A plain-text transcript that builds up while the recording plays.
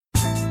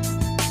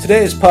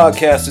Today's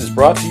podcast is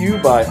brought to you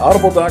by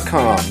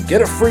Audible.com.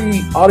 Get a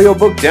free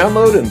audiobook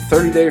download and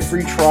 30-day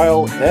free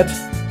trial at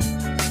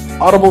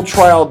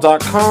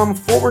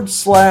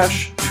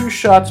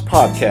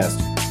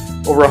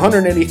audibletrial.com/2shotspodcast. Over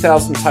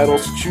 180,000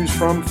 titles to choose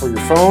from for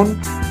your phone,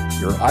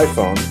 your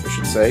iPhone, I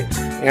should say,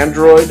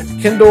 Android,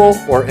 Kindle,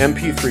 or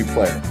MP3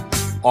 player.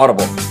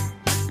 Audible.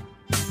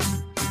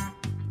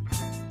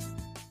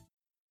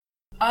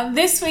 On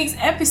this week's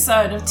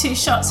episode of Two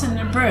Shots in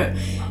the Brew,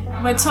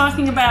 we're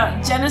talking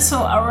about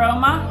genital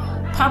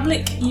aroma,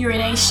 public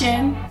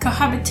urination,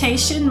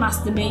 cohabitation,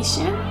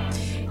 masturbation,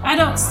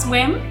 adult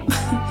swim,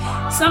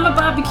 summer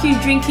barbecue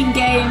drinking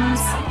games,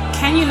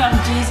 can you love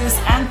Jesus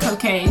and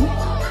cocaine,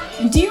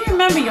 and do you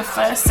remember your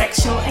first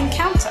sexual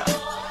encounter?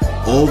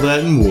 All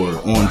that and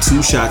more on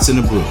Two Shots in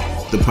the Brew,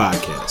 the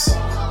podcast.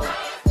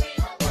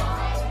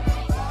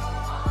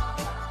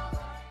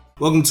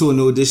 Welcome to a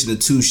new edition of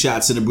Two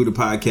Shots in the Brew, the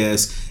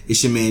podcast.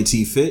 It's your man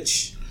T.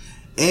 Fitch.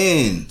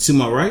 And to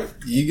my right,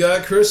 you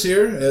got Chris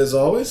here, as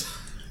always.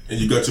 And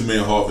you got your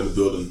man Harv in the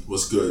building.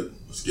 What's good?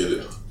 Let's get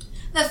it.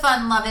 The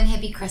fun-loving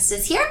hippie Chris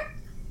is here.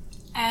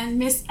 And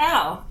Miss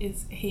L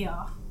is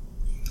here.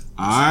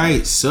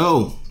 Alright,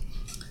 so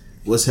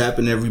what's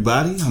happening,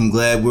 everybody? I'm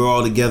glad we're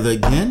all together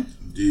again.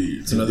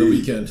 Indeed. It's another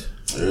weekend.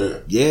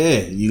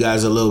 Yeah, you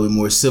guys are a little bit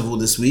more civil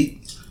this week.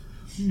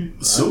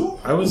 So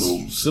I was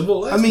civil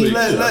last week.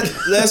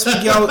 Last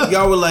week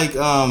y'all were like, it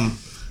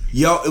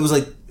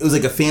was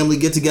like a family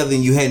get together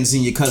and you hadn't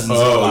seen your cousins.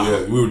 Oh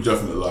yeah, we were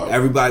definitely loud.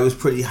 Everybody was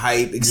pretty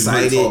hype,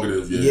 excited. Very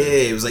talkative, yeah.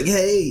 It was like,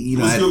 hey, you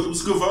know, it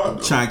was a good vibe.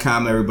 Though. Trying to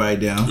calm everybody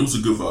down. It was a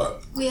good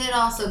vibe. We had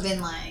also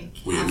been like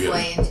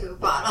halfway into a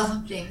bottle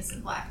of Jameson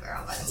Black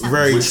Barrel by the time.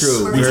 Very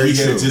true. We had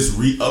to just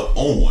re-up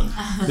on one.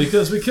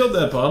 Because we killed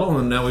that bottle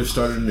and now we've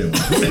started a new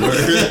one.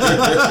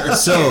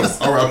 So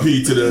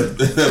R.I.P. to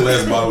that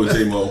last bottle with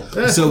J-Mo.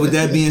 So with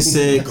that being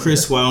said,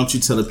 Chris, why don't you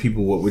tell the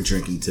people what we're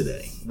drinking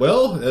today?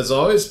 Well, as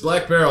always,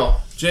 Black Barrel,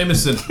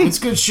 Jameson. It's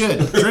good shit.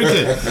 Drink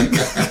it.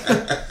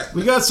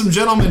 We got some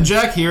Gentleman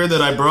Jack here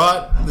that I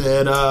brought.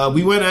 That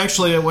we went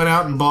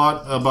out and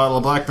bought a bottle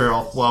of Black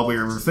Barrel while we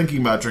were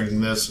thinking about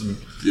drinking this, and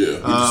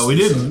we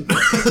didn't.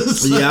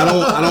 So. Yeah,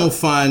 I don't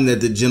find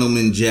that the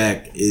Gentleman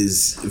Jack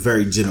is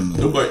very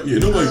gentleman. Nobody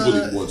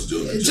really wants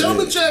Gentleman Jack.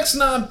 Gentleman Jack's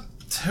not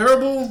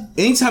terrible.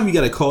 Anytime you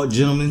gotta call it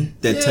gentleman,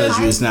 that tells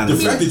you it's not. The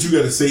fact that you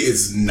gotta say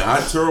it's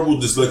not terrible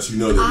just lets you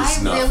know that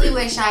it's not. I really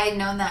wish I had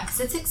known that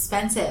because it's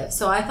expensive.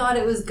 So I thought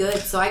it was good.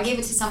 So I gave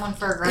it to someone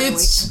for a graduation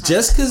present.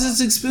 Just because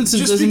it's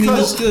expensive doesn't mean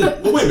it's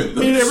good. Well, wait a minute.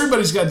 I mean,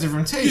 everybody's got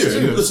different tastes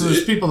too. Listen, so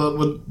there's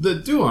people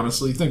that do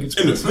honestly think it's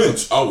good. In a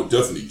pinch, I would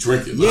definitely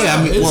drink it. Yeah,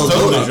 I mean, it's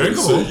totally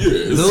drinkable.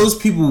 Those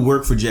people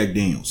work for Jack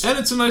Daniels, and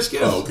it's a nice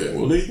gift. Oh, okay.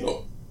 Well, there you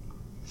go.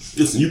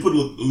 Listen, you put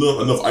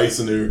enough ice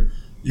in there.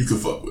 You can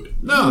fuck with it.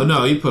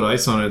 No, you put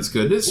ice on it, it's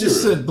good. It's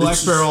just that Black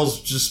Barrel's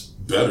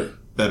just better.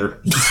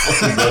 It's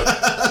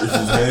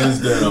just hands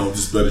down,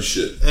 just better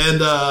shit.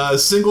 And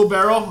Single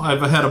Barrel,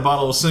 I've had a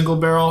bottle of Single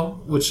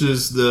Barrel, which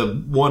is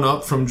the one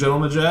up from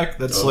Gentleman Jack.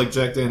 That's like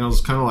Jack Daniels,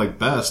 kind of like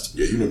best.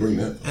 Yeah, you didn't bring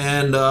that.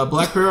 And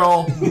Black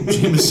Barrel,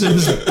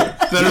 Jameson's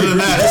better than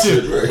that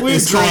too. Right.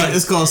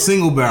 It's called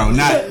Single Barrel,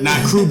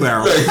 not Crew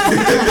Barrel.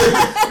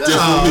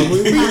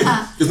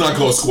 It's not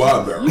called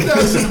Squad Barrel. You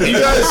guys,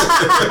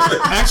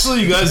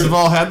 actually, you guys have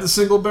all had the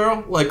Single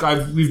Barrel. Like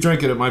we've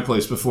drank it at my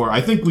place before.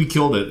 I think we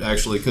killed it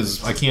actually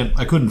because I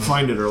couldn't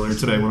find it earlier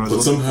today when I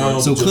was looking for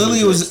it. So clearly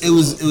it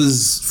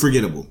was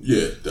forgettable.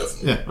 Yeah,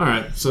 definitely. Yeah. All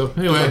right. So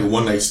anyway, like a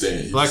one night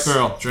stand. Black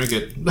Barrel, drink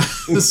it.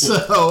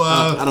 So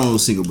I don't know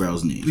Single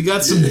Barrel's name. We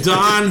got some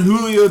Don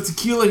Julio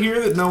tequila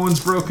here that no one's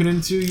broken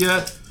into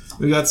yet.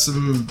 We got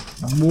some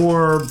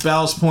more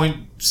Ballast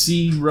Point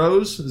C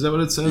Rose. Is that what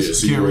it says? Yeah,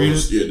 C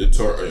Rose. Yeah, the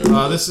tart.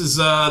 This is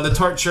the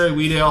tart cherry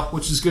wheat ale,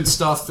 which is good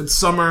stuff. It's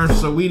summer,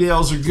 so wheat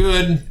ales are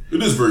good.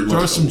 It is very.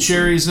 Throw some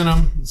cherries in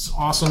them. It's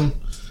awesome.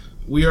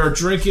 We are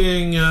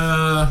drinking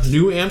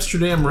New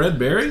Amsterdam Red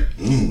Berry.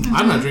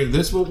 I'm not drinking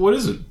this, but what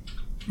is it?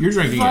 You're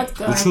drinking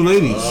vodka. It. The two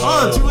ladies.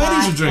 The two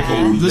ladies are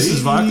drinking. This is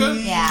vodka?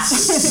 Yeah.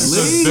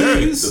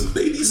 The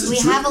ladies we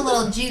have a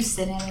little juice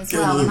in it as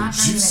well. We're not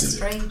drinking it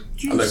straight.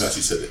 I like how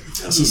she said it.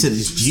 She said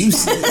it's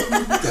juicy.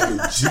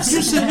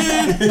 Juice in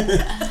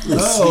it.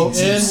 Oh,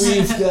 and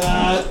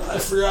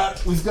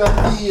we've got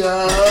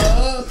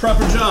the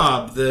Proper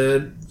Job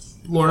that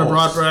Lorna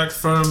brought back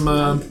from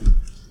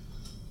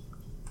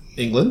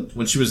England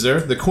when she was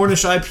there. The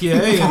Cornish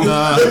IPA,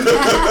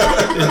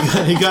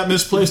 and it got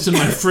misplaced in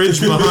my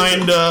fridge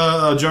behind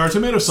a jar of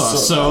tomato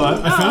sauce. So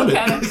I found it.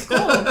 Cool.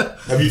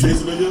 Have you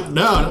tasted it yet?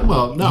 No.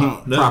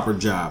 Proper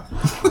Job.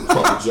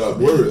 Proper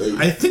Job. Word.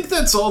 I think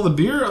that's all the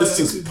beer. This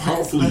is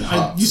powerfully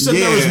hot. You said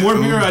there was more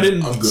beer. I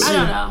didn't. I'm good. I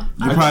don't know.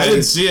 I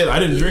didn't see it. I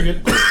didn't drink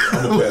it.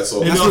 I'm gonna pass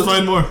off. Maybe I'll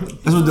find more.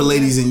 That's what the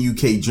ladies in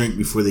UK drink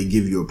before they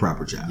give you a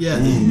Proper Job. Yeah,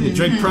 they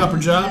drink Proper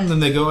Job and then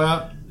they go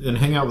out and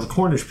hang out with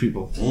Cornish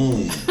people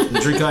and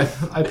drink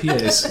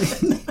IPAs.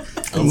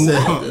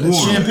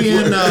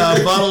 Champion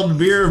bottled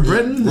beer of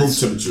Britain. Room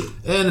temperature.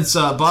 And it's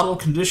bottle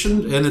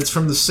conditioned, and it's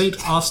from the St.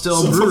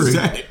 Austell Brewery.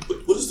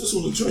 What is this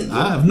what's on the joint?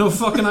 I have no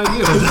fucking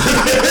idea.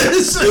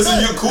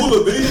 Listen, you're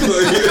cooler, baby.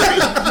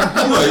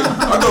 I'm like, I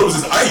thought it was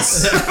just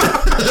ice. It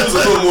was a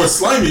little more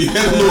slimy. It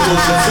had a little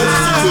more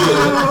consistency to it.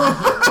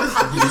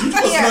 You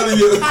must not in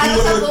your cooler. I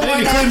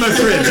need to clean my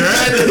fridge,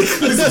 alright? Need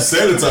some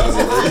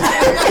sanitizer,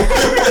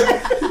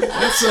 right?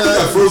 That's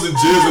got frozen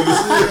jizz in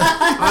this.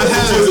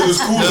 Jizz in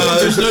this cooler. No,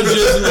 there's no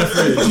jizz in my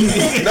fridge.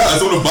 Nah,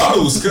 it's on the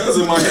bottles, cuz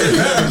in my head.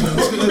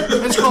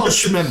 It's called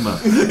schmegma.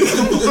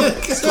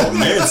 It's called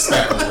man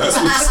spackle. That's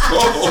what it's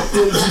called.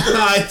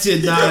 I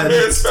did not.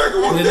 Man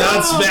spackle. Did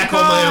not smack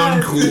on my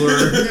own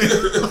cooler.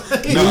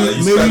 Nah,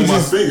 you spacked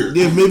my finger.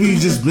 Yeah, maybe you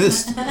just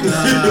missed. No,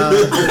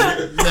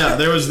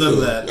 there was none of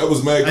that. That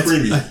was mad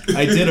creamy.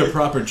 I did a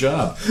proper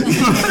job.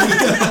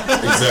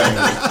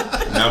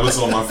 Exactly. Now it's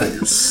on my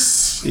fingers.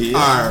 Yeah.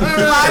 All right.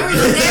 Why were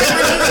you there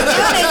when he was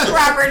doing his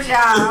proper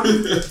job?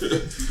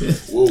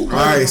 Whoa. All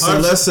right, so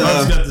let's.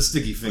 Harv's got the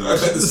sticky I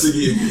fingers. got the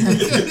sticky.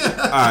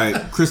 All right,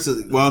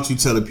 Krista, why don't you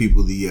tell the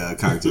people the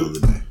cocktail of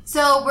the day?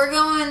 So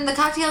the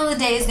cocktail of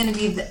the day is going to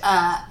be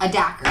a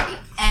daiquiri.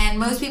 And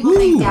most people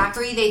think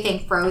daiquiri, they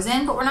think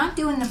frozen, but we're not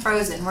doing the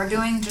frozen. We're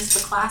doing just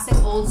the classic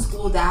old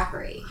school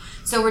daiquiri.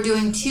 So we're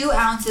doing 2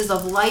 ounces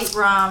of light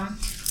rum.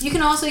 You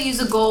can also use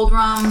a gold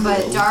rum,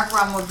 but dark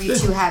rum would be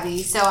too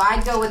heavy. So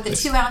I'd go with the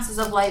 2 ounces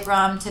of light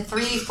rum to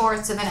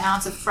 3/4 of an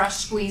ounce of fresh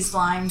squeezed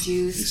lime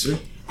juice.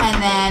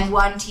 And then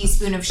 1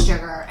 teaspoon of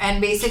sugar.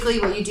 And basically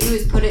what you do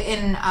is put it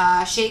in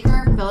a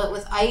shaker, fill it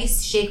with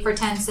ice, shake for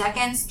 10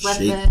 seconds, let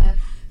the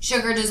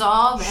sugar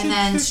dissolve, and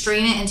then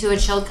strain it into a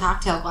chilled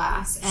cocktail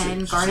glass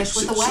and garnish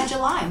with a wedge of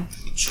lime.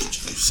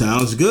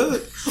 Sounds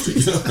good.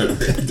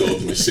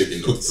 Indulge me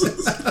shaking those. So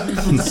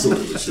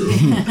immature.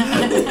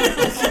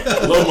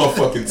 I love my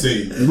fucking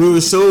team. We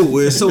were so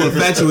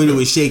infatuated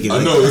with shaking. I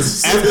know.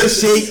 After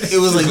shake, it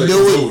was like no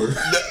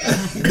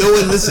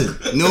one listened.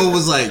 No one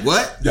was like,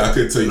 what? Yeah, I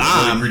couldn't tell you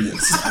the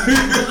ingredients.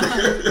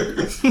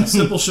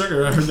 Simple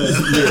sugar, I heard that.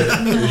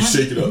 Yeah, you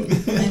shake it up.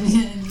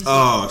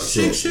 Oh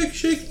shit! Shake.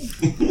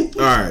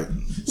 All right.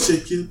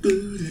 Shake your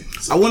booty.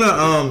 I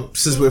wanna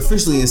since we're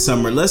officially in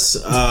summer, let's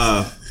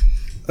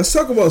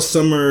talk about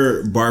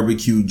summer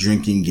barbecue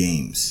drinking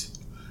games.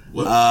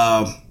 What?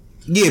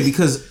 Yeah,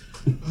 because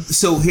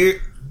so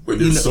here. Wait,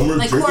 there's summer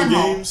Like drinking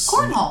cornhole. games?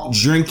 Cornhole.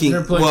 Drinking.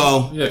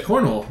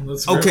 cornhole.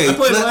 That's great. Okay. I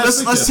played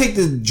last Let's weekend. take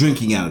the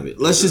drinking out of it.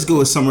 Let's just go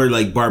with summer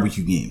like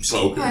barbecue games.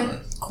 Oh, okay. Right.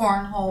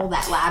 Cornhole,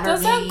 that ladder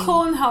Doesn't game.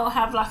 cornhole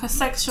have like a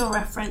sexual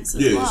reference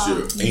as Yeah, well?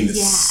 sure. Anus.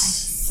 Yes.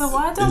 So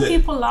why don't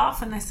people laugh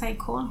when they say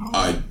cornhole?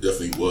 I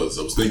definitely was.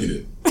 I was thinking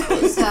it.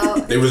 But So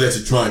they was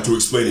actually trying to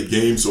explain a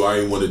game, so I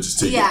didn't want to just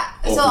take it. yeah,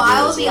 off so the I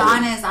will rails be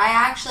already. honest.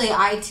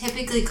 I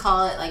typically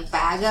call it like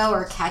bago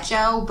or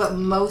ketcho, but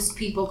most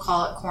people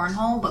call it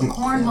cornhole. But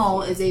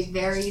cornhole is a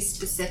very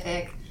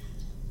specific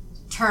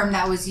term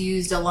that was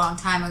used a long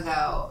time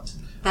ago.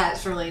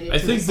 That's related. I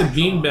to think the sexual.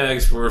 bean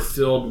bags were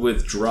filled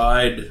with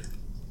dried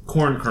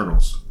corn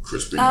kernels.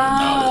 Chris bringing the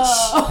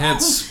knowledge.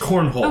 Hence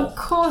cornhole. Of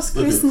course,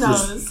 Look at Chris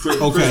knows. Chris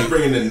Okay.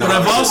 bringing the knowledge. But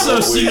I've also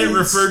seen it always.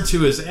 referred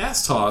to as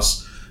ass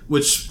toss,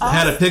 which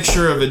had a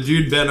picture of a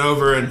dude bent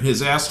over and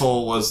his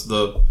asshole was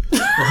the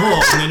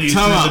hole, and then he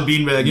Time threw out. the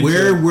beanbag into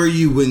Where it. were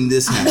you when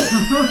this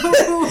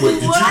happened?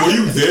 Wait, were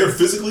you there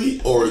physically,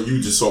 or you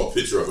just saw a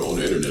picture of it on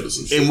the internet or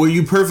some shit? And were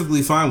you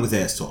perfectly fine with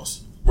ass toss?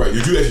 Right,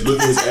 did you actually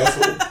look at his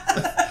asshole?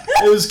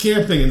 It was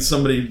camping and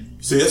somebody...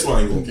 See, that's why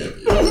I ain't going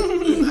camping.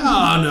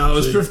 Oh, no, it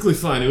was perfectly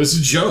fine. It was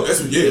a joke.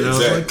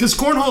 Exactly. Because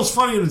cornhole's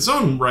funny in its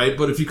own right,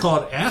 but if you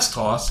call it ass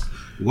toss...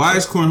 Why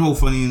is cornhole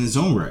funny in its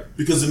own right?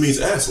 Because it means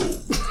asshole.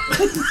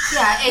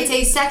 Yeah, it's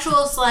a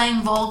sexual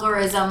slang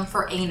vulgarism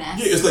for anus.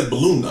 Yeah, it's like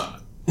balloon knot.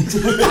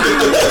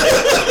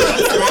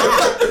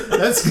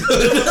 That's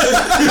good.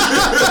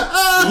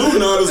 Balloon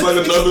knot is like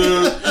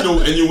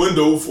another,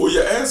 innuendo for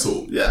your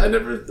asshole. Yeah, I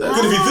never... But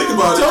if you think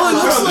about it,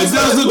 It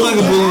does look like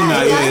a balloon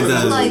knot. Yeah, it It does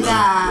does. look like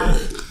that.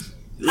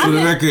 For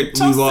the record,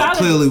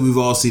 we've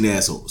all seen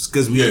assholes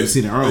because we haven't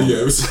seen our own.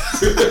 Yeah, that's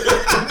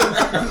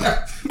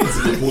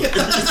a good point.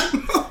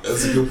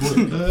 That's a good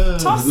point.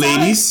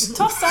 Ladies,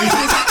 Toss salad.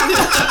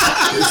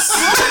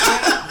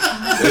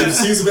 Have you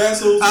seen some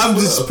assholes? I'm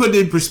just putting it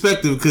in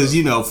perspective because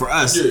for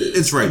us,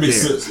 it's right it there.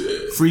 makes sense, yeah.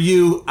 For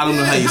you, I don't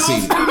know how you see How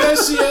it. often do you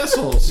guys see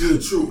assholes? Yeah,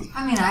 true.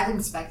 I mean, I've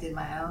inspected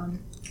my own.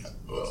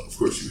 Well, of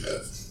course you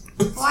have.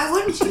 Why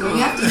wouldn't you? You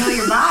have to know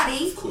your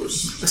body. Of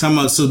course. Talking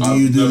about, so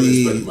I've never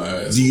expected my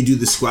ass. do you do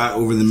the squat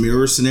over the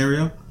mirror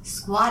scenario?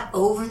 Squat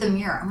over the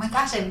mirror. Oh my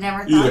gosh, I've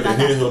never You thought like a about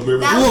that. handheld mirror?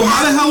 That Well, was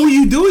how the hell were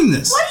you doing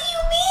this? What do you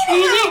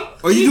mean? How?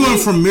 Are you doing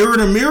from mirror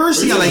to mirror?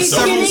 So you got like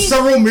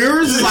several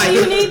mirrors? It's You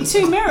like, need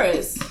 2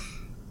 mirrors.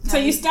 So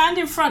you stand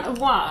in front of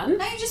one.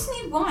 No, you just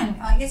need one.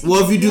 I guess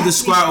well, if you do have the to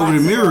be squat over the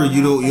flexible mirror,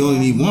 you enough, only I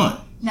need guess. one.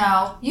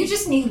 No, you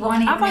just need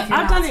one. Even I've if you're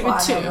done not it with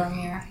squatting 2. over a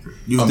mirror.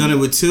 You've done it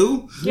with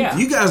 2? Yeah.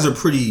 You guys are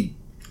pretty.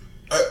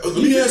 Let You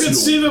me can ask you.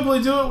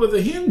 conceivably do it with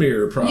a hand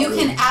mirror, probably. You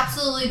can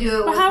absolutely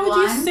do it But with how would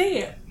one. you see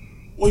it?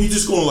 Well, you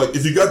just going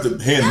if you got the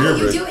hand No, mirror.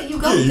 you right? do it. You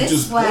go Yeah, this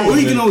just way. Or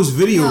you can always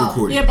video No.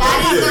 record it. Yeah,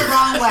 That is Yeah. the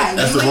wrong way.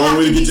 That's You the would wrong have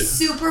way to to be get you-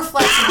 super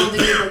flexible to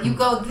do it. You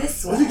go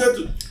this Well, you way. got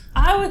the.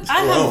 I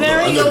have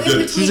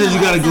very. She said you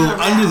gotta go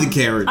under the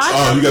carriage.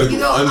 You gotta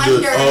go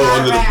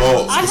under the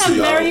balls. I have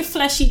very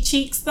fleshy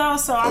cheeks though,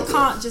 so I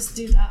can't just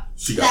do that.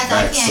 She got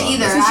I can't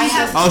either. I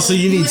have. Oh, so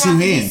you need 2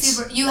 hands.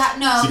 You have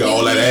no. She got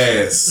all that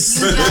ass.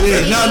 No.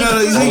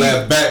 All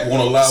that back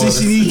won't allow her.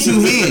 She need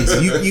 2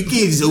 hands. You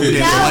can't just open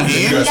that with 1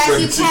 hand.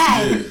 Yes, you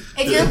can.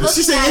 If you're looking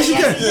She said at yes, you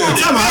can.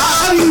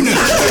 How do you know?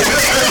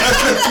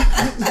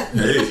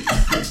 Hey,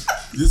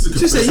 this is a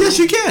She said yes,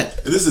 you can.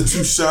 This is a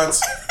 2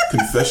 shots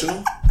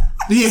confessional.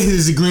 Yeah,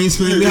 there's a green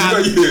screen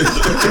behind it.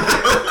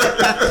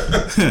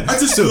 I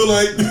just feel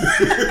like.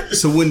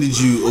 So when did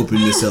you open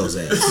Miss L's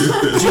ass?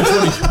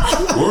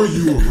 Were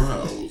you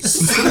aroused?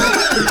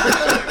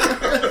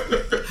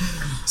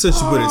 So she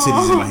put her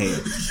titties in my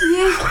hand.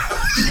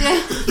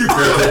 You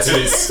grabbed that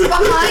titties.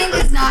 Behind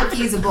is not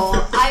feasible.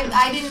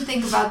 I didn't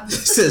think about It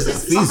says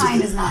it's feasible.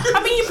 behind is not.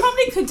 I mean, you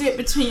probably could do it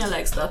between your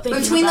legs though.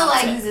 Between the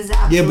legs is Yeah,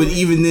 absolutely. but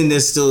even then,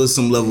 there's still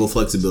some level of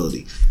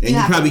flexibility, and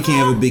you probably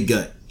can't have a big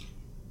gut.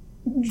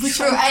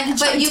 True,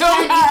 but you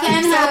can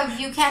have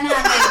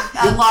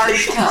a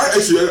large toe.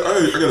 Actually,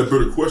 I got a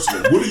better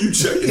question. What are you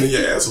checking in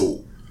your asshole?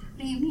 What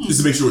do you mean? Just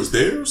to make sure it's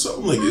there or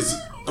something? Like, is it,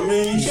 I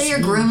mean... Make sure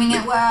you're grooming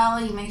it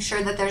well. You make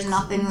sure that there's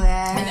nothing there.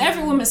 And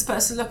every woman's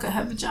supposed to look at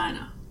her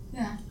vagina.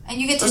 Yeah. And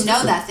you get to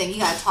know that thing. You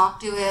gotta talk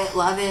to it,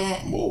 love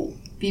it, Whoa.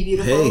 be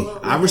beautiful. Hey, with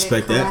I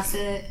respect it, that. caress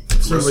it.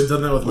 Certainly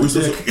done that with my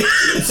dick.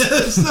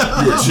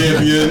 You're a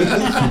champion.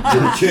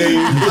 You're a king.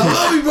 I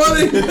love you,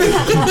 buddy.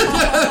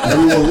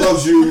 Everyone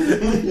loves you.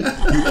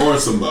 You are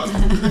somebody.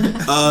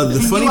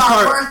 The funny you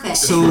are part. worth it.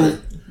 So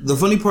the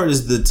funny part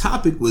is the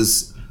topic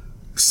was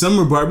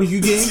summer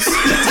barbecue games.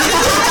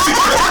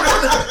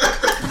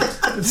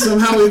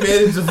 Somehow we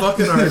made it to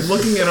fucking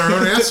looking at our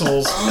own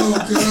assholes. Oh,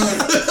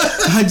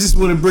 God. I just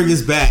want to bring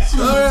us back.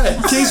 All right.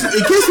 In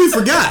case we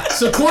forgot.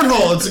 So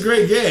cornhole, it's a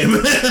great game.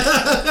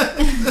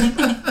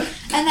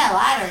 And that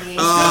ladder game.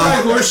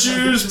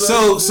 Horseshoes.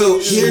 So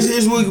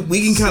here's what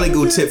we can kind of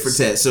go tit for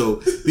tat.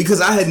 So because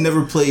I had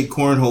never played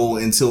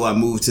cornhole until I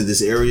moved to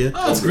this area.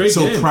 Oh, it's a great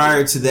so game.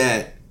 prior to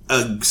that,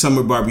 a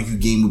summer barbecue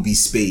game would be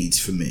spades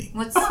for me.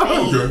 What's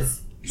spades? Okay.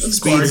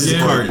 Spades is a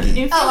card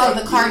game. Oh,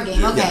 the card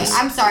game. Okay, Yes.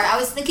 I'm sorry. I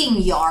was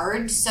thinking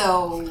yard.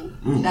 So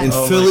In that's,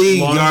 Philly,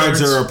 like lawn yards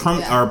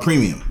darts? are a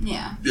premium.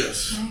 yeah,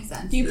 Yes. that makes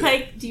sense. Do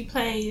you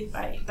play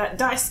like that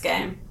dice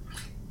game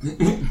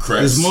Craps.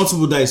 There's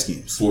multiple dice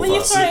games. 4, when you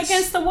 5, throw it 6.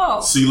 against the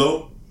wall?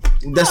 CeeLo?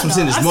 That's what I'm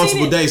saying. There's I've multiple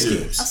seen it. dice Yeah.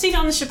 games. I've seen it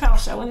on the Chappelle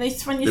show when you They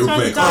throw were the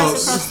playing dice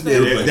craps. across the.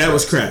 Yeah. That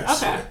was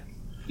craps. Okay.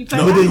 You play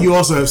But that? then you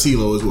also have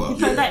CeeLo as well. You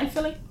play that in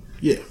Philly?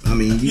 Yeah, I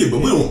mean, Yeah, but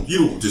you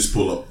don't just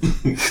pull up to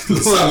the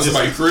side of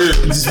somebody's crib.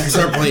 just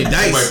start playing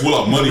Somebody dice. pull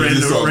out money and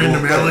just start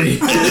Random going. alley.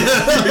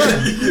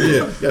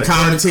 Yeah,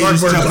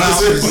 commentators jump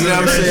out. You know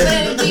what I'm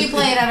saying? So, do you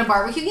play it at a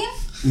barbecue game?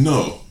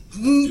 No.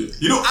 You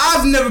don't.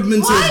 I've never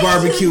been to Why a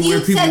barbecue you where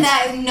people. said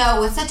that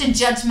no with such a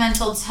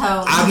judgmental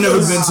tone? I've never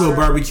been to a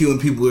barbecue and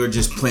people are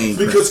just playing.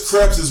 Because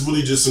craps is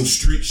really just some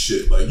street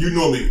shit. Like, you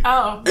normally.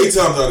 Oh. 8 times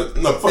out of.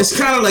 No, fuck It's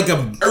that. kind of like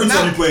a. Every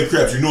time you play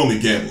craps, you're normally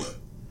gambling.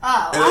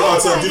 Oh, And a lot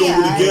of times you don't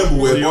really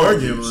gamble at You are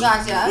barbecues. gambling.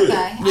 Gotcha.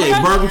 Okay.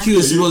 Yeah, barbecue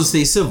is supposed to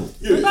stay civil.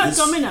 Yeah, What about it's-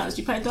 dominoes?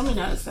 You play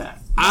dominoes there?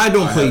 I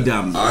don't play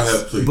dominoes. I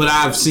have played. But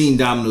I've seen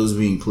dominoes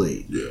being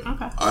played. Yeah.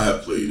 Okay. I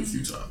have played a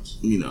few times.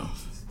 You know,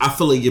 I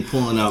feel like you're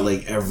pulling out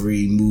like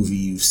every movie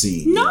you've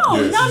seen. No.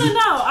 Yeah,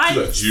 I've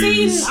like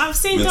Jews,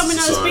 seen Men's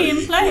dominoes Society,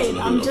 being played. wasn't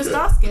it? I'm just Okay.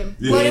 asking.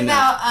 Yeah. What Yeah,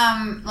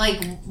 about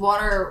like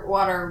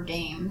water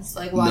games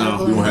like water No, we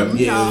balloons, don't have-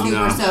 Yeah, super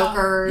no.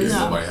 soakers? Yeah,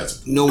 No. nobody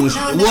has. No one's.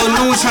 No,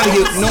 No one's trying to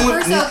get.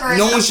 super soakers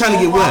No one's trying to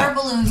get Water wet.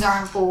 balloons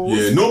aren't cool.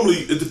 Yeah, normally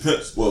it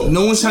depends. Well,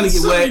 No one's trying to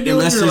get Something wet you do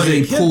unless when you're there's like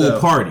a a kid, pool though.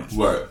 party.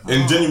 right.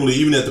 And genuinely,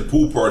 even at the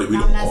pool party, we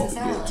Not don't all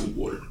necessarily. get into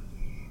water.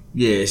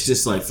 Yeah, it's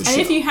just like for And sure.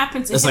 if you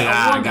happen to It's hit like a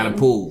I woman, got a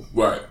pool.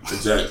 Right.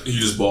 Exactly. You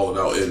just balling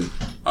out, and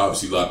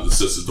obviously a lot of the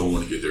sisters don't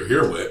want to get their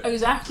hair wet.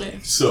 Exactly.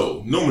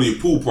 So normally a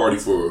pool party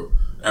for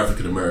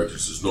African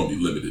Americans is normally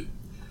limited.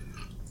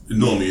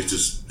 Normally it's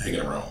just hanging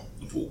around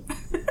the pool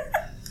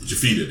with your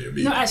feet in there,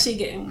 baby. Not actually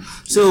getting.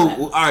 So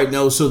all right,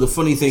 no. So the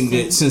funny thing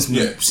that since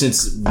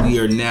Yeah. we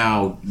are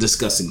now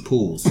discussing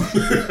pools,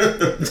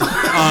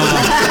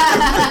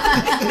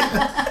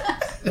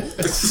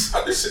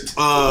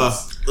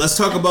 let's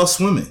talk about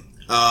swimming.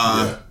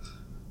 Yeah.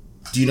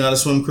 Do you know how to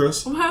swim,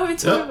 Chris? Why are we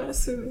talking about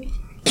swimming?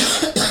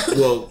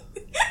 Well,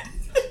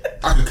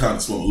 I can kind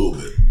of swim a little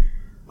bit.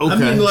 okay. I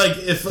mean, like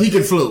if he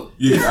can float.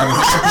 Yeah,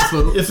 I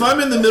can. if I'm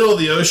in the middle of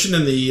the ocean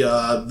and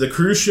the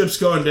cruise ship's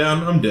going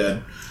down, I'm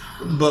dead.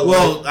 But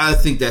Well, I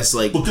think that's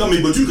like But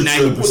you can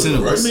 90%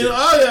 of right? us. I mean,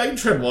 oh yeah, I can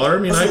tread water. I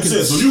mean, That's I what I'm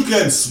can. saying. So you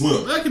can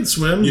swim. I can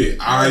swim. Yeah,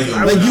 I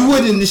am. like you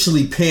wouldn't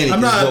initially panic. I'm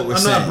is not. what we're I'm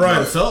saying. not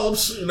Brian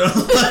Phelps. You know.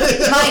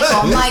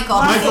 Michael.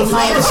 I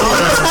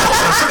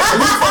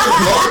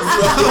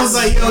was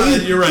like, yo,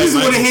 You're right, He's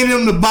would have Michael. handed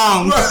him the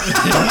bomb. Yo,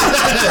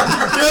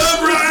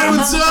 Brian,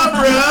 what's up,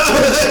 bro? You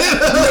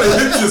gotta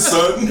hit your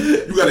son.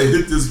 You gotta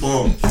hit this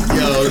bomb.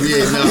 Yo,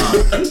 yeah, no.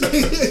 That's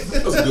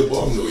a good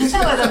bomb noise.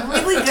 That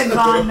was a really good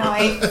bomb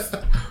noise.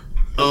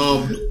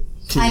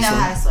 Can I you know swim?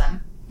 how to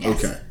swim.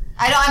 Yes. Okay.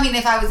 I mean,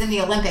 if I was in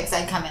the Olympics,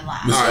 I'd come in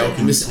last. Miss All L, right,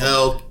 can Miss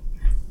L.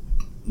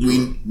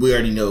 We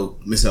already know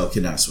Miss L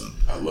cannot swim.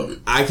 I love it.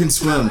 I can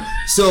swim.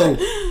 So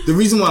the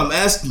reason why I'm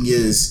asking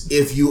is,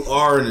 if you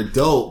are an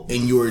adult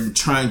and you're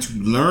trying to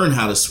learn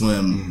how to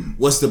swim,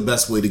 what's the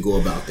best way to go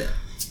about that?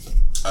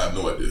 I have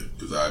no idea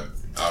because I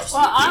obviously.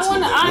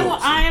 Well,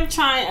 I am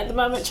trying at the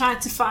moment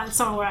to find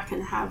somewhere where I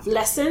can have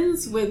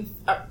lessons with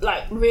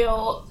like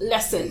real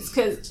lessons,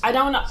 because I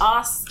don't want to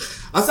ask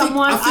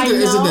someone I think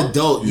as know. an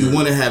adult, you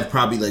want to have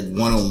probably like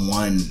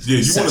one-on-one. Yeah,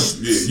 you sessions.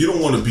 want to. Yeah, you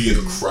don't want to be in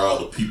a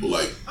crowd of people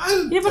like.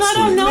 Yeah, but I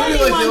don't know Maybe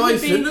anyone like LA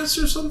who'd be. Fitness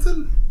or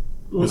something.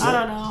 I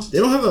don't know. They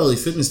don't have LA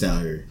Fitness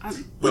down here.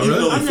 But even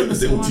though I've they never fitness,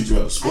 they won't seen teach you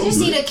how to swim. I just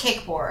do need they? a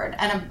kickboard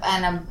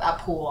and a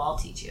pool. I'll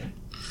teach you.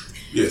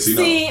 Yeah,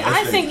 See, no,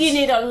 I think you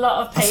need a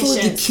lot of I feel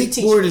patience. like the to teach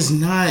kickboard me. is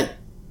not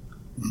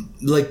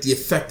like the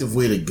effective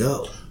way to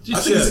go. I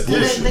think it's The,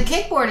 bullshit. the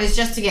kickboard is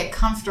just to get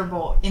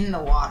comfortable in the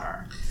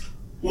water.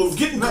 Well,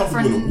 getting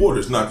comfortable in the water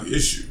is not the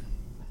issue.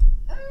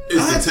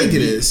 I think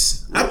it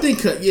is. I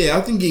think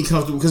getting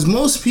comfortable, because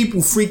most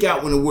people freak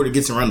out when the water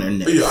gets around their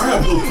neck. Yeah, I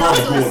have no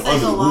problem also going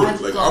under the water. Like,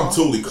 psychological. I'm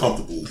totally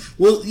comfortable.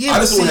 Well, yeah, I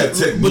just don't have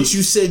technique. but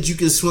you said you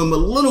can swim a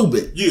little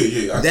bit.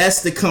 Yeah.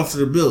 That's the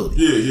comfortability.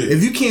 Yeah.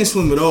 If you can't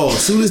swim at all,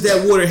 as soon as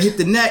that water hit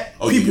the neck,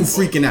 people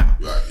freaking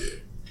out. Right, yeah.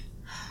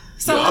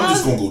 So Yeah, when I'm I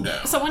just was- gonna go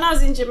down. So when I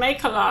was in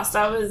Jamaica last,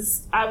 I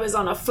was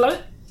on a float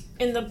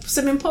in the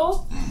swimming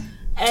pool,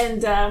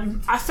 and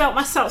I felt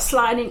myself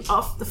sliding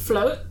off the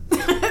float.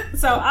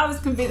 So I was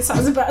convinced I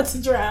was about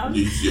to drown,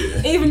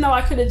 Yeah. even though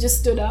I could have just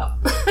stood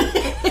up.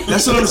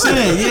 That's what I'm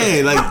saying.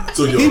 Yeah, like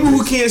So people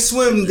who can't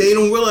swim, they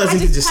don't realize they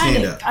can just stand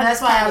panicked. up. And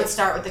that's why I would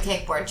start with the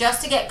kickboard,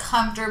 just to get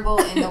comfortable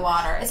in the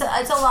water. It's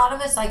a lot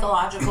of a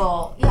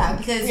psychological,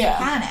 because Yeah.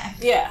 you panic.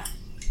 Yeah.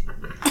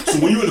 So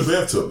when you're in the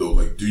bathtub though,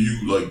 like, do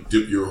you like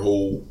dip your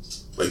whole,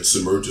 like,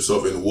 submerge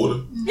yourself in the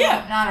water?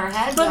 Yeah. Not our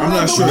head. But though. I'm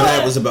not the sure water-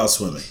 that was about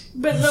swimming.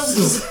 But the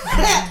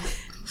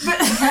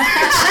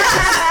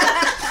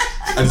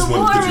I just wanted to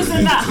water picture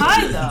isn't that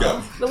high You got though.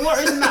 me. The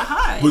water isn't that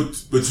high.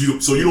 But you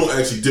don't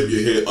actually dip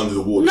your head under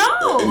the water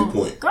at any No.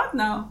 point. God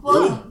no.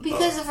 Well,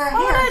 because of her Why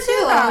would hair I do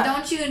too. that?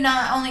 Don't you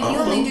not only I you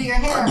don't only know. do your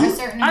hair I do. a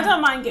certain I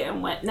don't mind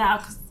getting wet now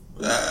because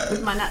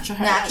with my natural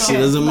hair. Natural. She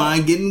doesn't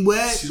mind getting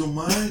wet. She don't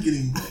mind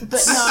getting wet.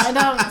 But no, I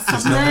don't not her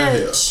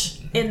submerge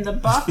in the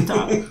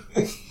bathtub.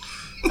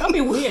 That'd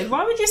be weird.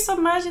 Why would you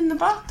submerge in the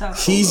bathtub?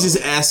 He's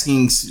just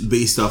asking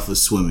based off of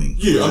swimming.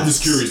 Yeah, I'm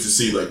just curious to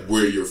see like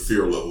where your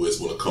fear level is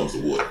when it comes to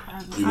water.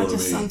 You know what I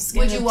mean? I'm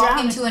scared Would you of walk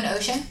drowning. into an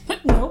ocean?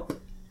 Nope.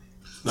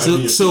 Not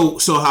even So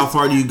how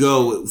far do you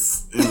go in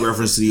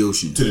reference to the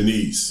ocean? to the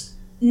knees.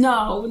 No,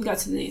 I wouldn't go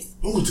to the knees.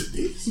 Oh, to the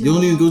knees. You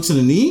don't even go to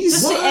the knees?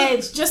 Just the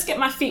edge. Just get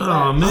my feet wet.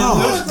 Oh man, Oh,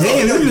 there's-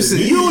 damn, no, listen,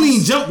 no, you don't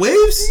even jump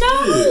waves? No,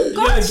 Yeah,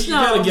 gosh, you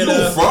gotta no. get You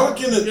don't a- frolic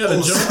in the gotta on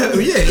the jump. side?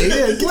 Yeah.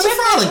 Get What your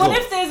frolic what on.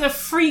 if there's a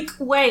freak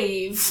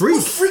wave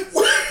Freak.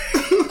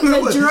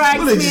 that drags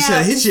What, they me just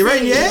out? hit you right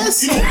in your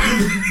ass?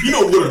 You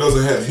know water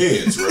doesn't have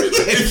hands, right? Like,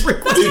 That's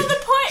not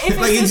the point. If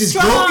Like it it's a just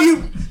strong, broke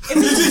you?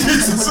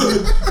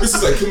 this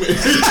is like, come here.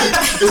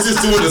 It's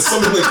just doing the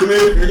something like, come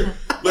here.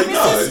 Like, if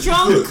nah. it's a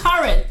strong look.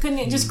 current, couldn't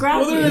it just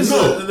grab Well, there you? is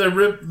No. the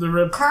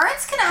rip.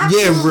 Currents can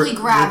absolutely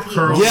grab people.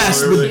 curl.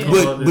 Yes, Whatever they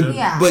but call it,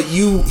 yeah. but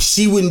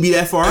she wouldn't be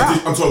that far out.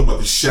 I'm talking about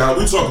the shower.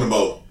 We're talking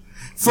about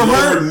For below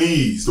her- her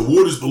knees. The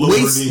water's below her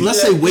Waist, knees. let's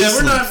say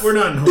waist Yeah, length. we're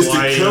not in Is the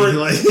Hawaii. current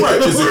Like,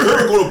 right? Is the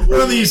current going to pull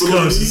we're on the you East below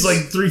your Coast. knees?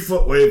 It's like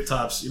 3-foot wave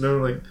tops. You know,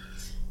 like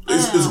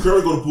Is the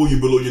current going to pull you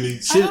below your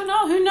knees? I don't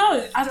know. Who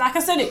knows? Like I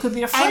said, it could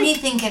be a freak.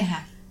 Anything can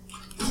happen.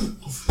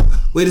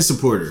 Way to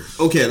support her.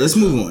 Okay, let's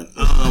move on.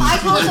 I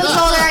also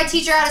told her I'd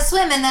teach her how to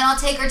swim, and then I'll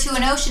take her to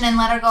an ocean and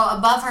let her go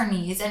above her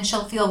knees, and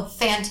she'll feel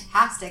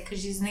fantastic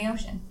because she's in the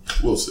ocean.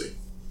 We'll see.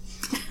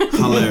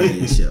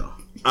 Hilarious, yo.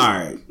 All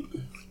right.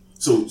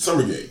 So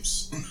summer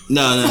games.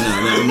 No.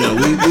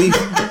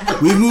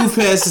 We moved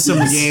past the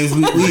summer games.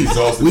 We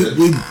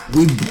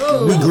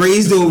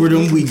grazed over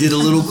them. We did a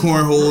little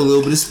cornhole, a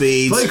little bit of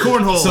spades. Play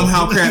cornhole.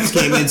 Somehow craps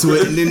came into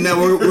it, and then now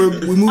we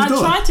moved I on.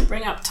 tried to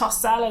bring up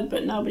tossed salad,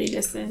 but nobody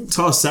listened.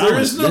 Toss salad.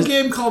 there is no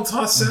game called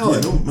toss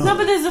salad. No,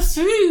 but there's a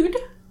food.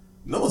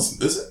 No, is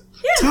it?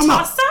 Yeah, Time out.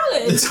 tossed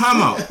salad.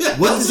 Time out.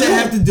 What does that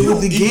have to do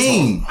with the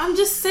game? I'm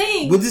just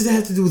saying. What does that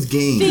have to do with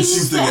games? Things She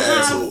was thinking that have-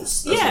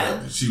 assholes. That's yeah. what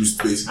happened. She was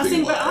basically I think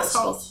thinking we're about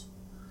assholes.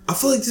 I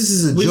feel like this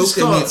is a We joke just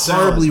that call it went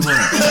salad. horribly wrong.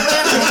 Isn't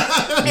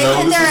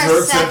this there a is her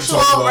attempt to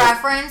talk sexual about-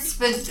 reference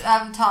of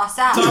toss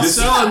salad? Toss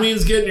salad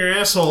means getting your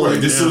asshole. Right,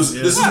 right this now. is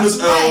Yeah. Miss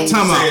L Right.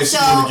 Time out. saying So,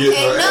 she's going to get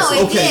her no, ass. it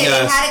Okay, did.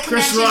 guys. It had a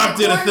Chris connection Rock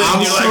to did a cornhole. thing.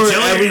 I'm You like sure jelly or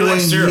you everyone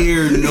like syrup?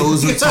 here knows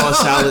what toss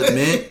salad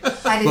meant.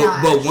 I did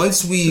not. But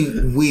once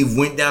we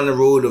went down the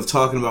road of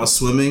talking about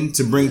swimming,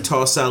 to bring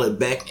toss salad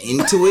back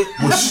into it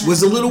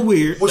was a little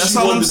weird. Well, That's she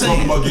all wanted I'm to talk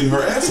saying. about getting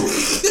her ass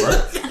whooped,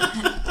 right?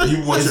 And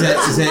you want Is your that,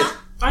 ass is whooped. that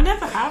I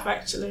never have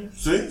actually.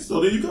 See? So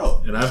there you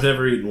go. And I've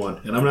never eaten one,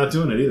 and I'm not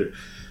doing it either.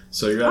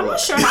 So you're out I'm of not luck.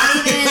 sure.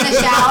 Even in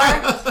the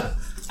shower.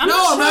 I'm No,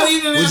 not I'm not sure.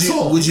 eating an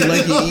asshole. would you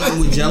like it eaten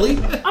with jelly? I'm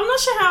not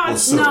sure how. Well,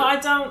 so- No, I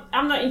don't.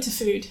 I'm not into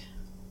food.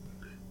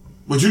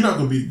 But you're not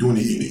gonna be doing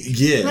the eating.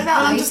 Yeah. What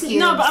about ice cubes?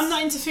 No, but I'm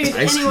not into food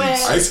Ice anyway.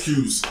 Ice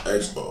cubes,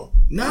 actual.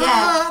 Nah, Yeah, I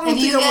don't if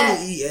think you I want get-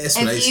 to eat ass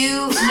If ice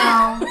you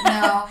cream.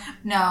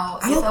 no,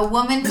 if a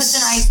woman puts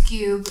an ice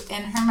cube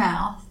in her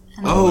mouth.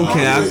 And Oh,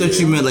 okay. I thought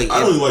you meant like. I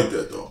don't like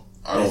that though.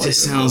 I don't It like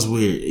just that. sounds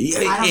weird. Yeah,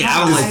 I don't, I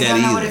don't like I that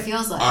don't know what it either.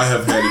 feels like. I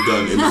have had it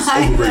done and it's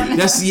overrated.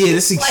 That's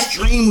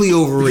extremely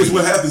Because overrated.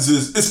 what happens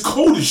is it's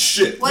cold as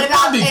shit. What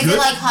about, is good it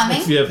like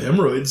humming? If you have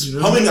hemorrhoids, you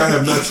know. Humming I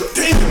have not tried.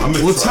 Damn, I'm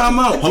Well, time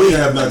out. Humming I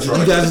have not tried.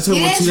 You guys are talking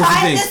You about two didn't try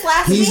different this things.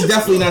 last He's week?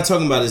 definitely not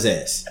talking about his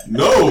ass.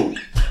 No.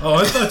 Oh,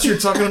 I thought you were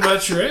talking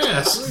about your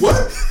ass.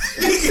 What?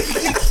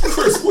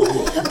 Chris,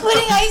 what?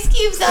 Putting ice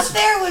cubes up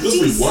there would Let's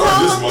be so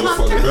rewind this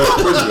motherfucker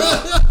uncomfortable. back.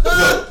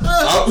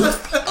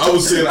 I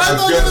was saying I've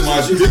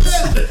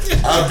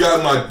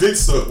gotten my dick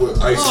sucked with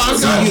ice. Oh,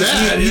 So I'm you,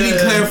 bad, you yeah.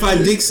 didn't clarify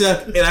dick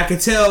suck, and I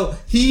could tell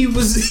he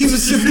was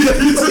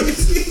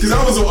Because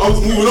I was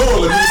moving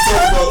on. Like we was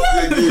talking about.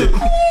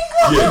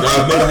 Yeah, no,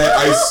 I've never had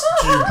ice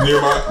cube near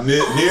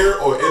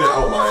or in and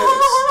out my ass.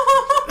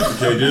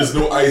 Okay, there's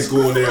no ice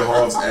going near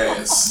Hog's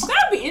ass.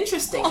 That'd be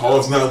interesting.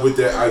 Hog's not with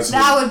that ice.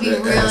 That would be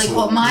that really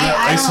asshole. cool. I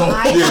ice hole.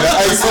 don't Yeah,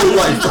 that ice hole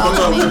life. I'm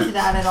not with into it.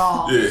 that at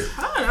all. Yeah.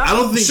 I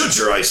don't think Shut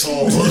your ice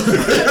hole.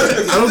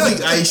 I don't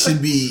think ice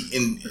should be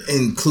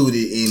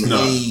included in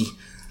No. any.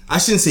 I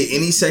shouldn't say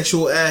any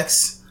sexual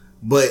acts,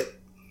 but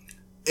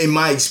in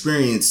my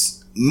experience,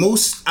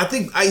 I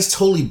think ice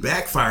totally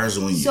backfires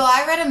on you. So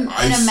I read in a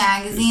Ice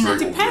magazine,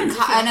 is in very a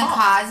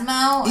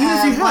Cosmo, Even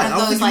if you're one hot, I of don't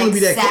those think you wanna like be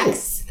that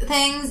sex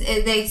things.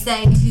 They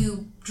say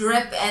to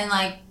drip and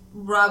like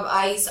rub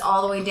ice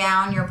all the way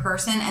down your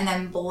person and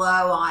then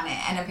blow on it,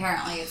 and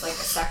apparently it's like a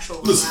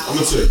sexual. Listen,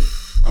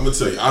 I'm gonna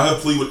tell you. I have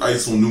played with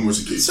ice on numerous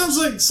occasions. Sounds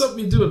like something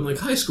you do in like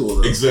high school,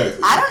 though.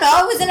 Exactly. I don't know.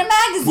 It was in a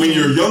magazine. When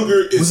you're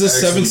younger, it's Was it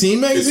actually- 17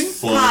 magazine? It's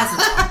fun. Cosmo.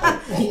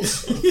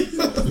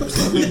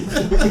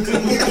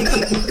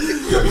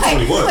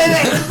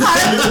 Wait.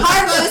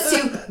 Hard goes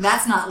to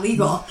that's not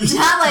legal.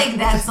 Not like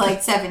that's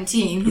like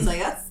 17. He's like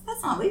that's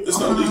not legal. It's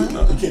not legal.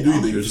 No, you can't do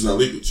anything if it's not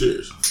legal.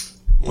 Cheers.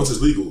 Once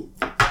it's legal,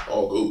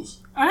 all goes.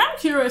 I am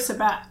curious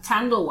about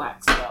candle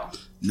wax though.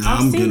 Nah,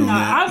 I'm good on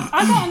that.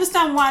 I don't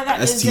understand why that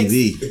That's is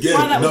TV. Again,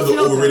 why that would another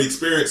feel good. overrated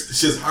experience.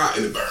 It's just hot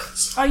and it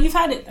burns. Oh, you've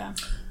had it then.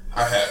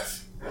 I have.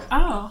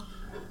 Oh.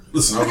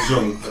 Listen, I was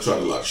young. I tried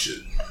a lot of shit.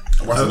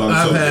 I watched a lot of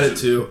I've had television. it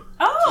too.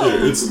 Oh.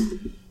 Yeah, it's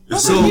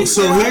So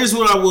here's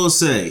what I will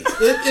say.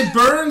 It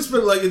burns,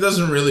 but like it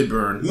doesn't really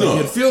burn. Like, No.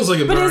 it feels like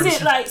it But burns. is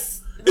it like? It's-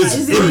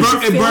 is it It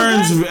feel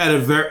burns good? at a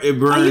very. It Oh, you've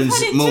burns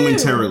had it too?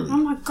 momentarily. Oh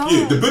my god.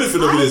 yeah. The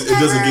benefit of it is it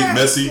doesn't get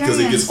messy because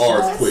it gets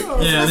hard quick.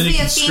 Yeah, then you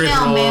can scrape it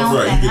all off.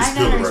 Right, you can I've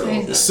spill never it right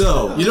experienced off. it.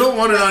 So You don't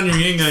want it on your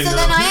yin yang. So though.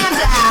 then I have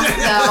to ask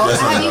though,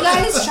 That's not have you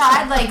bad. guys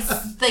tried like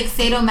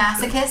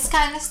sadomasochist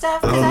kind of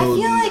stuff? Because I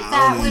feel like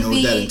that would what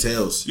that be.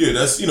 entails. Yeah,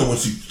 that's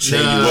once you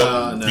chain No, you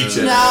up, no. beat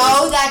your No,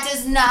 ass. that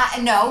does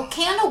not. No,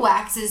 candle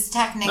wax is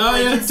technically Oh,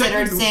 yeah,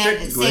 considered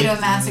technically.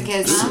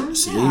 sadomasochism.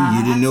 See,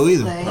 you didn't know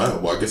either. absolutely.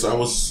 Alright, well, I guess I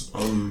was.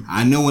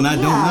 I know when I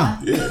don't know.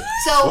 Yeah.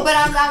 So, but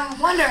I'm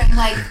wondering,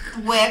 like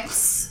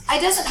whips. It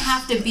doesn't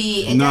have to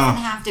be. It No,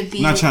 doesn't have to be.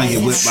 I'm not trying to like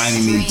get whipped by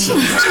any means.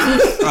 extreme.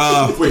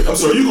 Wait, I'm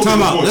sorry. You go.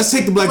 Time out. Let's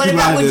take the black What people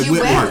about out of would the you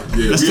whip whip? part.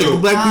 Yeah, Let's we take the don't-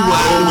 black people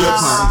out of the whip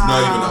whips. part.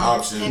 Not even an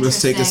option. Let's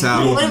take us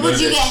Interesting. out. We don't Would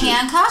do you that get shit.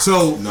 handcuffed?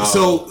 So No.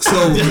 look,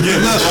 Black,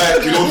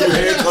 we don't do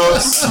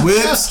handcuffs,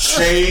 whips,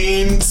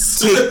 chains,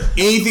 take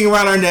anything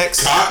around our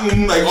necks.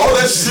 cotton, like all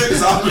that shit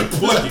is out of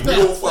play. We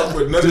don't fuck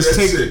with none of Just that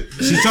take shit. it.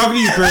 She's talking to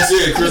you, Chris.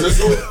 Yeah, Chris, this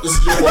is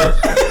your work.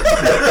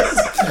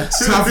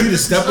 It's time for you to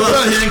step What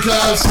about up.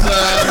 handcuffs?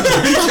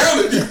 He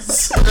counted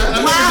these. I've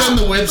never done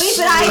the whips. Wait,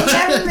 but I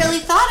never really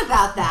thought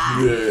about that.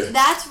 Yeah.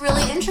 That's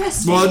really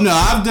interesting. Well, no,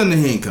 I've done the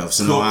handcuffs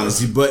in all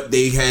honesty, but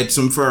they had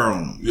some fur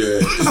on them. Yeah.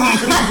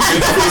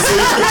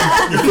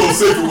 You feel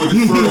safer with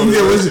the fur on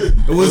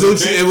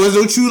It was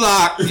no true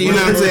lock. You know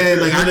what I'm saying?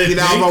 Like I could get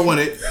out if I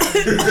wanted.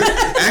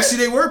 Actually,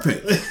 they were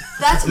pink.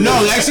 That's No,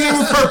 actually they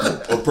were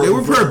purple. They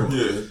were purple.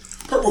 Yeah.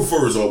 Purple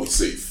fur is always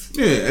safe.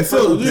 Yeah, it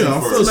feels, you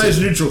know, it It's feels a nice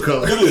neutral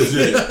color. It is,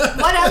 yeah.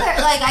 What other,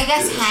 like, I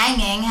guess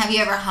hanging. Have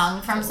you ever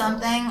hung from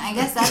something? I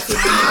guess that's. Oh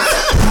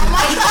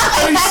my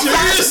god. Are you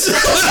serious?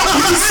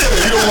 You said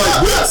you don't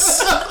like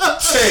whips,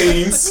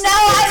 chains. No,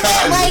 I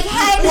meant like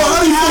hanging. Well,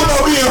 how do you feel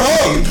about being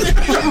hung?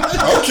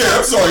 Okay,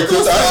 I'm sorry,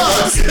 Chris. I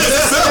didn't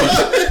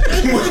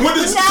Mississippi. What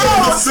is No,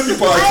 Mississippi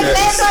I podcast?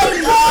 meant like,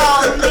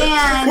 oh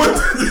man. What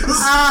is the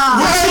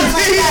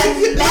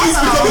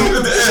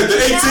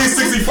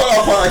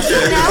 1865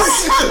 podcast?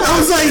 I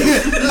was like,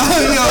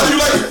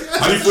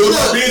 How do you feel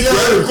about being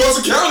dragged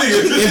across the county?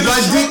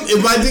 if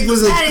my dick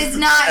was That is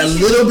not. a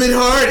little bit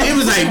hard, it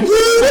was like, woo.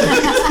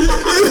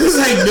 It was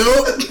like,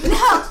 nope.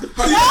 How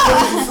do you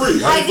feel for free?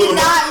 How I do you did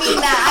feel not about mean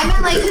that. I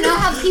meant like, you know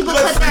how people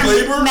Like put their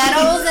labor?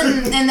 medals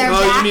in their Oh,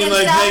 back you mean and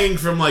like stuff? hanging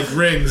from like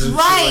rings? And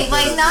Right, shit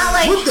like that. not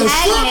like What the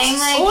hanging,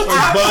 like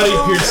Like body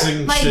actual,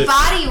 piercing like shit.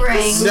 body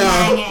ring No.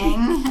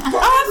 hanging. Oh,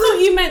 I thought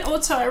you meant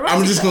autoerotic.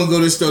 I'm just gonna go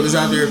throw this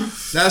out there.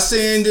 Not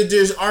saying that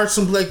there aren't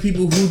some black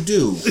people who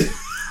do.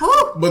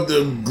 Whew. But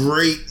the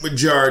great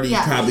majority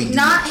probably do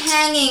not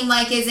hanging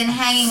like as in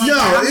hanging like no,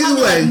 that. I'm either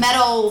talking way. like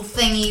metal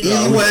thingies.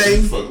 Either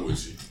way, Fucking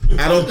with you.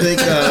 I don't think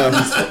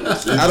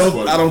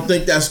I don't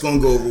think that's gonna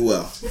go over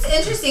well. It's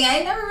interesting. I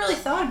never really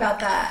thought about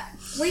that.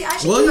 I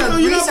should Well, do you know, a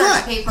you're not research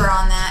black. paper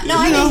on that. No, You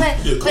I know.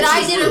 mean, but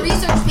I culture's did a real.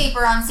 research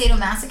paper on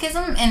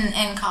sadomasochism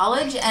in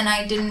college, and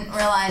I didn't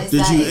realize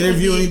Did that you it could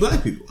interview be- any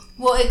black people?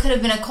 Well, it could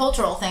have been a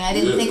cultural thing. I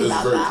didn't Yeah, think it's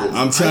about very that. cultural.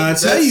 I'm trying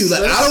to tell you,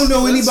 like I don't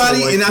know that's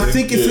anybody, the and I white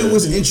think if thing. it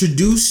was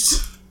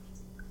introduced,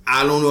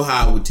 I don't know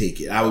how I would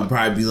take it. I would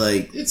probably be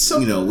like, It's so-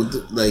 you know, with the,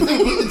 like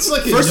It's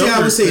like a first thing I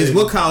younger would say is, thing.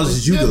 what college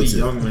did you gotta go be to?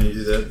 young when you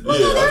do that. Well,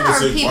 Yeah, no, there I was are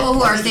gonna say, people who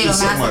why are did you just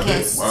suck my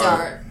dick? sadomasochists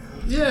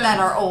Wow. that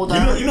are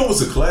older. You know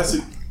what's a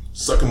classic?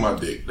 Sucking my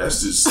dick.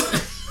 That's just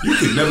you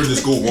could never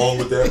just go wrong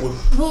with that one.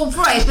 Well,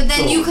 right, but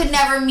then So- you could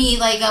never meet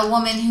like a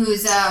woman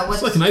who's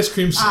It's like an ice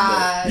cream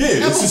sundae.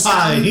 Yeah, it's just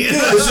Pie. yeah,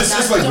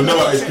 it's like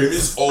vanilla ice cream.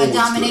 It's a always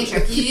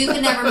dominatrix. good. You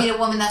could never meet a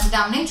woman that's a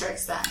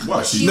dominatrix then.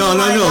 Why? She- No, would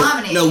wanna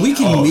dominate no. We you.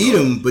 can Oh, meet no.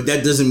 them, but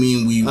that doesn't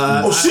mean we.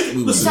 Oh, she.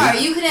 we Listen,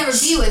 Sorry, you could never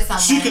be with someone.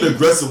 she could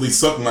aggressively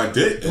suck my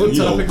dick What and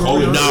you know topic call were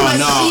we it. on? no, But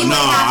she would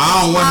have to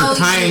I don't want her tell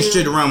tying you-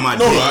 shit around my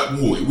No,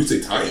 dick. we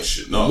say tying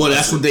shit. No, Well,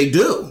 that's what they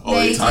do. Oh,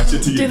 they They tie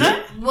shit to Do your they? dick.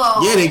 Well,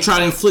 Yeah, they try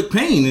to inflict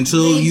pain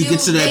until you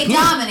get to that they point.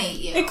 dominate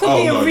you. It could Oh,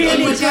 be a no, really yeah. In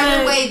good.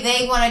 whichever way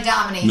they want to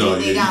dominate No, you, yeah,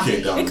 they you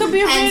dominate can't you. It could be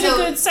a And really so-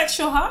 good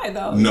sexual high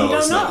though. No, you don't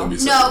it's not know. gonna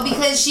be. No,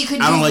 because she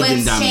could I do don't like flips,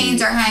 getting dominated.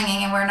 chains, or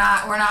hanging, and we're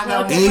not going.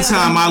 Okay.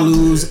 Anytime I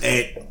lose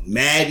at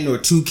Madden or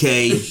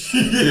 2K,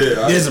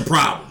 Yeah, there's a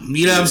problem.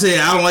 You know what I'm saying?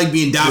 I don't like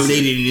being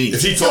dominated in if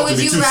anything. he So talk to would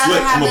me you too rather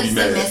slick, I'm have gonna a be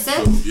mad.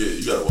 submissive? So, yeah,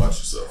 you gotta watch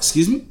yourself.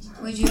 Excuse me?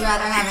 Would you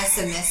rather have a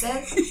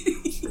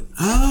submissive?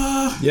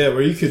 Yeah,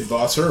 where you could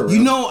boss her around.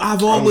 You know,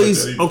 I've always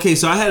like that either. okay.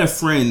 So I had a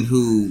friend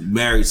who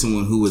married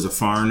someone who was a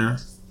foreigner,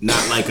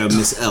 not like a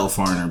Miss L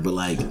foreigner, but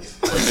like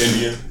Like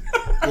Indian.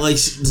 like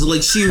she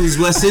was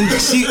West Indian.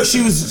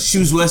 She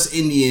was West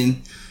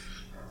Indian,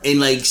 and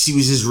like she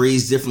was just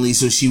raised differently,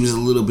 so she was a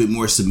little bit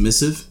more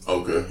submissive.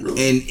 Okay.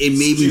 Really. And it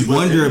made me She's West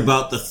wonder Indian.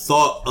 about the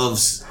thought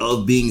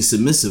of being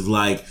submissive.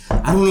 Like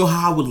I don't know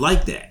how I would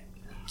like that.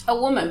 A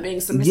woman being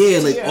submissive. Yeah,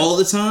 to like you. all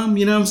the time.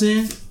 You know what I'm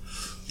saying?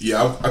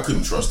 Yeah, I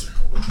couldn't trust her.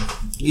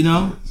 You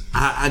know,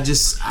 I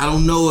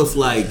don't know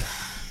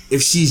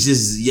if she's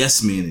just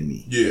yes manning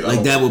me. Yeah, like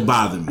I that don't would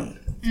bother me.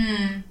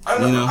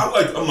 I'm know? not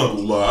gonna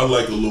lie. I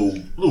like a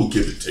little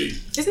give and take.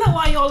 Isn't that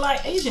why y'all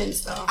like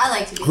Asians though? I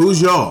like to be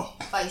Who's y'all?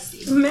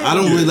 feisty. Men. I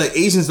don't really like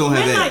Asians. Don't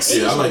have Men like ass.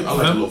 Asians. Yeah, I like a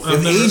little. I've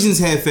If never- Asians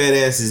had fat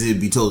asses, it'd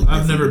be totally.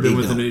 I've different, never but been they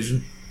with an don't.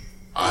 Asian.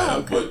 I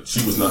have, but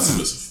she was not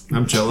submissive.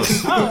 I'm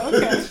jealous. Oh,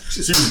 okay. She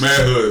was mad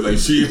hood. Like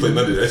she didn't play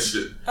none of that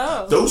shit.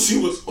 Oh. Though she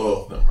was.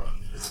 Oh, never mind.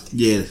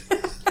 Yeah,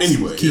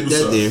 Anyway, keep it was,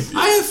 that there.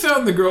 I have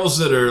found the girls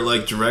that are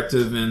like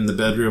directive in the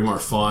bedroom are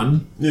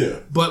fun, Yeah.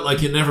 but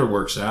like it never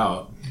works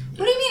out.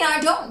 What do you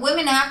mean? Don't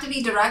women have to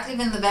be directive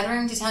in the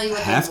bedroom to tell you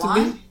what Have they to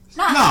want? be?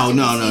 Not have to be,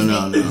 No.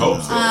 excuse me. It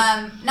helps. though.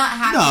 Not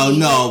have to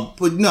be.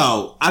 But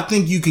no. I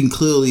think you can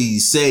clearly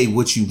say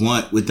what you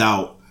want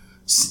without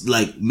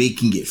like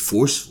making it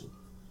forceful.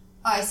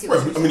 Oh, I see what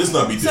Right, you're I mean, let's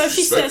not be So if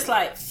she disrespectful. says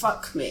like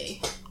 "fuck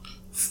me,"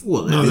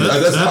 Well, No,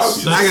 that's that's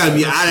obvious. I gotta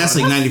be. That's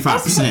like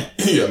 95%.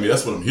 Yeah, I mean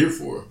that's what I'm here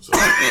for. So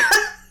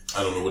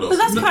I don't know what else. but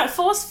that's quite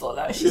forceful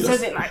though. She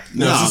says it like.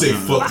 Now No, she say no,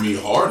 fuck me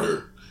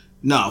harder.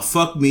 No,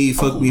 fuck me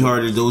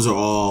harder. Those are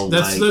all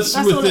That's like, That's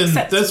all within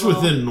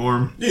acceptable.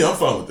 norm. Yeah, I'm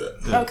fine with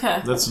that.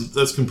 Okay. That's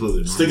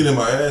completely normal. Sticking in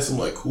my ass, I'm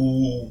like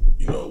cool.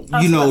 You know.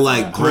 you know,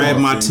 like grab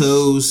my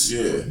toes.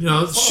 Yeah. You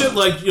know, shit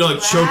like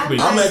choke me.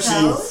 I'm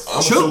actually.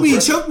 I'm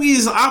Choke me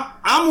is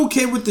I'm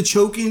okay with the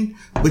choking,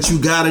 but you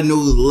gotta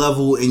know the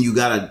level, and you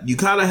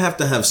gotta have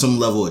to have some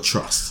level of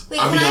trust. Wait,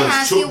 I can mean, I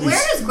ask you, choke where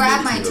me does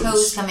grab my really toes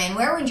nervous. come in?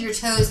 Where would your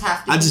toes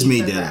have to be? I just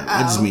made for that gra- up.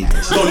 I just oh, made okay.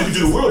 that. No, you can do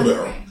the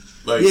wheelbarrow.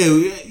 Like Yeah. I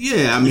if you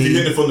hit mean,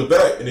 it from the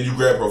back and then you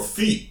grab her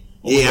feet.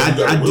 yeah, you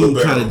got I a do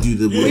wheelbarrow. kind of do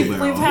the Yeah.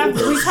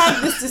 wheelbarrow. We've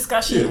had this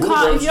discussion. Yeah, You can't,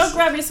 wheelbarrows if you're is-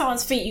 grabbing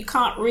someone's feet, you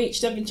can't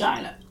reach the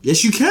vagina.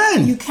 Yes, you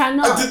can. You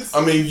cannot.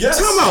 I mean, yes.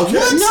 Talking about okay.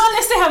 what? No,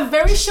 unless they have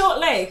very short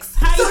legs.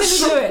 How are you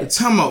That's gonna do short. it?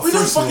 Talking about We not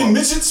first of fucking all,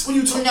 midgets. What are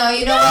you talking? No,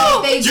 you know No.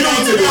 what? They You don't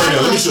bend take it right down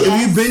now. Let me like show you. if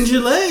you this. bend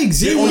your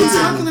legs, yeah, Yeah, what are you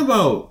yeah. talking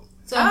about?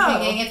 So I'm Oh.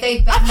 thinking if they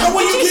bend How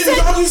are you He getting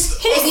said- doggies?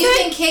 if you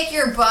can kick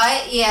your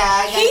butt, yeah.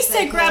 I He guess said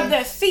they grab could.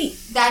 their feet.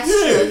 That's Yeah,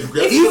 true. you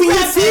grab. If Even you your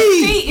grab their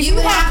feet. feet, if You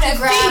would have to their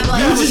grab feet,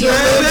 like You just here.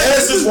 grab Her it.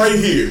 ass is right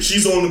here.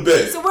 She's on the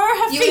bed. So where are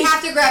her You feet? would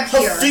have to grab Her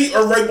here. feet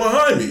are right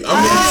behind me. I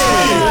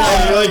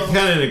Oh, you're like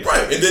kind of.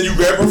 right, and then you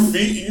grab her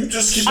feet and you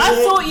just keep I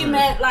going. thought you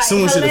meant like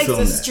Someone her should have legs are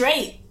filmed that.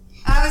 straight.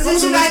 I was just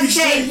What's about the to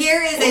say, straight?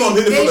 here is Hold on, I'm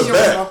a hitting it from the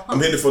back. visual. I'm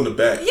hitting it from the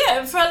back.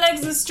 Yeah, if her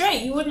legs are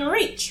straight, you wouldn't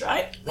reach,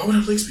 right? Why would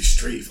her legs be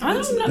straight? I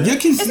don't know. You're Isn't that how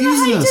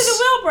confusing you do us.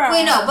 the wheelbarrow?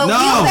 Wait, no, but No.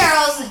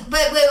 wheelbarrows.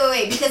 But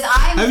wait, because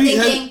I'm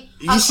thinking.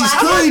 a She's classic-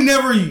 clearly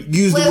never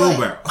used the Wait,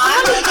 wheelbarrow.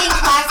 I'm thinking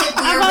classic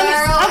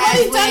wheelbarrow I've as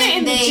only done it in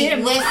when the they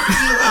gym. lift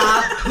you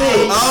up.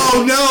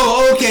 Oh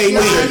no! Okay,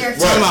 You're on wait. your Time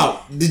feet.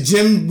 out. The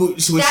gym. When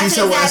she That's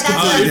said, exact- "That's that's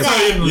what I'm completely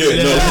saying. different."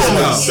 Yeah, no, it's Yeah.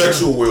 like a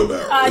sexual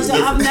wheelbarrow. It's I've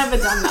different. never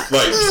done that.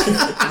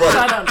 Like,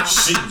 I don't know.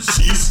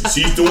 right?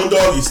 She's doing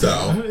doggy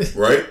style,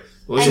 right?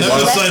 And you Well,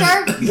 lift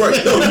her? Right? No,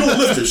 you don't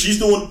lift her. She's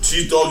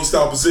doggy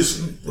style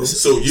position.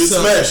 So you're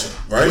smashing,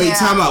 right? Wait, Yeah.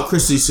 time out,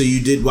 Christy. So you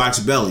did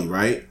watch Belly,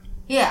 right?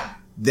 Yeah.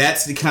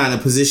 That's the kind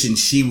of position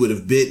she would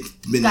have been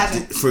Gotcha.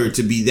 for it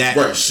to be that.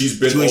 Right, she's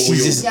been to where all she's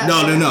wheel. just Yeah.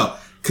 no.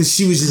 Because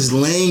she was just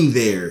laying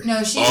there.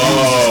 No, she Oh.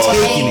 was just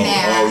Taking laying it.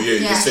 there. Oh,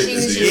 yeah, just she taking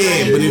was it. just Yeah,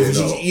 laying But there. if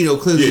no. you know,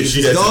 clearly, Yeah, if she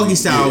it's has to doggy be-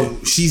 style, yeah.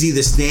 she's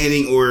either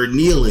standing or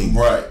kneeling,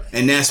 Right.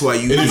 and that's why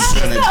you And it's-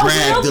 kind of How's that a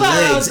grab the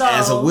wheelbarrow, legs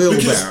as a though?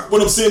 Because wheelbarrow.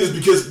 what I'm saying is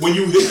because when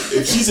you hit,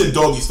 if she's in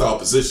doggy style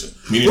position,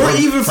 meaning Or her,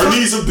 even her from-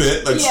 knees are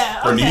bent, like Yeah,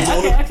 her okay, knees on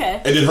okay, it,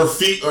 okay. and then her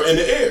feet are in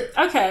the air.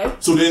 Okay.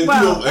 So then Well,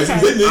 you know, as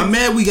okay. you hitting it, I'm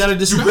mad we gotta you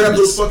describe grab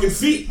those this. fucking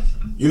feet.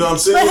 You know what I'm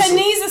saying? But her So-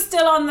 knees are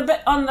still on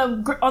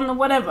the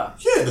whatever.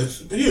 Yeah,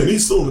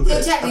 knees still in the So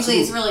bed. technically,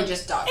 it's Absolutely. really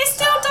just dog. It's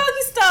still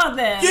doggy style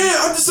then.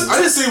 Yeah, I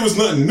didn't say it was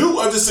nothing new.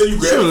 I just said you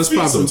grab Sure, the that's feet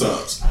probably-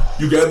 sometimes.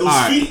 You grab those All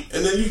right. feet,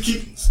 and then you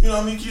keep, you know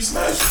what I mean, keep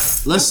smashing.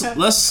 Let's Yeah.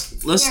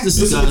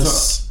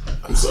 discuss.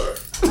 I'm sorry.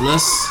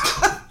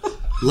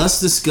 Let's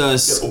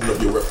discuss Open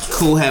up your repertoire.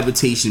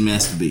 cohabitation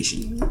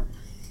masturbation.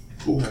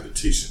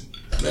 Cohabitation,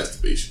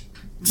 masturbation,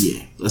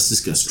 Yeah, let's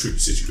discuss it. tricky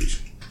situation.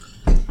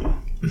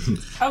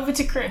 Over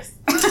to Chris.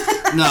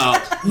 No,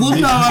 well,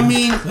 no, I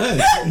mean,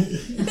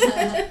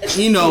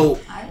 you know,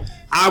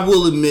 I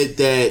will admit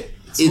that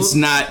it's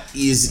not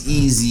as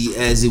easy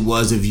as it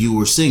was if you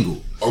were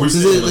single. Are we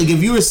 'Cause saying like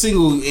if you were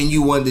single and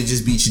you wanted to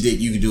just beat your dick,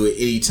 you could do it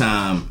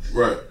anytime,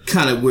 Right.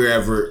 kind of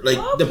wherever, like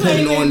I'll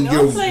depending play on with-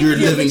 I'll play your with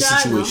your living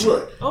vagina. situation.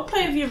 Right. I'll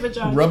play with your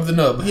vagina. Rub the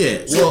nub. Yeah,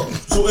 well,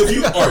 So if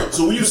you alright,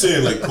 so when you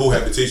saying like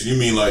cohabitation, you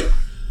mean like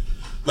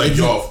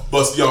y'all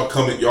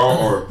y'all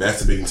are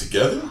masturbating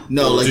together?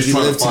 no, Or like just you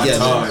trying to live find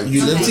together. time?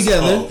 You live Okay.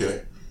 together. Oh,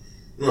 okay.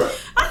 Right.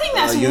 I think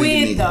that's you're weird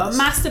unique, though. yes.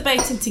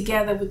 Masturbating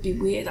together would be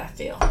weird, I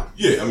feel.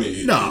 Yeah, I mean, No,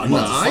 you no,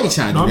 might as I ain't well.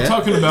 trying to No, do I'm that.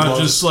 talking about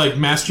just like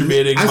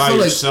masturbating I by feel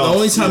like yourself. the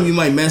only time you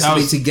might That masturbate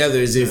was- together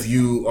is if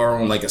you are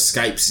on like a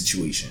Skype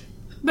situation.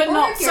 But Or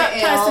not if you're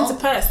person ill. to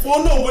person.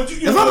 Well, no, but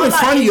you If I'm in like-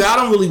 front of you, I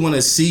don't really want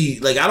to see.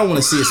 Like, I don't want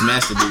to see us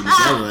masturbating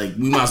together. Like,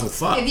 we might as well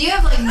fuck. If you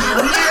have like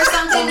pneumonia or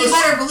something, you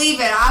better believe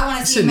it. I want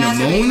to see Said you masturbate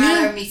pneumonia?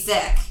 rather than be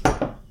sick.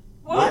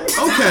 What? Okay,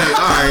 all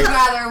I would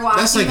right. rather watch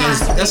That's you like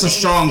masturbate that's a than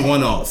strong sick.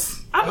 one-off.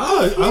 I'm I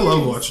love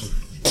confused. watching.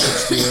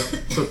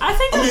 I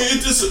think I mean,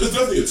 it's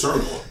definitely a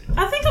turn on.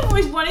 I've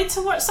always wanted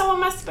to watch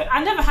someone masturbate.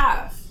 I never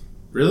have.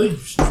 Really? You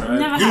should try it.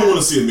 Never You don't have. want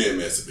to see a man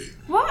masturbate.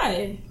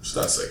 Why? It's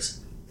not sexy.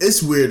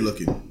 It's weird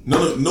looking.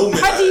 No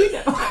man. How do you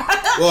know?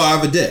 Well, I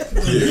have a dick.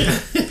 Yeah.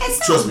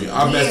 It's Trust not me,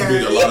 I've weird.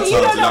 masturbated a lot of You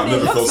times don't and know I've what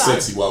never it felt looks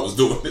like. sexy while I was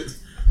doing it.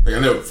 Like I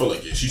never felt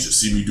like, yeah, she should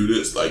see me do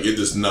this. Like it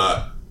is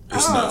not.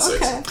 It's not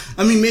sexy. okay.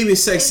 I mean, maybe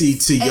it's sexy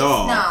to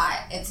y'all.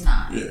 It's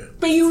not. Yeah,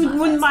 But you It's not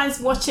wouldn't nice.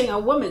 mind watching a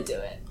woman do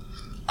it.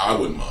 I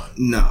wouldn't mind.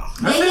 No.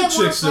 I've They had get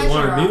more chicks that pleasure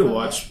wanted me off to of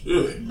watch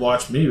Really?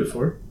 watch me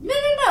before. No.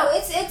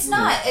 It's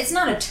not. It's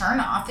not a turn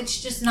off.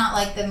 It's just not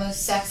like the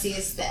most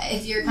sexiest thing.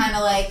 If you're kind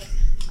of like,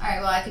 all right,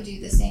 well, I could do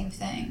the same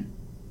thing.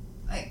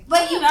 Like,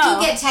 but you know.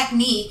 do get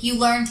technique. You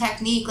learn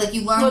technique. Like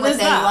you learn Well, what there's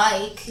they that.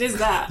 like. There's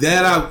that.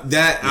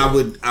 That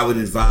I would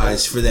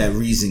advise for that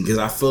reason, because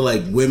I feel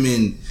like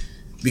women,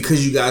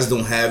 because you guys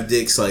don't have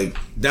dicks, like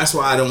that's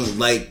why I don't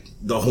like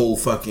the whole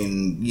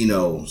fucking, you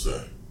know, I'm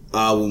sorry.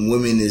 when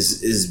women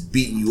is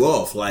beating you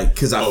off, like,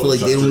 because I Oh, feel like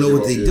they don't know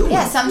what they yeah. doing.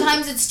 Yeah,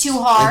 sometimes it's too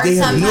hard. Like, they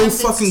have no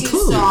sometimes fucking it's too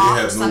clue. They soft.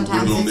 have no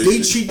Sometimes clue on it's this They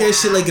too treat that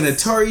shit like an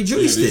fast. Atari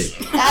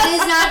joystick. That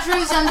is not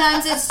true.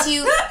 Sometimes it's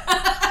too.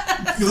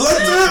 You like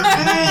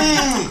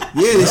that?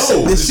 Yeah, this,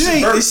 No, this, this shit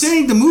ain't, hurts. this shit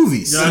ain't the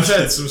movies. Yeah, I've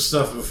had some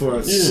stuff before.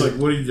 It's just like,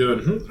 what are you doing?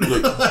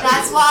 Like,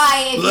 That's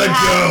why if you Let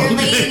have go. your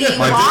lady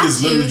My dick watch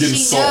is literally you, getting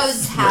she soft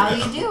knows how right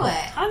you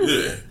now. do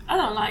it. yeah, I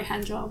don't like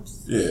hand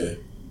jobs. yeah.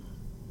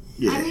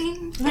 Yeah. I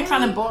mean, They're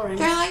kind of boring.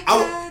 they're like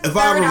If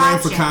I ever ran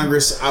for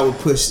Congress, I would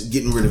push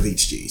getting rid of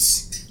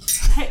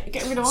HJs. Hey,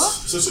 get rid of what?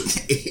 Such a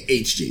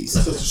HJs.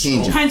 such a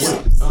strong Hand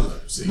point. jobs. I'm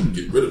not saying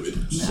get rid of it.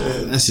 Just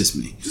saying, That's just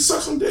me. just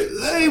suck some dick.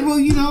 Hey, well,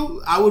 you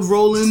know, I would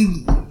roll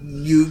in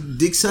you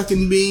dick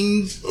sucking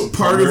being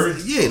part primary?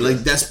 of. Yeah, like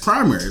that's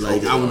primary. Like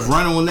Okay, I would alright.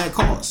 run on that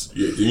cause.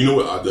 Yeah, then you know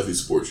what? I definitely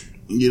support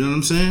you. You know what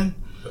I'm saying?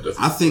 I definitely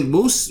I think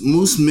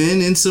most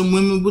men and some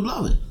women would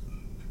love it.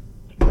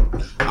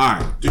 All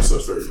right, dick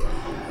sucks for everybody.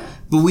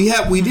 but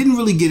we didn't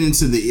really get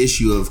into the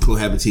issue of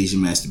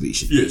cohabitation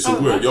masturbation. Yeah, so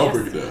Oh, well, y'all yes.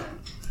 break it down.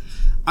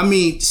 I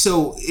mean,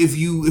 so if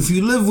you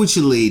live with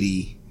your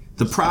lady,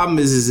 the problem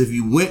is if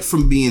you went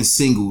from being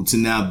single to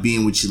now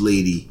being with your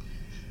lady,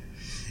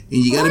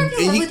 and you Or gotta if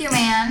you live with your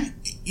man.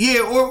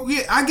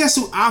 I guess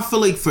I feel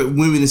like for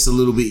women it's a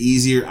little bit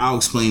easier. I'll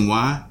explain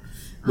why.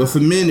 But for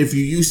men, if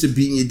you're used to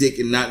beating your dick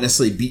and not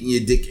necessarily beating your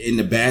dick in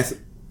the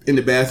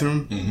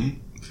bathroom,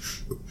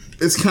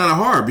 it's kind of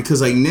hard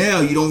because like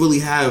now you don't really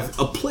have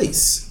a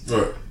place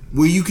Right.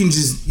 where you can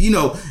just, you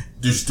know,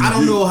 Just do I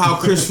don't you. know how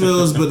Chris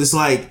feels, but it's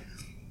like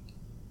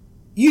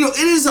it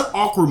is an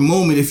awkward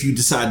moment if you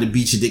decide to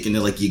beat your dick and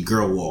then like your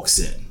girl walks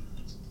in.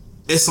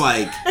 It's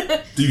like,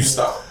 Do you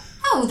stop?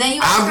 Oh, then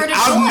you ask her to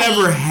I've join.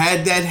 never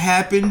had that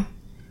happen.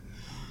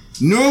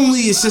 Normally,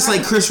 it's just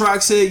like Chris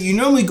Rock said. You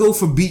normally go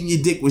for beating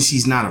your dick when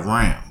she's not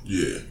around.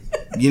 Yeah.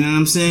 You know what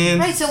I'm saying?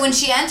 Right, so when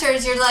she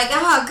enters, you're like,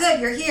 oh,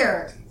 good, you're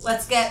here.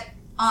 Let's get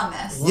on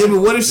this. Yeah, but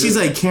what if she's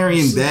like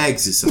carrying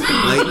bags or something?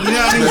 Like, you know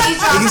what I mean? Please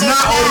drop Like, it's those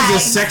not always a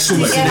bags sexual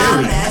to get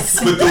on scenario. this.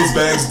 Put those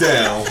bags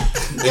down.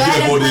 Go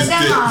ahead and put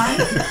them on.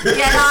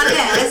 Get on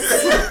this.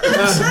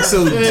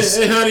 So,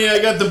 Hey, honey, I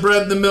got the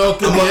bread, the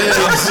milk, and the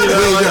eggs. You know,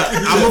 wait, like,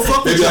 I'm gonna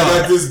fuck with Maybe I y'all.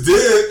 got this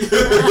dick.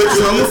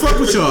 So I'm gonna fuck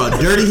with y'all.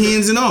 Dirty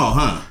hands and all,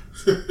 huh?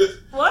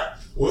 What?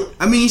 What?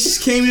 I mean, she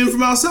just came in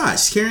from outside.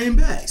 She's carrying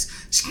bags.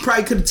 She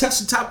probably could have touched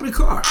the top of the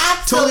car.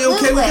 Absolutely. Totally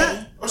okay with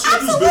that? I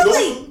should just bend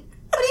Absolutely. over.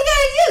 What are you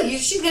gonna do?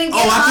 She's gonna get Oh,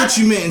 I on. thought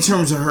you meant in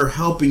terms of her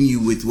helping you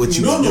with what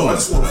you were No, doing. I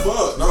just want to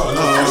fuck. No.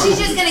 No, she's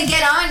just gonna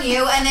get on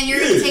you, and then you're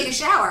Yeah. gonna take a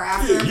shower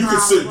after. Yeah, you can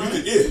sit. probably.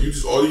 You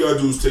just all you gotta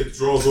do is take the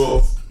drawers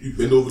off. You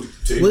bend over the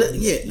table. Well,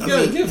 yeah, you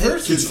gotta give her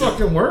some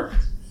fucking work.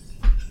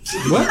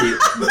 what?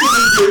 Look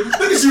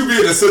at you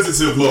being a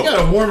sensitive You look.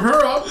 gotta warm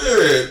her up.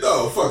 Yeah,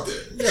 no, fuck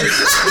that. You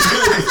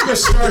gotta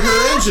start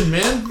her engine,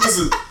 man.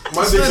 Listen,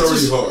 my dick's not already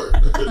just- hard.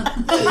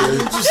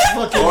 Just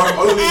fucking. I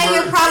don't need And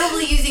you're her.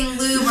 probably using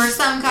lube or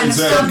some kind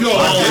Exactly. of something.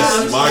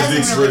 Oh, My She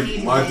dick's doesn't really ready.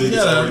 need My to be. dick is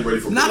Yeah. already ready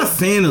for. Not a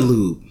fan of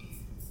lube.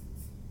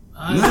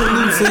 Not a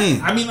lube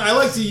fan. I mean, I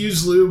like to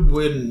use lube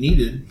when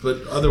needed,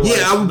 but otherwise,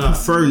 Yeah, I would not.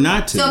 prefer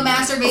not to. So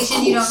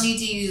masturbation, you don't need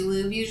to use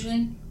lube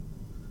usually.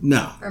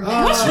 No, For men?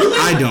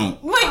 I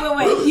don't.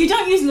 Wait. You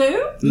don't use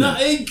lube? No,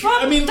 Well,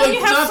 I mean, don't like,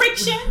 you have not,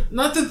 friction?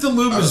 Not that the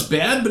lube is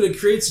bad, but it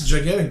creates a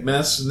gigantic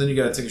mess, and then you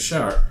gotta take a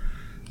shower.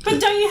 But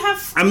don't you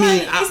have? I mean,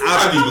 isn't I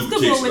I it need comfortable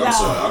lubrication. I'm without?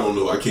 sorry. I don't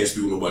know. I can't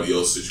speak with nobody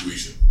else's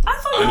situation. I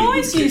thought I you need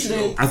always use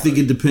lubrication, lube. I think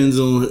it depends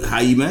on how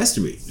you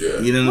masturbate. Yeah.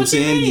 You know what I'm What do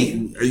you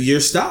saying? Your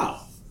style.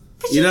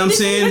 You know what I'm This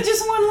is saying?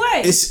 just one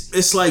way.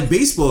 It's like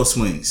baseball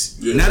swings.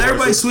 Yeah, Not that's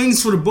everybody right.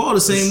 swings for the ball the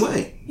same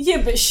way.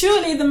 Yeah, but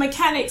surely the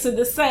mechanics are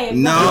the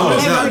same. No, That's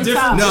it's not every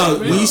different. time. No,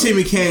 when you say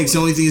mechanics, the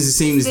only thing is the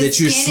same is The that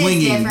you're skin is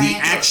swinging. The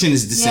different. action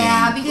is the same.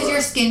 Yeah, because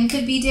your skin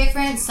could be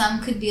different.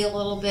 Some could be a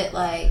little bit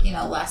like,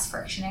 less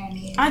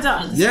frictionary. I don't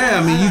understand. Yeah,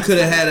 I mean, you could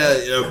have had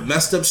a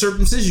messed up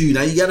circumcision.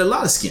 Now you got a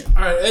lot of skin.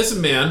 All right, as a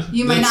man,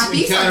 You might that's not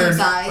be encountered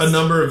circumcised. a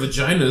number of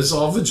vaginas.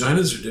 All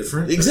vaginas are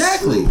different.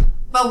 Exactly.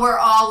 But we're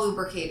all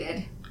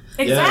lubricated.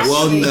 Exactly.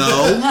 Well,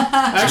 no.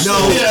 Actually,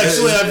 No,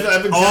 actually, I've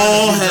encountered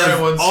all some dry have,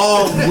 ones.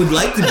 all would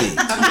like to be.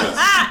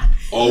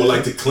 All would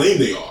like to claim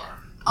they are.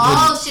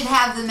 All should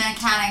have the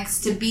mechanics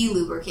to be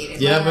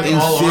lubricated. Yeah, but whether In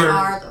all theory-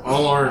 aren't.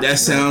 All aren't. That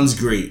sounds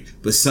great,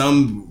 but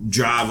some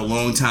drive a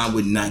long time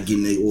with not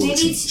getting their oil Maybe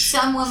change.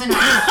 some women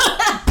are.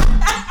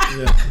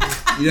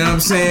 You know what I'm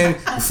saying?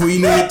 Before you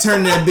know it,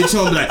 turn that bitch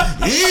on, be like,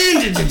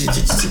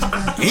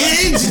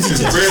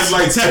 Red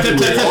lights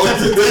everywhere. You know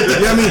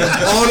what I mean?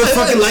 All the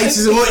fucking lights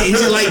is on,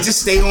 engine light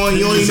just stay on.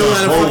 You don't even know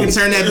how to fucking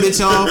turn that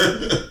bitch off.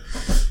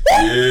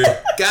 Yeah,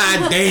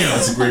 God damn.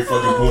 that's a great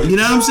fucking point. You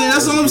know what I'm saying?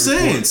 That's all I'm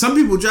saying. Some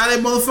people drive that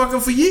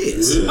motherfucker for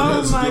years. Yeah, Oh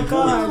that's a my good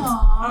god. point.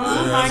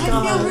 Oh my I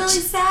feel god. really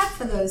sad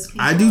for those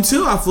people. I do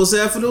too. I feel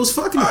sad for those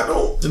fucking. I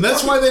don't. And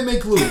that's why they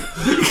make lube.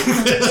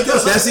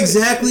 That's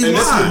exactly And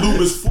that's what why.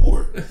 lube is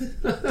for.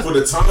 For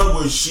the time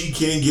when she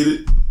can't get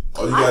it,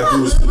 all you I gotta thought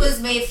do is. lube was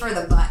made for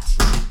the butt.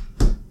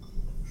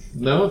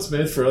 No, it's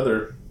made for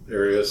other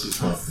areas as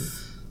well.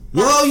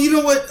 Well, you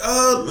know what?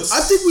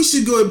 I think we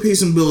should go ahead and pay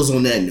some bills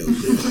on that note.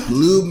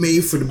 Lube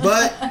made for the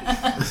butt.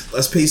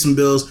 Let's pay some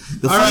bills.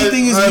 The funny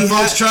thing is, we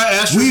folks, try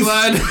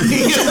Astroglide.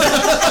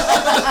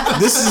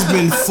 this has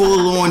been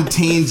full on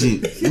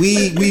tangent.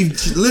 We've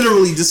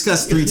literally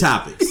discussed 3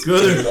 topics. Go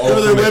to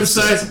their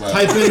website,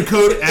 type in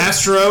code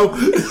ASTRO.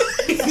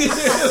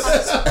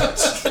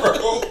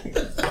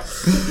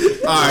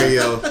 All right,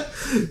 yo.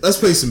 Let's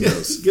pay some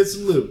bills. Get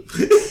some lube.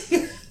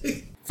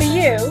 For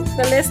you,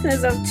 the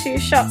listeners of Two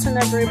Shots in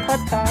a Brew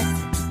podcast,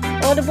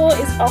 Audible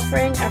is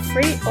offering a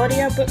free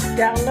audiobook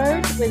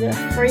download with a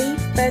free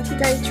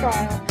 30-day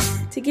trial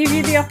to give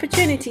you the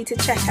opportunity to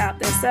check out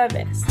their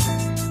service.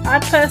 I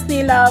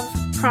personally love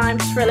crime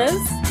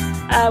thrillers,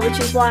 which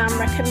is why I'm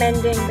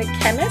recommending The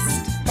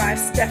Chemist by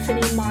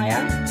Stephanie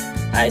Meyer.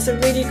 It's a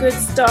really good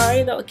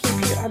story that will keep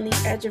you on the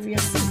edge of your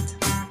seat.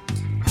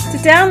 To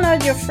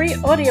download your free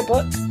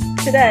audiobook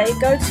today,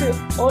 go to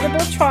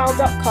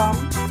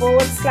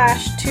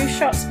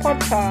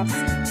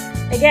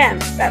audibletrial.com/2shotspodcast. Again,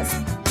 that's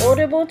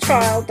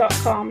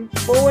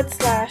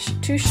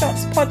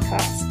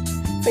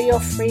audibletrial.com/2shotspodcast for your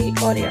free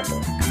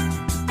audiobook.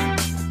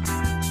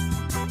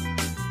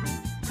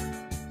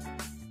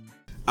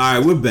 All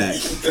right, we're back.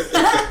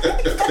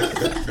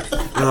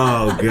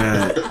 Oh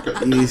god.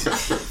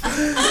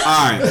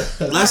 All right,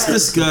 let's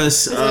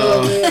discuss.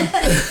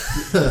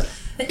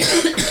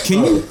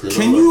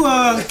 Can you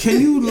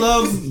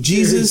love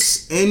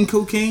Jesus and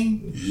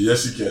cocaine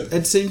Yes, you can. at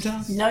the same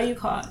time? No, you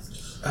can't.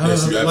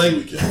 Yes, you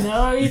absolutely can.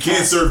 No, you You can't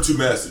can't. serve 2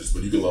 masters,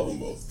 but you can love them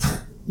both.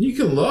 You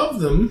can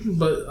love them,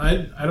 but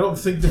I don't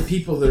think the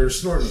people that are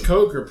snorting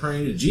coke are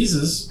praying to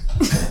Jesus.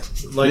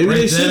 Like Maybe right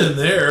they then should. and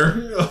there.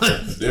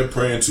 They're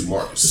praying to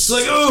Marcus. It's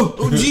like,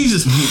 oh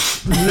Jesus.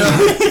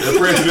 They're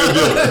praying to their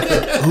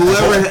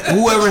dealer.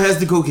 Whoever has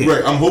the cocaine.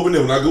 Right. I'm hoping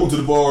that when I go to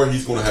the bar,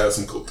 he's going to have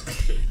some coke.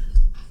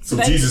 So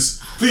That-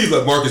 Jesus, please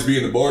let Marcus be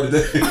in the bar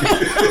today.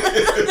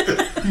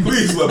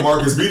 Please let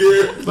Marcus be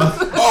there.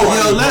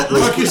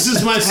 Marcus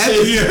is my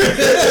savior.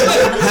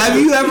 Have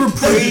you ever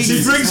prayed?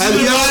 He brings have, the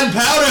you divine ever,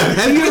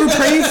 powder. have you ever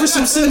prayed for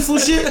some sinful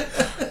shit?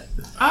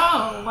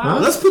 Oh, wow.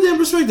 Let's put that in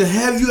perspective.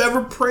 Have you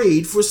ever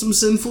prayed for some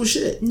sinful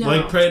shit? No.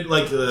 Like prayed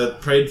for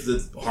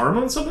the harm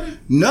on somebody?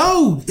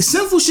 No,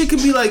 sinful shit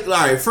could be like, all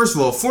right. First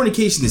of all,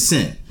 fornication is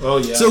sin. Oh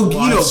yeah. So Well,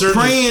 you know, I've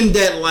certainly- praying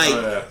that like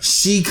Oh, yeah.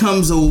 she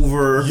comes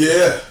over,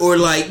 Yeah. or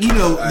like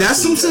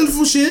that's some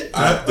sinful shit.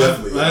 I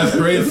definitely. I've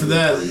prayed for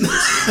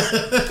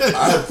that.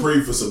 I have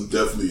prayed for some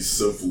definitely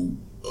sinful,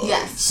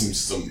 Yes.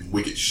 some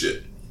wicked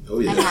shit. Oh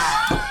I yeah.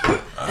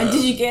 have. And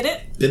did you get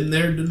it? Been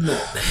there, done that.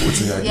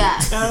 Fortunately, I did.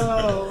 Yes.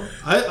 Oh.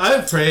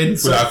 I've prayed.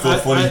 But I feel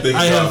funny thinking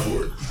I God have,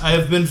 for it. I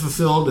have been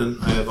fulfilled,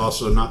 and I have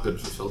also not been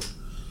fulfilled.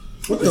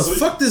 What the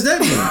fuck does that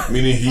mean?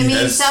 Meaning he I mean,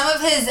 has. some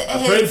of his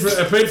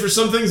I prayed for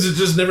some things that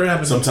just never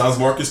happened. Sometimes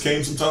Marcus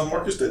came, sometimes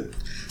Marcus didn't.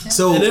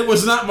 So And it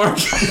was not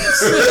Marcus.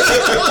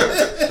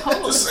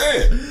 Just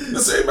saying.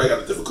 Listen, everybody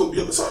got a difficult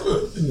deal. It's all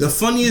good. the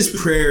funniest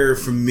prayer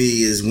for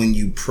me is when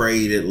you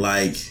pray that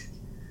like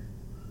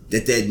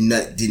that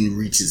nut didn't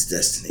reach its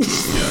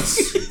destination.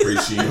 Yes.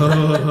 Appreciate it.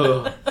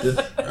 Oh,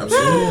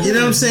 Absolutely. You know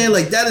what I'm saying?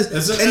 Like that is.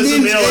 As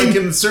a male, I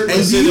can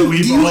certainly say that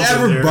we've do all you been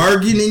ever there.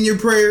 bargain in your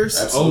prayers?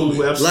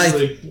 Absolutely. Oh,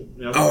 absolutely.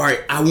 Yep. All right,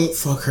 I won't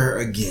fuck her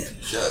again,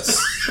 Yes.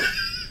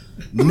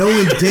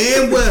 knowing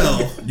damn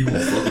well You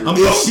won't fuck with I'm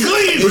me.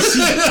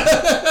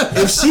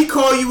 if she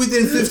call you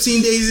within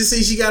 15 days and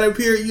say she got her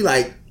period, you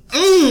like,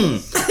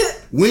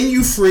 when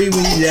you free,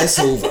 that's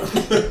over.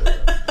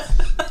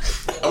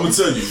 I'm gonna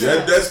tell you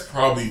that's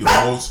probably the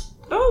most.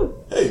 Oh.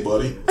 Hey,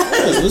 buddy.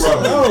 What's up?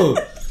 Probably- Oh,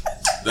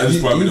 That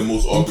is probably the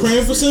most you awkward.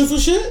 praying for sinful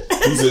shit?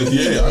 He said,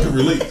 "Yeah, I can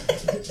relate."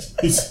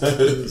 He said,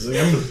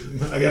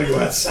 I gotta go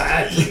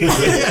outside.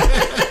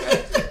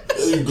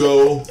 "There you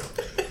go."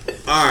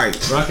 All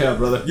right, Rock out,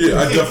 brother. Yeah,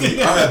 I've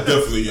definitely,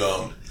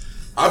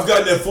 I've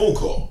gotten that phone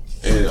call,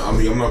 and I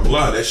mean, I'm not gonna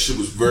lie, that shit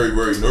was very,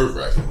 very nerve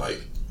wracking.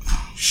 Like,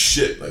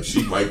 shit, like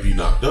she might be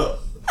knocked up,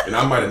 and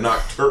I might have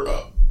knocked her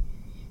up,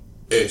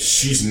 and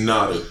she's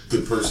not a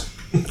good person.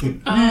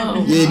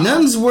 Oh. yeah,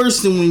 nothing's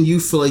worse than when you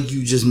feel like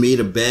you just made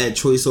a bad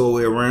choice all the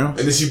way around.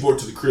 And then she brought it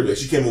to the crib. Like,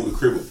 she came over to the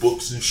crib with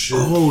books and shit.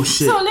 Oh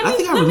shit! So let me, I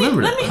think I let me,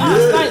 remember let that. me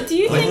ask, like, do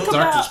you Like think Dr.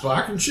 about,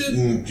 Spock and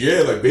shit?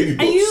 Yeah, like baby are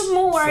books. you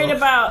more worried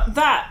about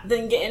that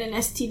than getting an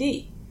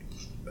STD?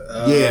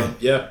 Yeah.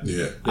 Yeah.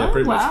 Yeah, Oh,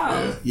 pretty much.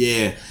 wow. yeah,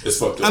 Yeah, it's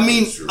fucked up. I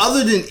mean, It's true.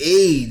 other than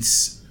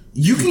AIDS,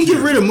 you can get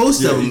rid of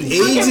most of them. you can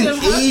AIDS get and rid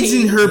of AIDS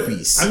and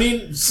herpes. I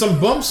mean, some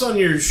bumps on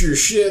your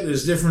shit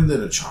is different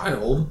than a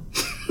child.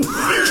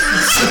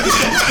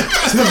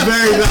 It's a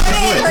very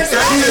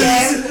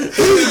valid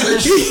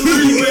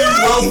Extremely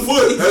well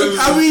put. That is-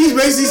 I mean, he's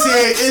basically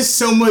saying it's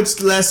so much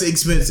less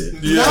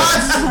expensive. yeah.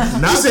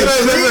 Not said that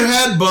I've cream. ever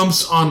had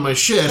bumps on my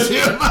shit.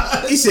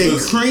 He said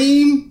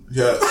cream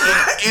Yes.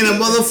 and a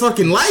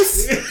motherfucking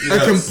life are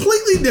Yes.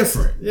 completely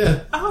different.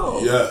 Yeah.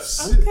 Oh.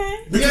 Yes. Okay.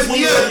 Because when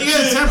You you're a got a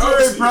kid, temporary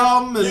obviously-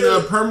 problem and Yeah.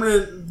 a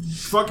permanent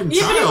fucking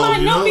Yeah, but it child. might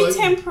You not know, be like,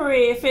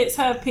 temporary if it's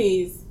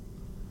herpes.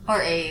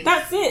 or AIDS.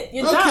 That's it.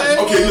 You're Okay.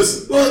 done. Okay,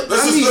 listen. Well,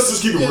 let's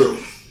just keep it real.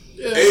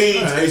 Yeah,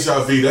 AIDS,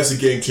 alright. HIV, that's a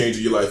game changer.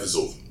 Your life is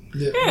over.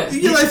 Yeah.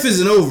 Your life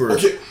isn't over,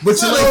 Okay. but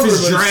It's your not life over, is but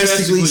it's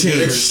drastically drastically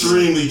changed.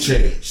 Extremely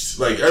changed.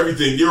 Like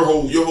everything, your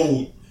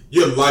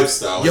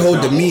lifestyle. Your is whole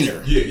now demeanor.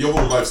 altered. Yeah, your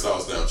whole lifestyle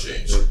is now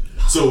changed.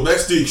 So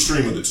that's the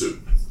extreme of the two.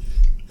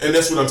 And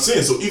that's what I'm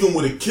saying. So even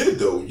with a kid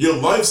though, your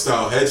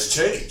lifestyle has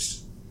changed.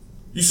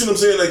 You see what I'm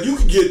saying? Like you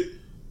could get,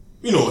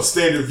 a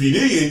standard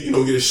VD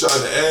and, get a shot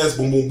in the ass,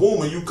 boom, boom,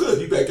 boom, and you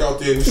good. You back out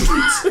there in the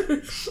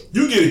streets.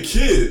 You get a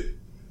kid,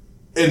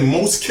 in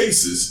most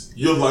cases,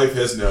 your life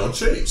has now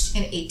changed.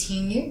 In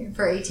 18 years.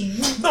 For 18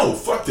 years. No,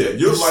 fuck that.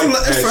 Your It's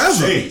life has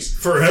forever. changed.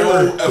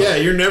 Forever. Yeah,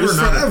 you're never It's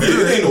not. forever. Yeah,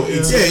 it ain't no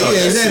 18.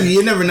 Yeah, exactly.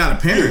 You're never not a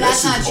parent. Yeah.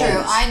 That's not shit's true.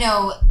 always- I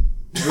know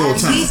Real at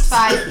time. least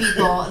 5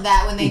 people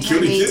that when they Who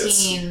killed turned their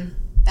 18,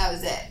 that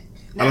was it.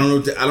 I don't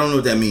know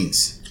what that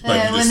means.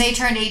 Like, you when just they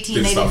turned 18,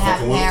 didn't they stop didn't have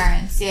fucking with them?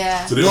 parents.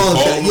 Yeah. So they don't Well,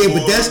 call yeah, them but or-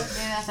 Maybe that's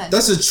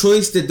that's a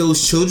choice that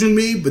those children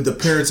made, but the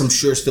parents, I'm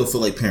sure, still feel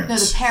like no, the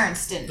parents.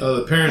 parents didn't. Oh,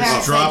 the parents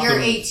Parents said, dropped "You're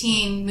them.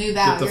 18, move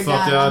out. the You're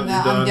fuck done. out, I'm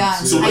you're done.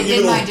 done." So, I like, did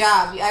even my though-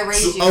 job. I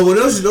raised you." Oh, well,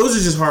 those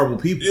are just horrible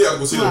people. Yeah, I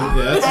was saying. Well,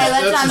 Yeah, that's- hey,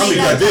 let's not I make mean,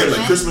 that goddamn, like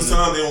judgment. Christmas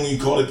time, they only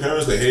call their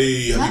parents like,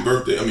 "Hey, happy Huh?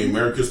 birthday." I mean,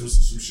 Merry Christmas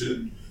or some shit.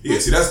 Yeah,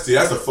 see, that's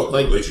a fucked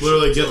Like, relationship.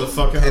 literally get the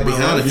fuck out of my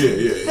Happy life.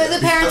 Hanukkah. Yeah. The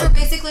parents are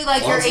basically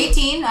like, "You're Awesome.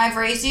 18. I've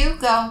raised you.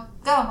 Go.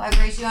 I've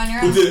raised you on your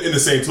But own." then, in the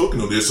same token,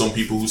 though, there's some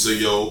people who say,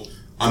 "Yo,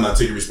 I'm not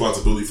taking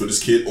responsibility for this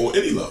kid on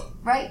any level."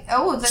 Right?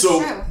 Oh, that's So,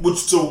 true.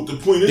 so the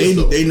point is,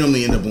 though, They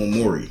normally end up on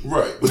Maury.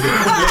 right?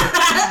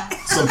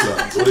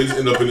 Sometimes. Or they just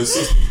end up in the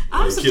system.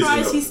 I'm And kids end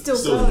surprised up he's still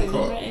in the going.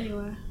 car. But anyway.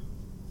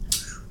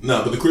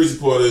 Nah, but the crazy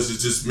part is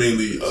it's just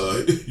mainly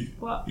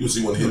What? you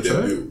see want to hit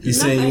that dude. You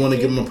saying you want to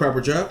thank give him a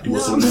proper job? You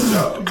want some of this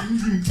job.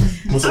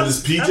 You want some of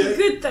this PJ? I'm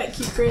good, thank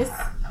you, Chris.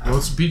 You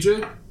want some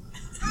PJ?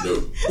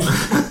 No.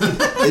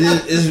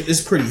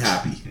 It's pretty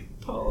happy.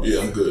 Paul.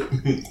 Yeah, I'm good.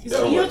 I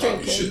don't you're like hockey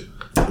drinking. shit.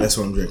 That's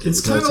what I'm drinking. It's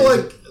kind of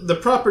like the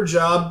proper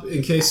job,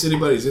 in case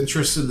anybody's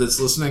interested that's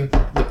listening.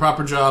 The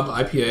proper job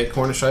IPA,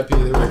 Cornish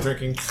IPA that we're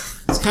drinking.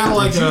 It's kind of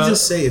like Did you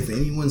just say if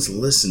anyone's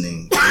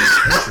listening is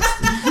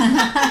interested?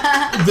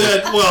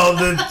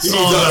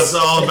 that's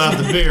all about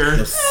the beer.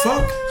 The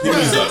fuck? He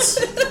means us.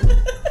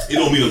 He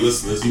don't mean the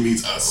listeners. He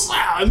means us.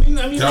 Wow, I mean,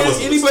 Tell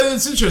us anybody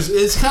that's interested.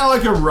 It's kind of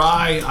like a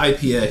rye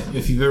IPA,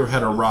 if you've ever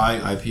had a rye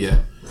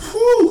IPA.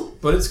 Whew.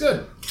 But it's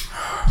good.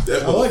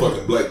 That like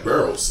motherfucking Black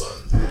Barrel, son.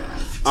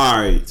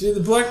 Alright. Dude, the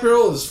Black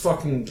Barrel is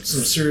fucking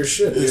some serious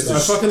shit. Dude. It's I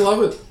fucking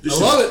love it. this I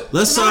shit- love it.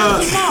 Let's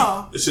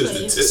This shit's the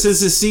tits.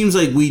 since it seems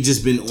like we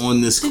just been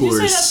on this Did you say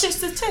course. that's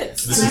just the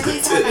tits? This is the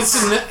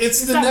tits.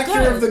 It's the that nectar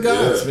good? of the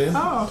gods, Yeah. man.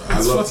 Oh. I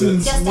love Fucking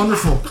tits.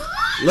 wonderful.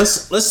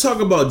 Let's talk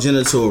about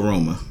genital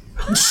aroma.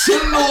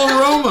 Genital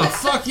aroma.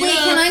 Fuck yeah. Wait,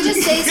 can I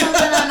just say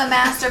something on the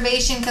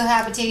masturbation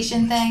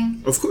cohabitation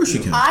thing? Of course you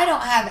can. I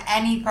don't have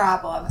any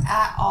problem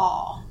at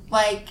all.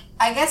 Like,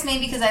 I guess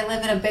maybe because I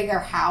live in a bigger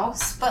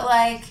house, but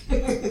like,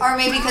 or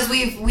maybe because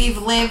we've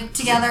lived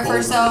together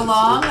for so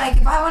long. Like,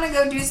 if I want to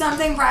go do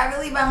something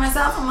privately by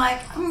myself, I'm like,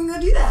 I'm gonna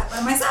go do that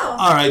by myself.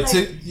 All right.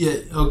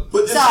 Like,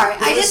 But sorry,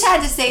 I just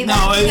had to say No,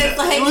 that because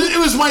like it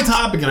was my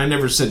topic, and I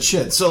never said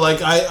shit. So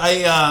like,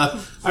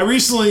 I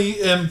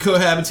recently am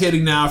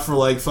cohabitating now for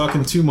like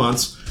fucking 2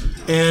 months,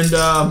 and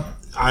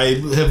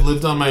I have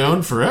lived on my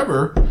own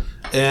forever,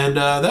 and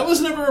that was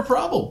never a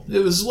problem. It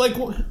was like,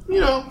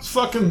 it's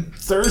fucking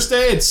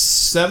Thursday. It's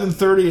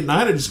 7:30 at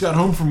night. I just got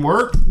home from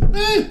work. All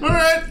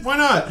right, why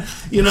not?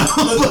 Let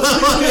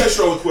me ask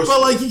y'all a question.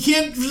 But like, you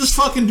can't just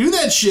fucking do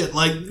that shit.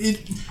 Like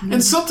it,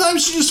 and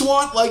sometimes you just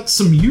want like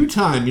some you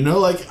time.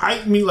 Like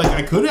I mean, like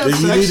I could have Then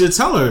sex. you need to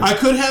tell her. I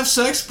could have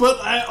sex, but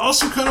I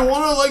also kind of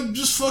want to like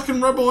just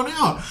fucking rub one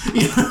out.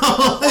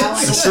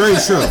 It's very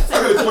true.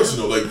 I got a question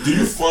though. Like, do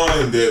you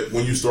find that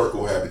when you start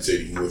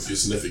cohabitating with your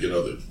significant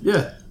other,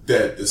 Yeah.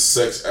 that the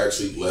sex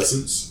actually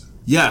lessens?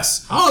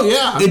 Yes. Oh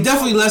yeah. It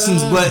definitely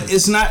lessens, but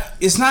it's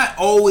not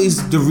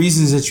always the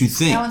reasons that you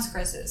think. that one's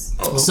Chris's.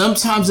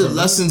 Sometimes it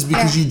lessens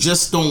because you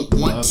just don't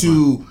want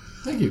to.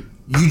 Thank you.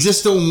 You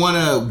just don't want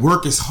to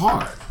work as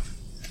hard,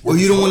 or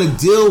you don't want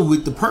to deal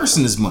with the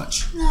person as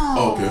much. No.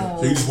 Oh, okay.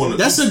 So you just want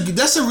to.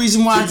 That's a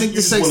reason why I think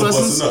the sex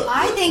lessons.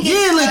 I think Yeah,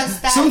 it's like,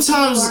 just that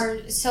sometimes- you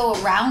are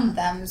so around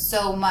them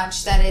so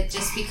much that it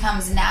just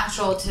becomes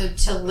natural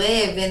to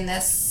live in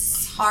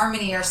this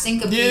harmony or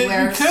syncope Yeah,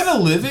 where you're kind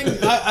of living.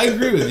 I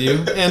agree with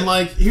you. And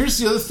like, here's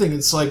the other thing.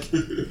 It's like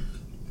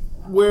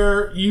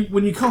when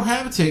you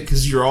cohabitate,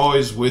 because you're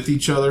always with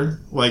each other.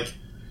 Like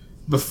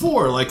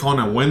before, like on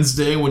a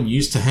Wednesday when you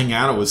used to hang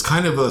out, it was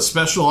kind of a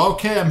special.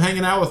 Okay, I'm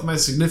hanging out with my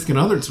significant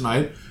other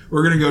tonight.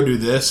 We're gonna go do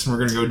this. And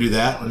we're gonna go do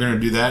that. We're gonna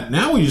do that.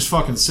 Now we just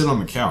fucking sit on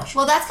the couch.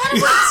 well, that's kind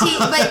of what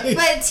T.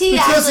 But T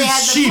because actually it's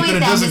has the cheap point and it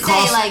then to doesn't say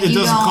cost. like It you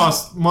doesn't don't.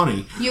 cost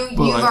money. You've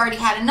But, like, already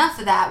had enough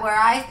of that. Where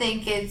I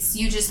think it's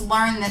you just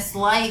learn this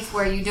life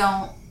where you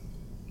don't.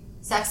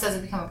 Sex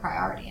doesn't become a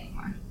priority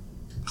anymore.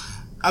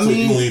 I So you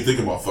mean, don't even think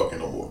about fucking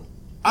no more.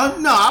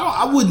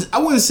 I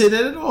wouldn't say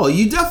that at all.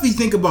 You definitely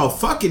think about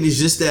fucking. It's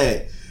just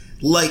that,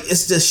 like,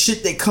 it's the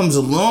shit that comes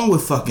along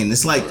with fucking.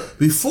 It's like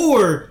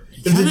before,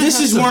 if the kinda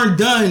dishes have to- weren't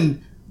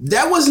done,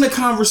 that wasn't a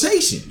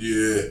conversation.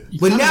 Yeah.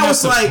 But kinda now have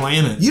it's to like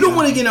plan it, you don't yeah.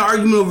 want to get in an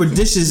argument over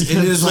dishes,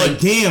 and Yeah, it's like,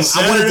 damn,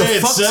 I wanted Saturday to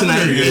at fuck 7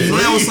 tonight, or and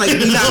now it's like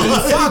we not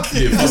gonna fuck.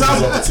 Yeah, Because fuck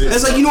is off the table.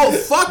 it's like, you know what,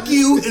 fuck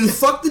you and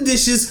fuck the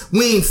dishes.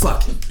 We ain't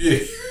fucking. Yeah.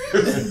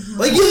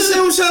 Like, you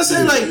understand what I'm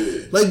trying to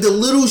say? Like the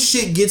little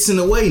shit gets in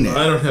the way now.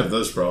 I don't have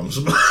those problems.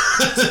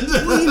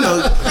 Well, you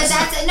know, But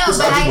that's no.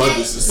 But I do my I get.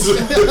 dishes.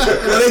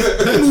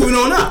 they moving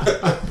on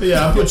up.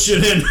 yeah, I put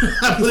shit in.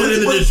 I put it in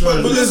the But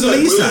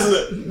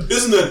dishwasher.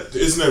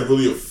 isn't that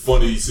really a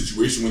funny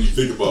situation when you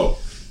think about,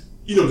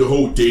 the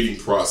whole dating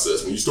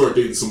process? When you start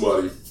dating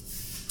somebody,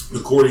 the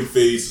courting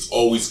phase is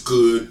always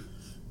good.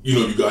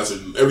 You guys are,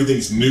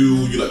 everything's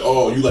new. You're like,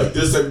 oh, you like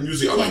this type of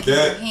music, I like Can't keep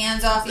that. your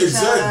hands off each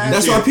Exactly. other.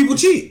 That's why people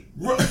cheat.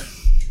 Right.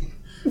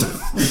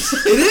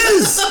 It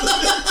is.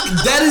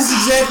 That is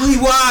exactly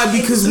why.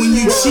 Because when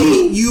you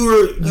cheat,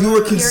 you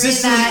are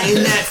consistently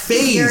in that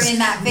phase. You're in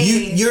that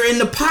phase. You're in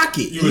the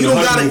pocket. You're in the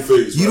honeymoon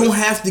phase, You right? don't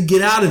have to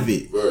get out of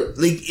it. Right.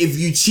 Like if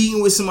you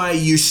cheating with somebody,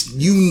 you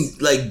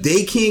like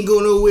they can't go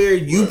nowhere.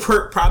 You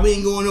probably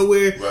ain't going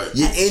nowhere. Right.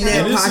 You're That's in true.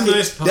 that It is a pocket.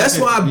 nice pocket, That's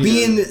why yeah.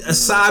 being a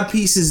side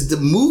piece is the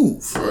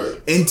move.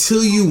 Right.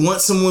 Until you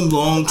want someone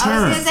long I was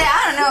term. gonna say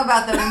I don't know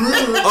about the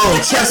move.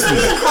 Oh, trust me.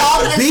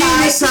 Called the Being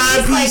a side side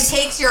piece, like piece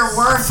takes your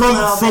worth a from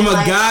little from bit. a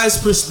like, guy's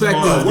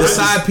perspective, the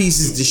side piece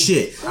is the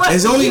shit. What?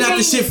 It's only You not the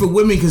mean- shit for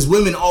women because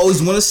women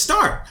always want to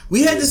start.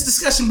 We had this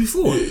discussion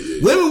before.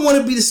 Women want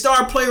to be the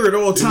star player at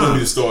all They want to be the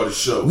times. star of the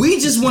show. We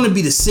just want to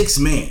be the sixth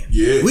man.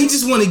 Yeah. We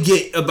just want to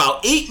get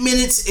about 8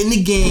 minutes in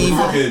the game.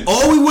 Fucking-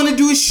 All we want to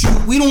do is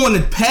shoot. We don't want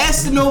to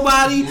pass to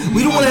nobody.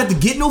 We don't want to have to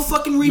get no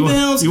fucking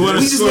rebounds. you wanna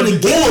We just score want to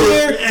the get ball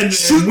there and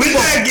shoot win the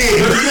ball. that game.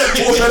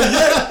 Better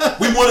yet,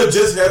 we want to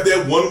just have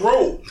that one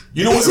role.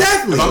 You know what?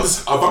 Exactly.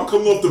 If I'm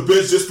coming off the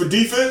bench just for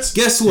defense,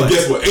 Guess what?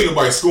 Guess what? Ain't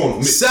nobody scoring on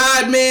me.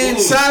 Side man,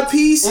 side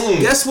piece.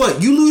 Guess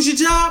what? You lose your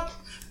job.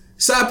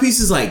 Side piece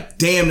is like,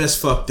 damn, that's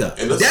fucked up.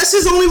 And That's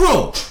his only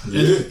role.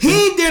 Yeah.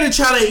 He ain't there to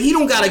try to. He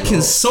don't gotta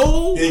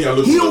console. He ain't gotta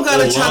look He for don't the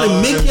gotta try to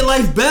line. make your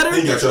life better. He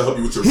ain't got to try to help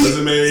you with your He-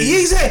 resume.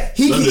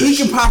 Exactly. None of that He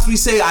can shit. possibly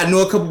say, I know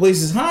a couple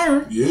places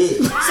hiring. Yeah. So do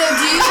you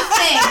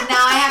think,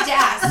 now I have to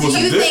ask, do Want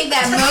some you dick? think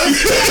that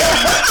most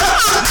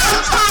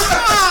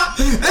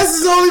That's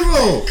his only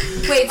role.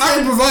 wait, I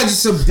can so, provide you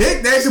some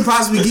dick that can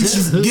possibly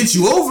get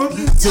you over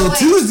till wait.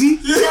 Tuesday.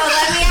 so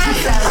let me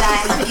ask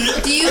though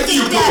then, do you I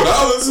think keep that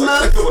 $2. most No,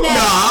 men I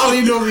don't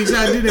even know if he's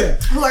trying to do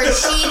that. who are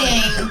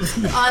cheating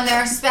on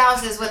their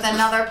spouses with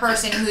another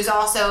person who's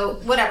also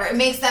whatever, it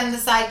makes them the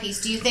side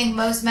piece, do you think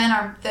most men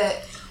are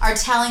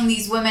telling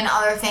these women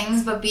other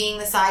things but being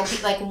the side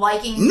piece, like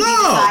liking to be the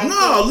side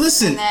No. piece,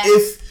 Listen, and then-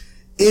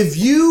 if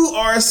you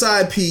are a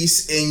side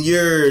piece and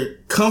you're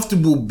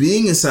comfortable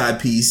being a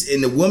side piece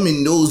and the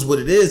woman knows what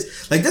it is,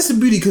 like that's the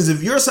beauty. Because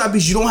if you're a side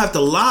piece, you don't have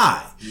to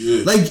lie.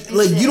 Yeah. Like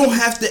you don't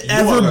have to know I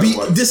ever got be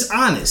like-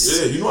 dishonest.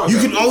 Yeah, you know I you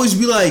got can like- always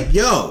be like,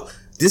 yo,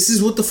 this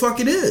is what the fuck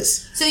it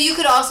is. So you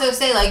could also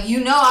say like,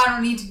 I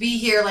don't need to be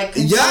here like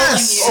controlling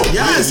Yes, you.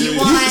 yes. yeah, You yeah.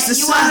 want the you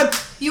side,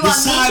 want you the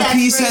want me side to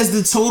piece has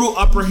the total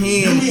upper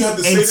hand You have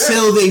to say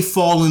until they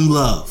fall in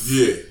love.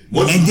 Yeah.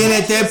 Once And you-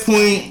 then at that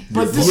point,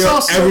 But this you're,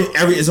 also-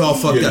 every it's all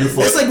fucked Yeah, up. you're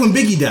fucked It's like when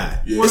Biggie died.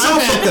 Yeah. It's all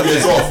fucked up.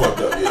 It's all fucked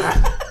up.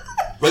 Yeah.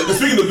 Like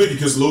speaking of Biggie,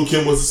 because Lil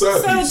Kim was a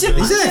side So piece. do,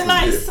 Exactly.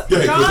 like Yeah. Go ahead,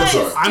 Chris, I'm guys,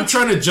 sorry. I'm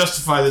trying to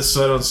justify this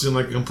so I don't seem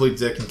like a complete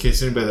dick in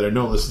case anybody that I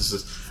know listens to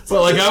this.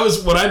 But like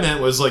what I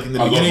meant was like in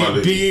the I love my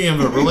lady. beginning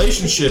of a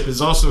relationship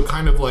is also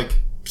kind of like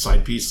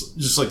side piece,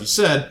 just like you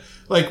said,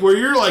 like where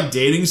you're like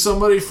dating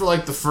somebody for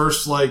like the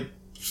first like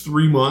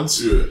 3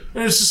 months, Yeah.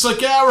 and it's just like,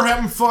 yeah, we're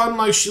having fun,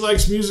 like she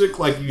likes music,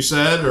 like you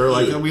said, or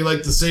like Yeah. we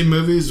like the same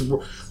movies,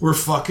 we're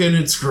fucking,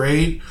 it's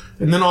great,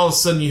 and then all of a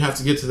sudden you have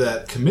to get to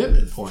that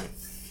commitment point.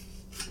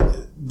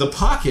 The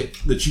pocket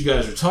that you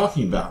guys are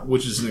talking about,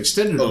 which is an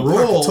extended Oh,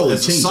 role pocket totally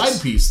as a changes.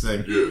 side piece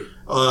thing, Yeah.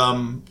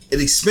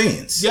 It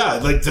expands. yeah,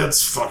 like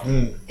that's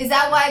fucking. Is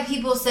that why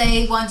people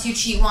say once you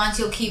cheat once,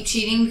 you'll keep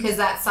cheating? Because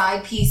that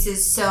side piece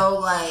is so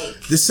like...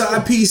 The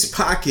side piece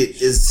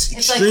pocket is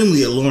It's like-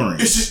 extremely alluring.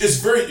 It's just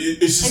it's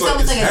just It's like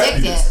almost like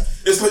happiness.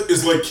 addictive.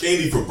 It's like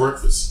candy for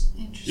breakfast.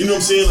 You know what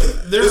I'm saying?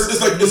 Like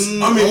it's like it's, I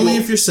mean, only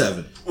well, if you're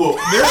 7. well,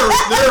 There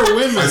are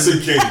women. I say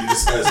candy.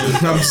 It's as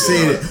I'm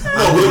saying it.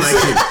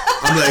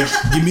 I'm like,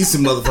 give me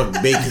some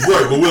motherfucking bacon.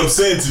 right, but what I'm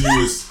saying to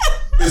you is,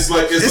 it's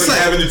like like-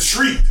 having a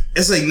treat.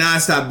 It's like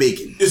nonstop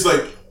bacon. It's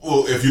like,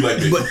 well, if you like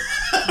bacon, But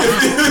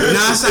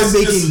nonstop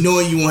bacon,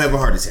 knowing you won't have a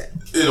heart attack.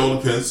 it all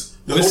depends.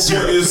 The whole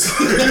point is,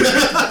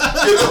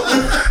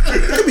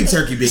 It could be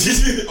turkey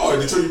bacon. oh,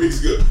 the turkey bacon's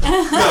good.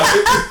 No,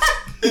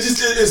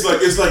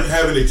 it's like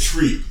having a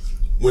treat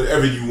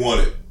whenever you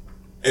want it,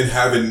 and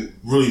having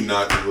really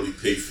not to really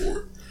pay for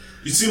it.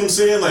 You see what I'm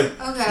saying? Like,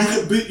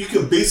 Okay. you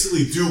can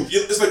basically do.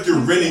 It's like you're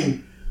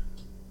renting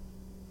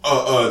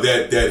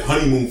that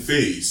honeymoon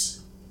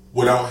phase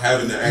without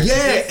having to actually.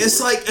 Yeah, pay for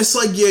it's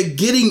like you're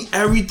getting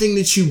everything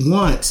that you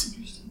want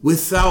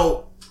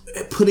without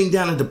putting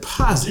down a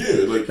deposit.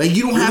 Yeah, like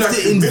you don't you're have not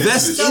to committed to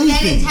invest this. So men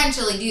anything.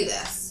 intentionally do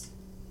this.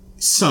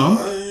 Some.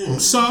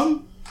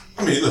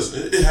 I mean,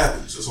 listen, it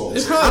happens. That's all I'm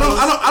saying.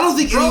 I don't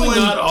think Probably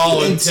anyone not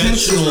all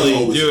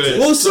intentionally do it.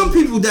 Well, some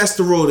people that's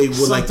the role they would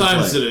like to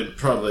Sometimes play. it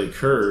probably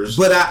occurs.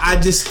 But I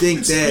just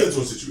think It depends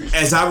on that situation.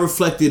 as I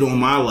reflected on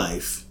my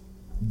life,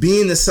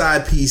 being the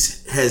side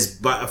piece has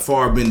by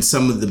far been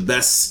some of the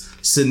best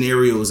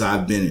scenarios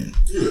I've been in.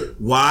 Yeah.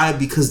 Why?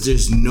 Because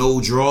there's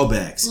no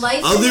drawbacks.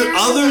 Life other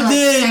scenarios other or like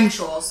than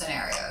sexual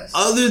scenarios.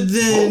 other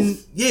than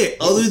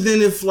other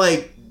than if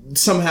like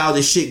somehow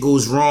the shit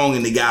goes wrong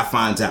and the guy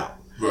finds out.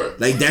 Right.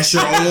 Like that's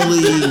your only.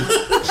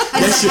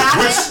 Has it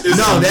happened? It's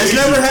No, a that's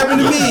major- never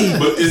happened to me.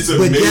 But it's a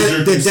But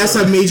major. that's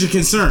a major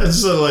concern.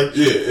 It's like,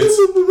 yeah. It's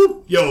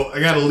yo, I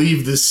gotta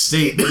leave this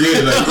state.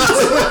 yeah. Like,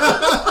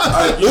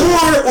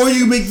 Or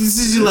you make the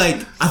decision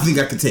like I think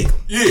I can take him.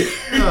 yeah.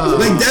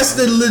 Like that's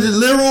the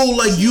literal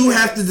like you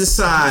have to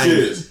decide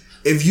Yes.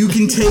 if you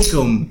can take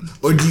them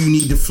or do you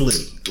need to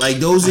flee. Like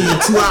those are your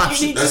two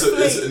options. That's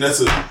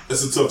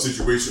a tough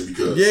situation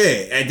because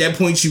Yeah, at that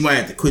point you might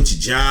have to quit your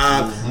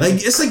job.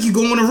 Like it's like you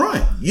go on a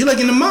run. You're like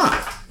in the mob.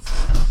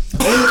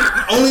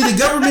 Only the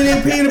government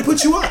ain't paying to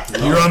put you up.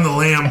 You're on the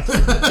lam.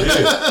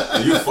 yeah,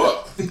 and you're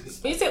fucked.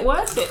 is it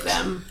worth it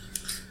then?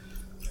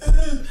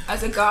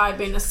 As a guy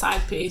being a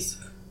side piece?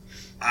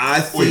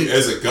 I think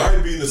as a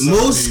guy being a side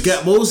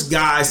piece, most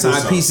guys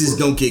side pieces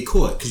don't get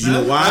caught because you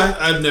know why?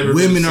 I've never.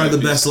 Women are the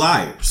best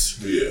liars.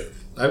 Yeah.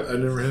 I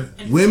never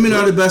have. Women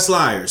are the best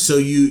liars, so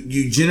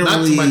you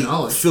generally Not to my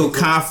knowledge. feel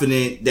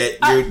confident that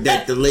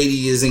that the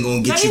lady isn't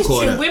going to get That you is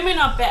caught true. up. Women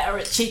are better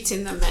at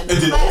cheating than men. And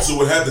then also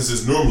what happens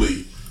is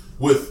normally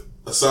with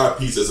a side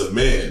piece as a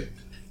man,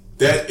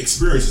 that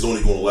experience is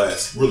only going to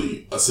last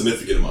really a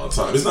significant amount of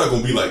time. It's not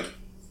going to be like,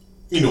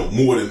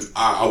 more than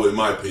I would, in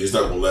my opinion, it's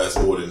not going to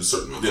last more than a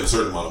certain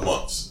amount of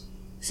months.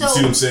 So, you see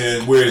what I'm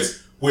saying?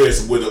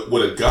 Whereas with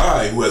a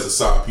guy who has a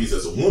side piece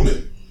as a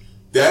woman,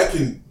 that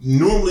can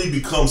normally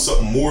become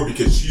something more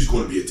because she's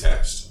going to be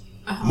attached.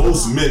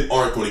 Most men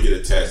aren't going to get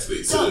attached to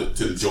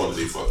the joint that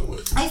they fucking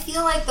with. I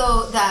feel like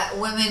though that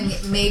women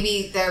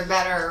maybe they're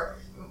better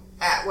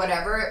at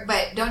whatever,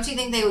 but don't you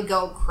think they would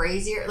go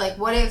crazier? Like,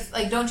 what if,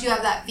 don't you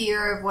have that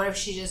fear of what if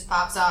she just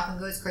pops off and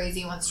goes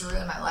crazy and wants to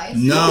ruin my life?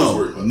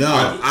 No.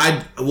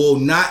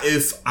 Not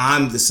if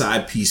I'm the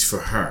side piece for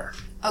her.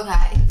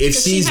 Okay. If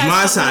she's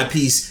my side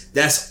piece,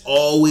 that's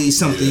always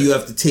something you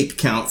have to take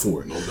account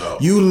for. No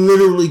doubt. You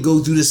literally go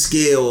through the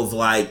scale of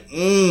like,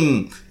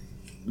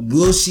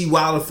 will she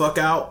wild the fuck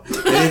out?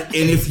 And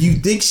if you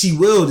think she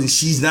will, then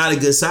she's not a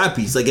good side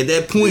piece. Like at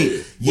that point,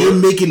 you're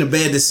making a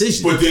bad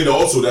decision. But then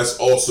also, that's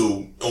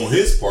also on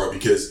his part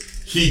because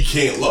he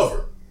can't love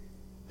her.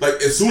 Like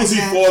as soon as he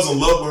falls in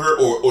love with her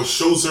or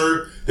shows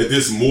her that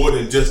there's more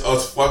than just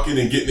us fucking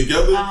and getting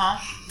together,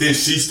 then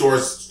she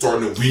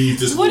starting to weave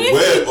this web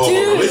of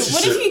a relationship.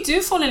 What if you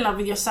do fall in love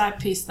with your side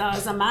piece though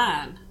as a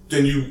man?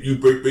 Then you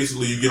get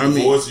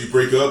divorced, you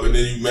break up, and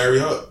then you marry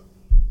her.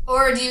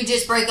 Or do you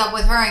just break up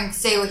with her and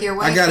stay with your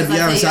wife? I gotta be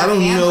honest, I don't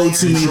know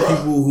too many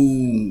people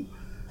who...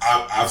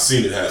 I've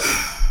seen it happen.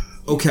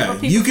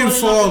 Okay, you can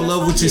fall in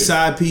love with your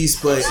side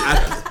piece, but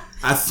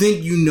I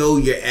think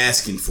you're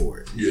asking for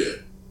it.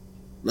 Yeah.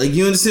 Like,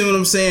 you understand what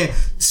I'm saying?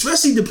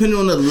 Especially depending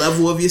on the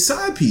level of your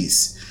side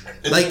piece.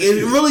 Like,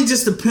 it really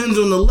just depends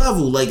on the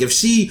level. Like, if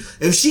she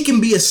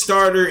can be a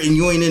starter and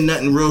you ain't in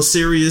nothing real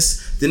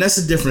serious, then that's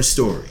a different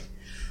story.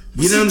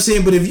 You know what I'm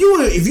saying? But if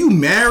you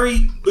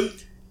marry...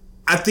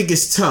 I think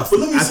it's tough.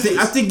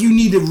 I think you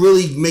need to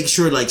really make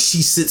sure like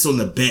she sits on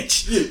the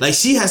bench. Yeah. Like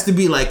she has to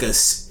be like a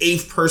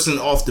eighth person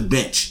off the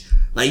bench.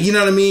 Like, you know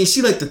what I mean?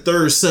 She like the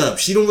third sub.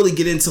 She don't really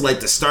get into like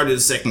the start of the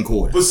second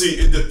quarter. But see,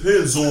 it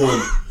depends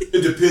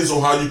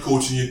on how you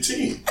coaching your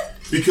team.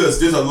 Because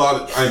there's a lot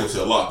of, I ain't gonna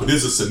say a lot, but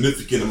there's a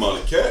significant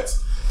amount of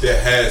cats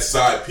that has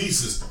side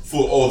pieces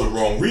for all the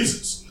wrong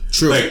reasons.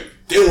 True. Like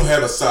they don't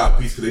have a side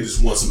piece because they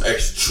just want some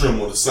extra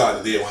trim on the side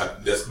that they don't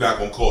have, that's not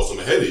gonna cause them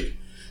a headache.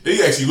 They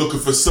actually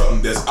looking for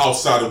something that's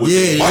outside of what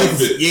their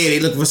wife is. Yeah, they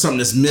looking for something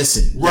that's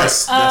missing. Right.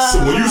 So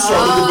when you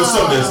start looking for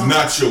something that's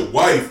not your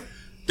wife,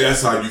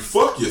 that's how you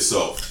fuck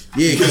yourself.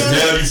 Yeah, because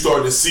now you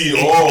start to see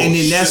and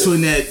then that's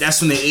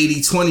when the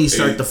 80-20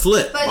 start to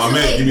flip. But my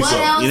man, give me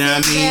something. You know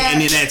what I mean?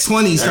 And then that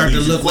 20 start to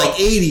look like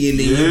 80, and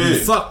then you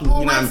fuck. Well,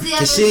 you know what I mean?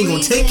 Because she ain't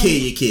gonna take care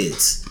of your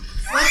kids.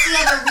 What's the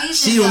other reason?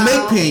 She don't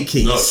make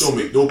pancakes. No, she don't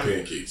make no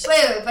pancakes.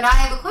 Wait, but I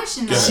have a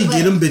question though. She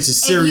get them bitches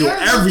cereal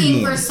every morning. If you're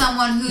looking for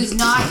someone who's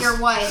not your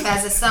wife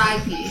as a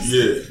side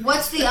piece,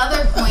 what's the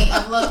other point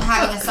of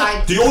having a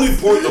side piece? The only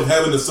point of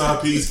having a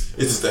side piece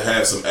is just to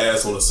have some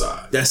ass on the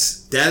side.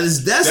 That's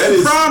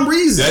the prime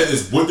reason. That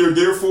is what they're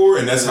there for,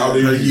 and that's how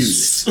they're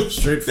used.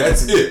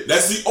 That's it.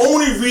 That's the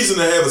only reason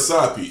to have a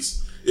side piece.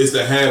 Is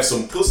to have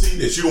some pussy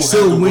that you don't have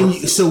to work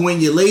for. So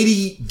when your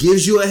lady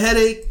gives you a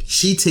headache,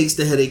 she takes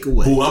the headache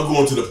away. Boo, I'm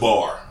going to the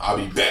bar. I'll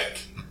be back.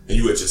 And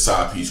you at your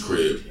side piece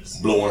crib,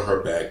 blowing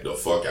her back the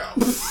fuck out.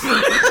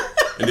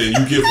 And then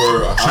you give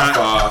her a high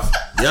five.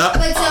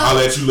 Yep. I'll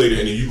let you later,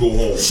 and then you go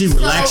home. She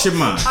relax your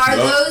mind. Are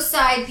those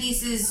side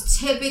pieces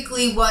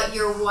typically what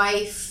your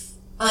wife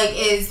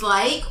is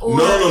like? Or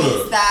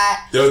No. Is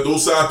that...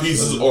 Those side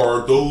pieces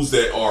are those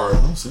that are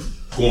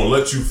going to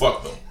let you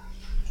fuck them.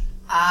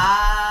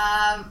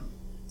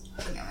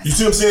 You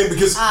see what I'm saying?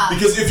 Because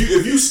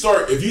if you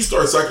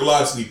start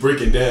psychologically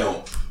breaking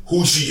down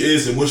who she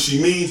is and what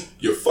she means,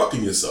 you're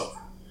fucking yourself.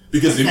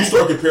 Because if you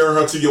start comparing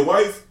her to your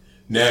wife,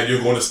 now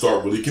you're going to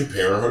start really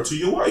comparing her to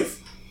your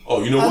wife.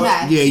 Oh, you know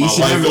what? Yeah, you My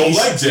should wife never don't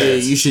like jazz.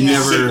 Yeah, you should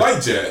never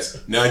like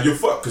jazz. Now you're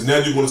fucked because now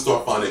you're going to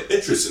start finding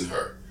interest in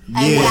her. And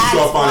when you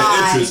start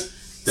finding interest.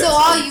 So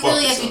all you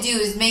really have to do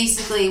is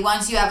basically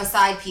once you have a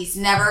side piece,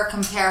 never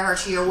compare her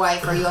to your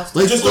wife, or you have to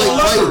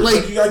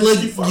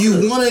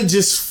you want to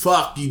just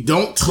fuck. You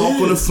don't talk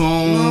on the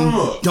phone.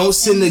 No. Don't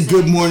send a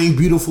good morning,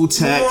 beautiful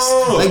text.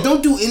 No. Like,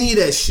 don't do any of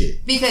that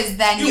shit. Because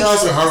then you'll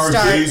start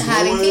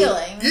having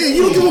feelings. Yeah,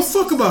 you don't give a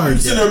fuck about her. You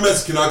send her a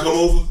message. Can I come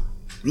over?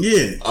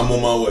 Yeah, I'm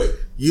on my way.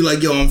 You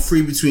like, yo, I'm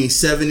free between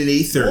 7 and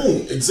 8:30.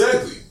 Boom,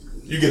 exactly.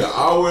 You get an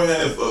hour and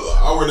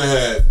a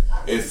half,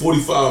 and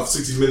 45,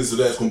 60 minutes of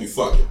that's gonna be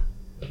fucking.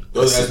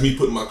 Doesn't have me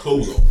putting my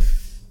clothes on.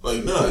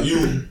 Like, nah,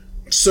 you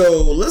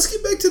So let's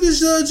get back to this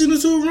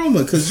genital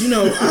aroma, because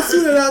I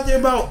threw that out there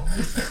about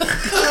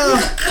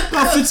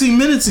 15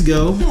 minutes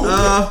ago.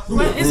 Well,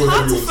 it's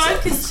hard to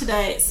focus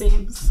today, it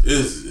seems.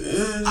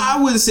 I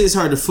wouldn't say it's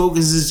hard to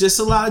focus. It's just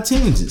a lot of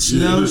tangents.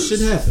 Shit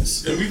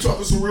happens. And we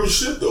talking some real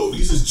shit though.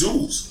 These is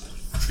jewels.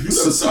 If you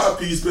got a side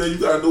piece, man, you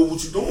gotta know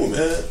what you're doing,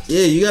 man.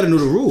 Yeah, you gotta know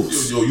the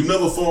rules. Yo, you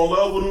never fall in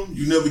love with them.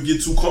 You never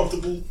get too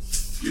comfortable.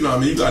 You know what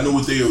I mean? You gotta know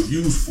what they are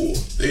used for.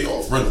 They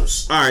are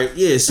rentals. All right,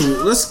 yeah. So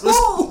let's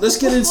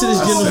get into this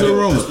genital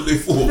aroma. That's what they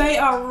for. They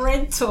are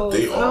rentals.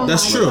 They are.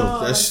 That's true.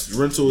 God. That's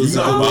rental is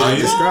You not buying.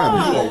 describe it.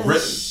 You are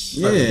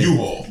renting. Like Yeah. a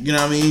U-Haul. You know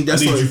what I mean? I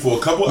That's need what you for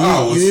a couple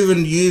hours. you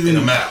even in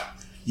a map.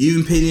 You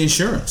even pay the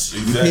insurance.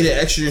 You pay the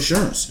extra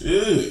insurance.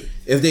 Yeah.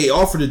 If they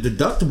offer the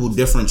deductible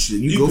difference,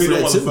 you go pay for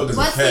them that too. motherfuckers in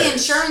What's the cash.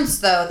 insurance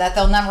though that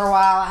they'll never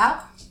wow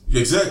out?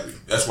 Exactly.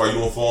 That's why you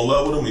don't fall in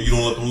love with them and you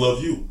don't let them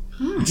love you.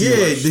 You treat them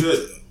Yeah, like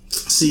shit.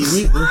 See, I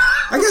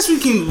guess we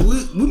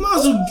might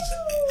as well.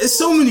 It's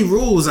so many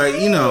rules, I will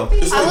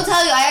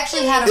tell you, I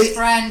actually had a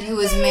friend who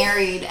was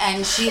married,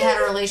 and she had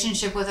a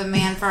relationship with a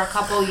man for a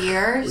couple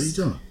years. What are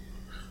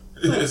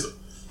you doing?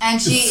 And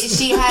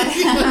she had.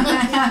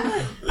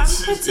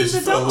 She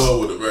fell in love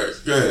with him, right?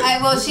 Go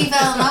ahead. She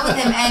fell in love with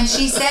him, and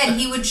she said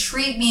he would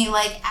treat me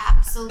like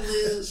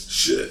absolute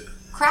Shit.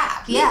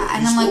 crap. Yeah,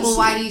 and I'm like, well,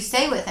 why do you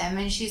stay with him?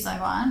 And she's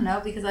like, well, I don't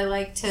know, because I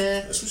like to.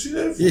 That's what she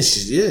did for. Yeah,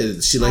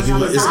 she like it.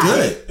 It's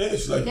good. Yeah,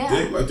 she like the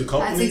dick, like the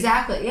company. That's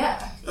exactly,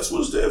 yeah. That's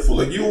what it's there for.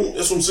 Like you don't.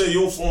 That's what I'm saying.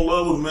 You don't fall in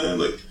love with a man.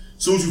 Like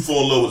as soon as you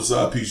fall in love with a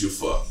side piece, you're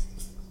fucked.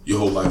 Your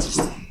whole life is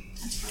ruined.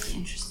 That's really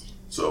interesting.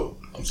 So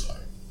I'm sorry.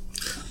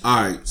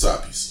 All right.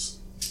 Side pieces.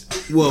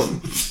 Well,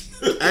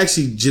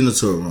 actually,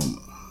 genital aroma.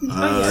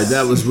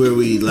 That was where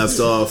we left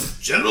off.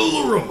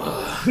 Genital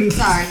aroma. Sorry,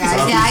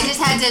 guys. Yeah, I just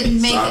had to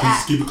make. Side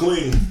pieces keep it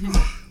clean.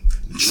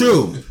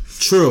 True.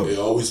 They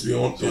always be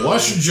on.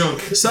 Wash your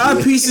junk.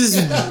 Side pieces,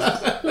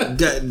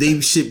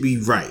 they should be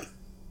right.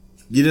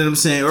 You know what I'm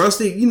saying? Or else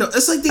they,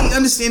 it's like they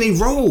understand they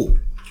role.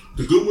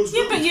 The good ones.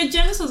 Yeah, but your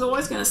genitals are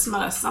always going to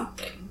smell of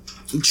something.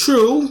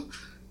 True.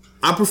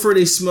 I prefer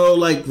they smell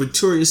like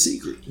Victoria's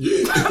Secret.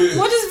 Yeah.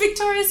 What does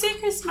Victoria's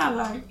Secret smell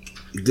like?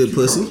 Good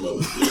pussy.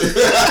 What's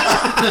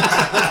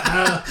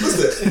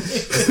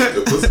that?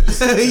 Good pussy.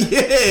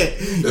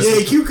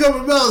 yeah,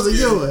 cucumber melons are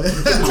good.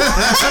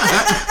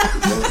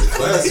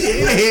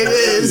 Yeah, it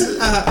is.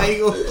 I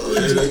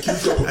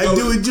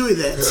do enjoy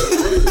that.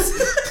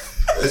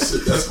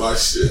 That's my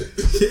shit.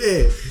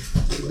 Yeah.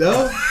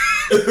 No?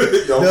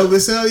 No,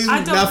 Marcel, you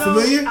not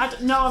familiar?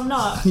 No, I'm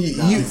not.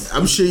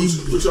 I'm sure you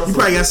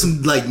probably got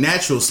some like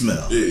natural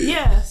smell. Yeah.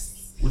 Yes.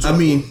 I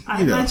mean,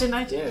 I imagine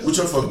I do. What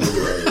y'all fucking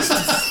with?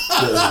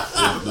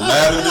 The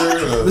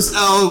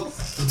lavender?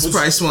 It's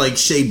probably smell like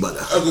shea butter.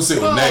 I was gonna say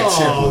with Nag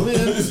shampoo.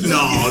 No.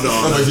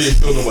 I'm like, you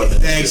don't know about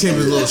that. Nag shampoo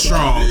is a little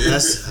strong.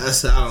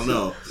 That's I don't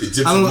know. I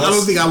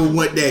don't think I would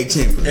want Nag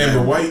shampoo.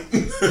 Amber White.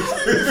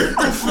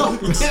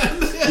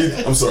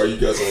 I'm sorry, you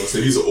guys don't want to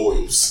say these are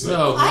oils.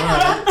 No, I know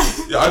that.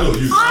 Yeah, I know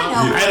you. I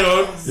know. I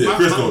don't. Yeah,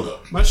 Chris don't know.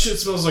 My shit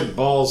smells like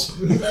balls.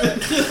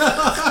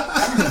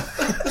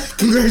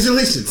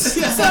 Congratulations.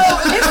 So,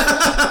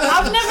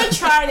 I've never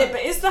tried it,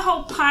 but is the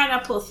whole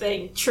pineapple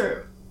thing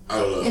true? I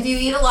don't know. If you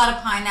eat a lot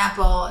of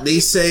pineapple, They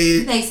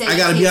say I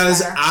gotta be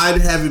honest, better. I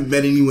haven't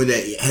met anyone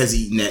that has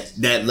eaten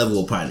that level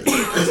of pineapple.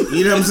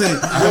 You know what I'm saying?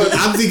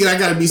 I'm thinking I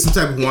gotta be some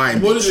type of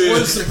wine. What does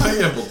the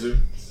pineapple do?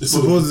 It's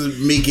supposed to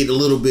make it a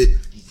little bit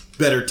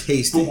better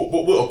tasting.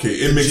 Okay,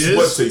 it makes Jizz?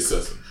 what taste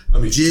doesn't?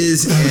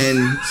 Jizz and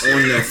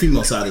on the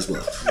female side as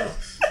well. Shut up.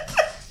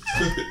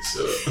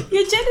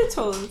 Your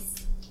genitals.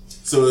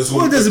 So that's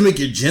Well, it doesn't make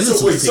your genitals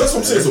So wait, taste that's what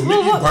I'm saying. So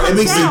Well, what- It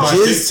makes the Wow.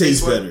 jizz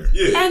taste better.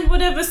 Yeah. And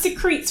whatever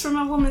secretes from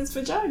a woman's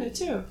vagina,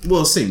 too.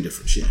 Well, same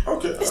difference, yeah.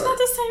 Okay. It's not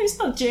the same, it's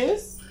not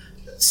jizz.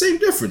 Same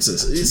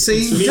differences.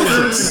 Same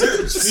difference.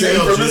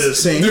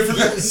 Same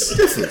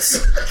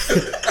difference.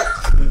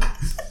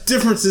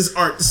 Differences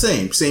aren't the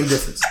same. Same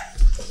difference.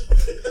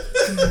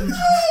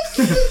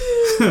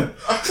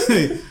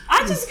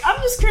 I'm just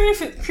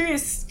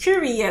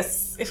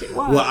curious if it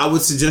was. Well, I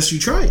would suggest you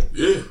try it.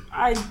 Yeah.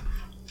 I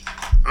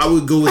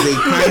would go with a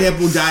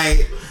pineapple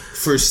diet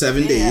for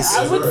 7 days.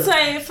 I would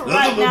say for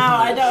right now,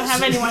 I don't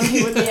have anyone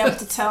who would be able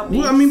to tell me.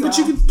 Well, I mean, so. but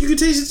you could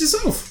taste it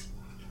yourself.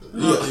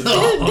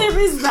 There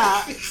is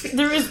that.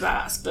 There is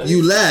that. I suppose.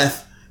 You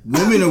laugh.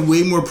 Women are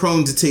way more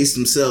prone to taste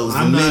themselves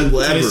than I'm men not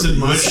will ever. tasting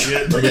my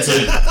shit. I can tell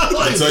you.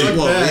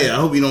 Well, yeah, I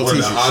hope you don't One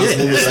of taste the your hottest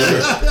shit. moments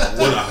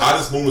one of the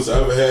hottest moments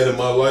I ever had in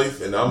my life,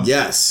 and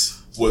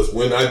was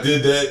when I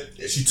did that,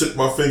 and she took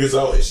my fingers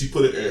out and she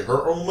put it in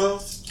her own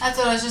mouth. That's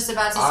what I was just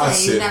about to say. I You've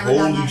said, never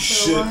done "Holy that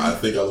shit! to a woman? I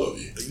think I love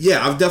you."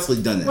 Yeah, I've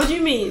definitely done What that. do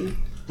you mean?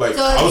 Like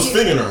So I was you-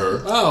 fingering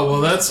her, Oh,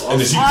 well, that's awesome.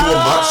 and then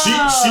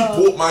she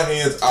pulled my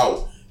hands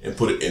out and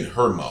put it in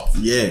her mouth.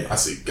 Yeah. I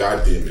said,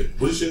 "God damn it!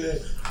 What is your name?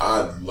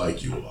 I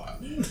like you a lot."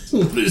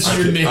 What is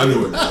your name? I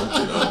knew it. I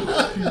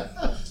knew it.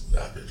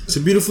 It's a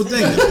beautiful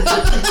thing. I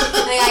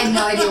had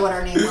no idea what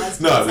her name was.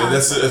 No, man,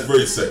 that's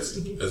very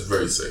sexy. That's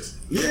very sexy. So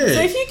Yeah.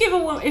 if you give a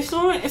woman, if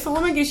a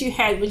woman gives you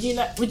head, would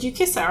you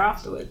kiss her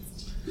afterwards?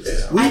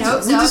 I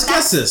hope so. We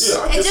discussed this.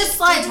 Yeah, It just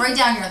slides right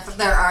down our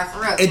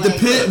throat. It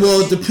depends.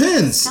 Well, it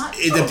depends.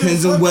 It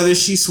depends on whether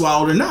she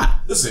swallowed or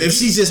not. Listen, if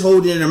she's just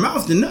holding it in her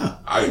mouth, then no.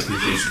 I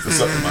appreciate you for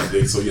sucking my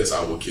dick, so yes,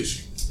 I will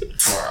kiss you.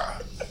 All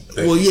right.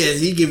 Well, yeah,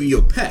 he giving you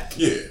a peck.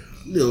 Yeah.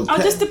 Little Oh,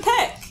 peck. just a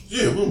peck.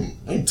 Yeah, well,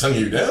 I ain't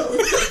tonguing you down.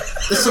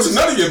 That's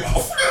none of your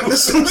mouth.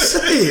 That's what I'm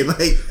saying.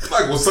 Like,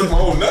 well, suck my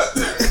whole nut.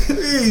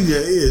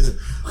 Yeah.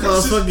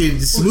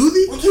 Motherfucking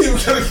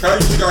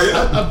smoothie?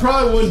 I I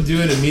probably wouldn't do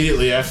it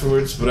immediately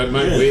afterwards, but I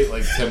might wait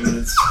like 10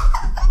 minutes.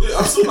 Yeah,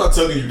 I'm still not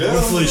tonguing you down.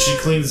 Hopefully she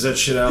cleans that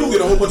shit out. You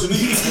get a whole bunch of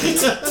knees.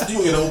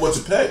 You get a whole bunch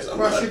of packs.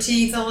 Brush your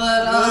teeth a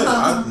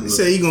little.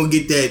 Say you gonna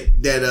get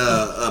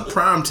that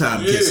prime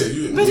time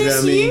kissing. Yeah, But You know it's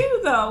what I mean?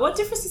 you, though. What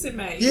difference does it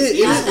make? Yeah,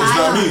 it's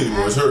not me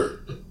anymore. It's her.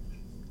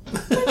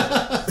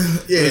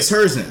 yeah, it's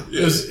hers now.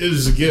 It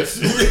was a gift.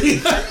 We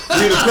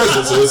need a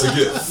present, so it's a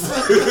gift.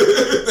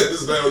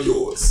 It's now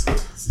yours.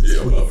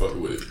 Yeah, I'm not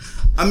fucking with it.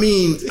 I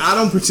mean, I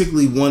don't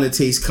particularly want to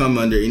taste cum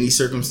under any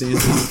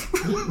circumstances.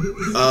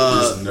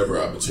 There's never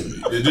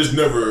opportunity. There's just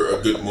never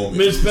a good moment. I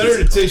mean, it's better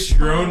to taste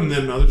your own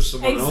than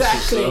someone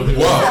else's. So.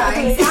 Wow.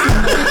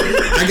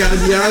 I gotta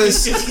be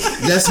honest,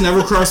 that's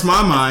never crossed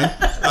my mind.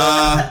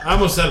 I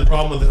almost had a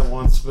problem with that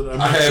once, but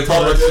I had a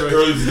problem with that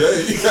earlier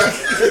today.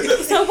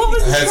 So what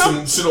was I the had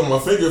problem? some shit on my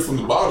finger from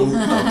the bottle.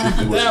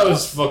 That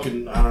was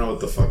fucking. I don't know what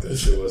the fuck that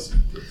shit was.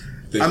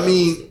 I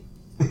mean,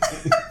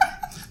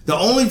 the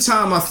only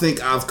time I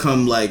think I've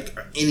come like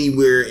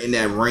anywhere in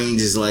that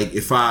range is like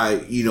if I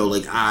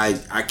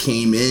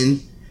came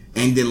in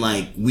and then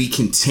like we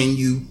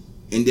continue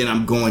and then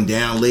I'm going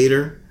down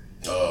later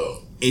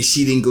and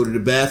she didn't go to the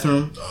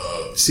bathroom.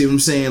 See what I'm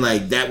saying?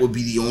 Like that would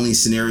be the only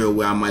scenario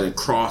where I might have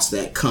crossed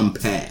that cum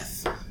path.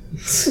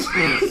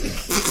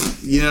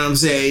 You know what I'm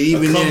saying?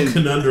 Even then,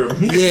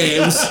 conundrum. yeah, it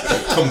was.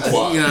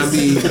 Kumquat. You know what I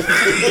mean?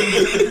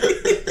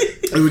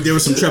 There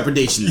was some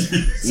trepidation.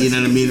 You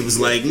know what I mean? It was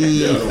like,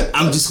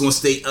 I'm just gonna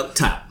stay up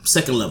top,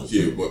 second level.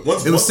 Yeah, but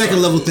once it was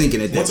second level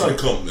thinking at that once I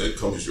point.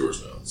 come is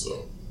yours now.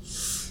 So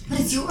But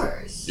it's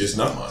yours. it's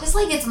not mine. Just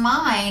like it's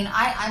mine.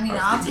 I mean,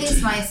 I'll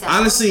taste myself.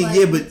 Honestly, but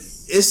yeah, but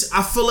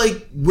I feel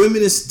like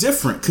women is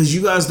different because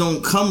you guys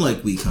don't come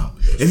like we come.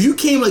 If you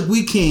came like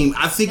we came,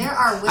 I think there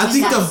are women I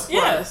think that the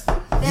squirt. Yes.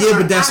 yeah,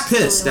 but that's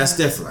piss. That's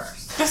different.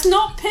 That's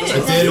not piss. I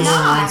dated one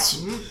not.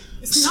 once.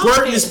 It's not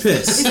Squirting is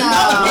piss. No.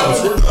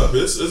 No, it's not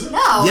this, is it?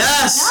 No.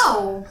 Yes.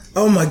 No.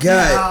 Oh my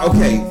god. No.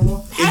 Okay.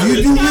 If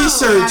you do I gotta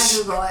research,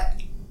 Google it.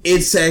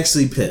 it's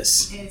actually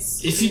piss.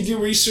 If you do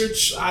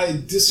research, I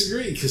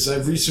disagree because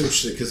I've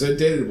researched it because I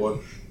dated one.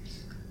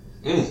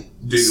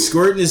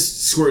 Squirting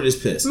is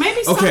piss.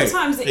 Maybe Okay.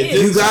 sometimes it It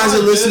is. You guys are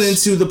It's listening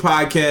piss. to the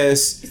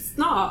podcast. It's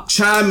not.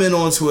 Chime in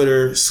on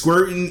Twitter.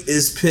 Squirting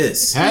is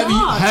piss.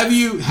 Have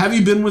you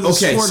been with a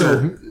Okay,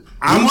 squirter? so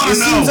wanna it seems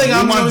know. like We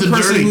I'm the want only the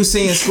person dirty. who's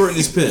saying squirting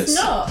is piss.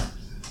 No.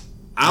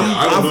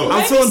 I don't know. I'm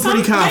Maybe feeling pretty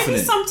Maybe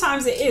confident.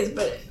 sometimes it is,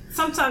 but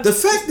sometimes The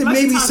fact that most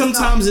maybe times not.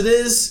 sometimes it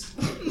is,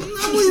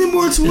 I'm leaning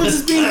more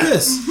towards it being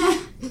piss.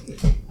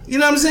 You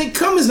know what I'm saying?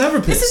 Cum is never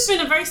This has piss.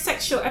 been a very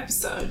sexual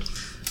episode.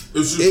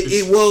 It's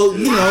just, Well,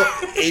 you know,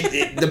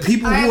 the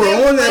people who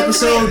were on the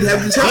episode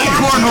have determined.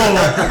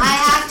 I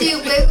have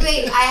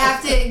to I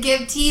have to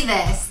give T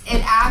this.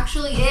 It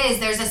actually is.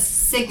 There's a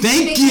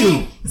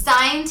significant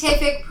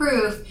scientific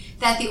proof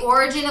that the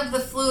origin of the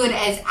fluid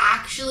is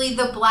actually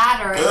the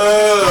bladder.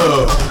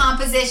 Oh. The chemical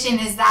composition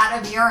is that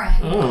of urine.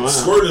 Oh, wow.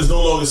 Squirting is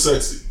no longer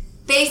sexy.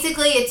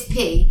 Basically, it's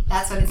pee.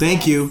 That's what it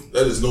Thank says. you.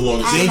 That is no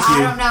longer And sexy. Thank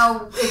you. I don't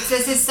know.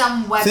 This is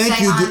some website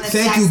Thank you, on the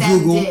thank you,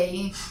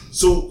 SexMD.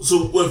 So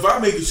if I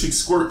make a chick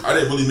squirt, I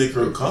didn't really make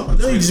her come.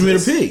 No, you just made a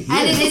pig.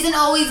 And it isn't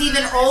always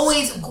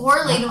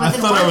correlated with I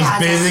an thought I orgasm.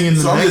 was bathing in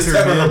the So I'm just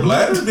nectar, tapping her man.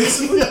 bladder,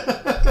 basically.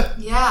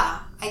 Yeah,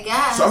 I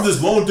guess. So I'm just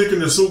blowing dick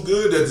and they're so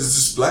good that there's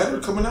just bladder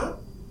coming out.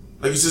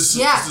 Like it's just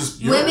Yeah, It's just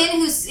urine. women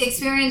who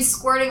experience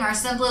squirting are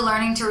simply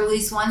learning to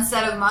release one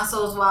set of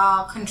muscles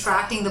while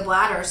contracting the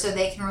bladder so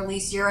they can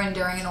release urine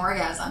during an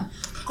orgasm.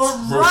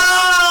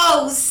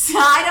 Gross!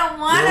 I don't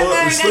want to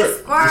learn to Respect.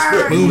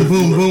 squirt. Boom,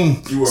 boom,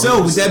 boom. You are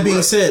So, with that 100% being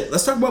right. said,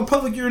 let's talk about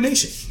public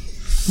urination.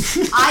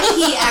 I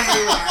pee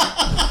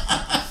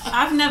everywhere.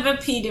 I've never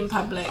peed in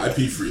public. I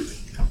pee freely.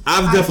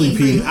 I've definitely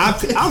pee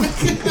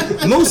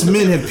peed. Most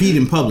men have peed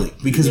in public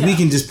because we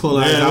can just pull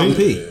out and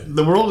pee.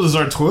 The world is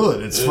our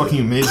toilet. It's fucking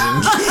amazing.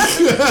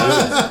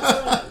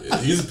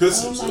 Yeah, he's a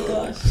pisser. Oh my so.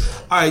 gosh.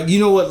 All right, you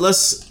know what?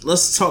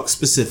 Let's talk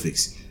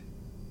specifics.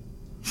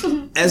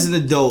 As an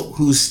adult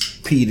who's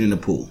peed in a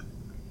pool,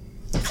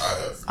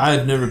 I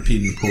have never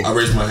peed in a pool. I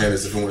raised my hand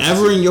as if it went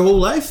ever in your whole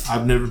life?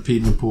 I've never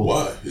peed in a pool.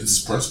 Why? It's his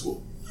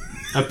principle.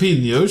 I peed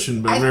in the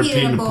ocean, but I've I never peed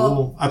peed in in a a pool.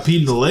 pool. I peed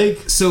in the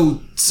lake. So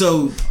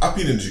I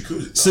peed in the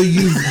jacuzzi.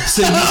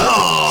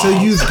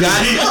 you've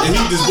got And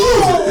he just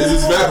blows it. It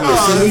just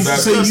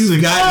evaporates. so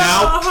you've gotten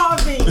out, Oh,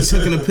 Harvey.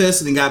 taken a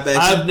piss, and then got back.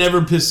 I've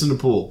never pissed in a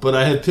pool, but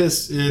I have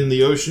pissed in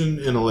the ocean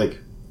in a lake.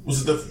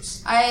 What's the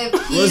difference? I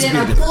peed in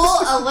a pool,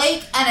 a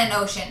lake, and an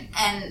ocean,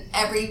 and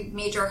every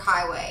major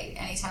highway.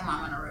 Anytime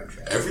I'm on a road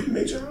trip. Every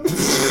major?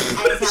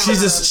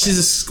 She's a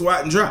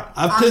squat and drop.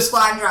 I'm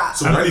squat and drop.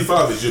 So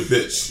 95 is your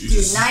bitch. You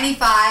Dude,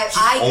 95.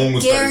 I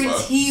owns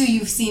guarantee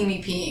you've seen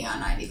me peeing on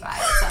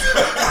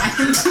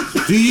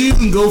 95. Do you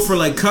even go for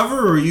like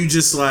cover, or are you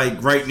just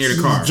like right near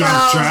the car? The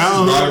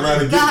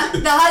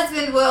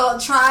husband will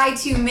try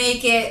to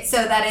make it so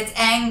that it's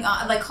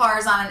the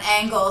car's on an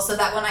angle, so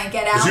that when I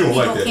get out,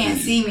 people can't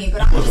see me.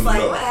 But I'm just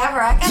like, whatever.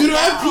 I gotta Dude, go.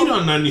 I've peed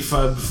on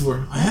 95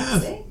 before. I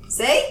have.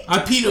 See? I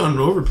peed on an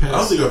overpass. I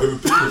don't think I've ever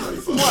peed on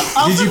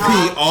 95. Did you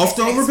pee off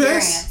the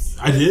overpass?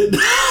 I did.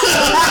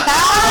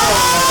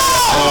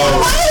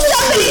 Why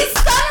somebody's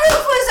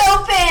sunroof was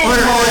open?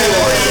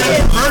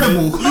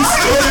 Convertible. You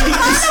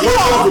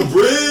swung off a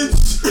bridge?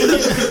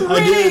 I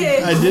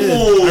did.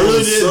 Cool, I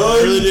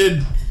really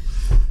did.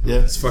 Yeah.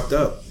 It's fucked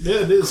up. Yeah,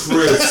 it is.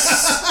 Chris,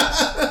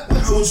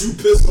 how would you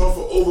piss off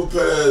an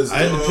overpass? I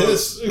had to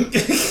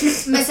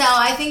piss. Michelle,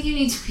 I think you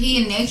need to pee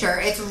in nature.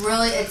 It's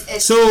really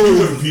it's So,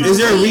 is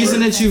there a reason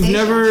that you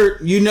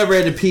never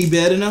had to pee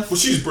bad enough? Well,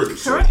 she's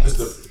British. Correct. So that's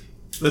different.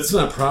 That's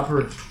not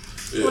proper.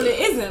 Yeah. Well, it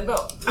isn't,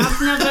 but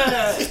I've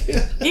never.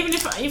 even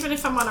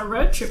if I'm on a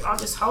road trip, I'll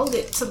just hold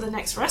it to the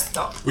next rest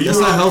stop. Well, That's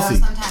not healthy.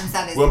 Sometimes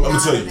that is. Well, I'm gonna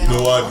not tell you. You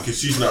know why? available. Because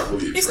she's not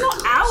really. It's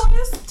attractive. not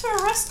hours to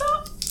a rest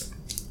stop.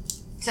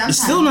 Sometimes.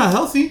 It's still not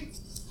healthy.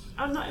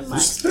 I'm not in my.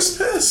 Just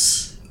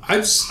piss.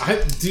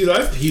 Dude,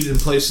 I've peed in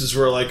places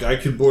where like I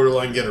could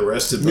borderline get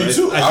arrested. Me but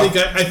too. I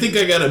think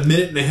I got a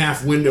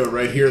 1.5 window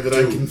right here that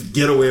I can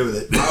get away with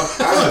it. I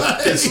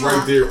have pissed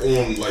right there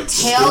on like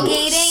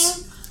Tailgating. stores.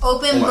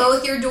 Open Like,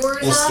 both your doors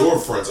On up.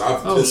 storefronts.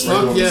 I've pissed right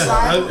Fuck on the yeah.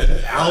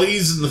 side.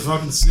 Alleys in the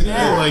fucking city.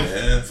 Yeah. Like,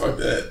 Man, fuck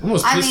that. I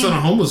almost pissed on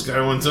a homeless guy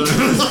one time.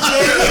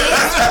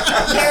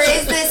 There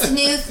is this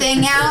new thing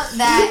out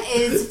that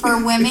is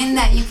for women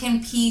that you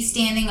can pee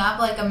standing up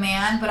like a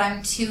man, but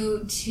I'm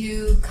too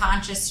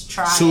conscious to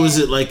try. So is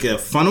it like a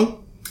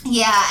funnel?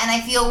 Yeah, and I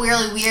feel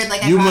really weird.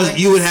 Like You I'd rather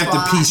you would just have to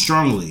squat. pee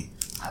strongly.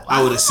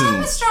 I would assume.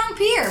 I'm a strong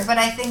peer, but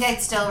I think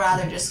I'd still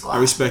rather just squat. I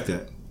respect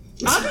that.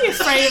 I'll be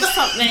afraid of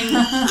something.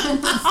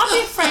 I'll be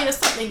afraid of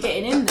something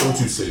getting in there.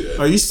 Don't you say that.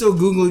 Are you still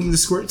Googling the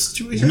squirt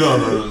situation? No.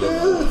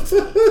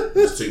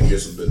 Just taking care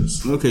of some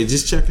business. Okay,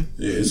 just checking.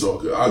 Yeah, it's all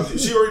good.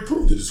 She already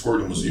proved that the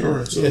squirting was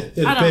urine. So.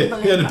 He had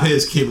to pay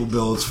his cable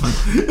bill. It's fine.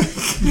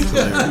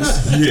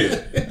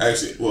 Yeah,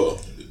 actually, well,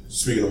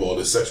 speaking of all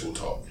this sexual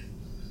talk,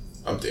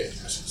 I'm damn. I should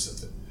have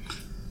said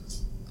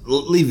that.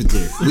 Leave it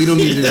there. We don't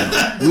need to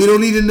know. We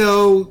don't need to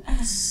know.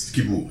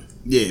 Keep moving.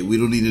 Yeah, we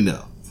don't need to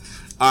know.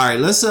 All right,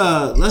 let's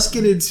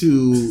get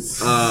into.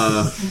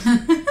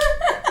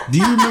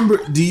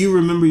 Do you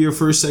remember your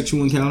first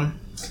sexual encounter?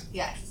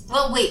 Yes.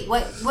 Well, wait.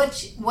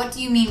 What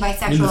do you mean by I mean,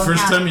 sexual the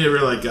first encounter? time you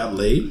ever like got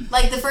laid?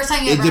 Like the first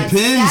time you It ever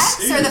depends. had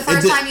sex, or the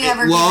first time you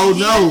ever? Well, did a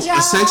no. hand A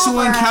job, sexual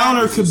or-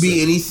 encounter could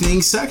be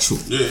anything sexual.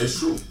 Yeah, it's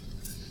true.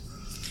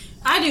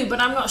 I do, but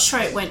I'm not sure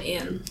it went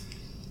in.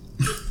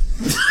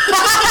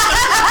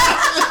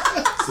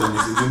 So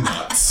it did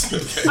not.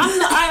 Okay.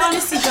 I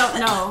honestly don't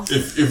know.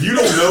 If you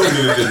don't know,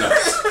 then it did not.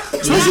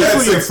 Especially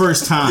for your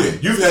first time. Yeah,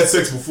 you've had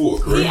sex before,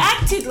 He correct?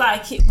 acted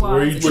like it was.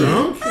 Were you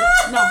drunk?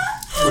 No.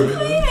 Wait a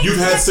minute. You've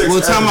had sex.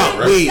 Well, time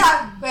after out.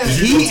 that, right? Wait. Did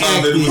you He know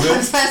time that it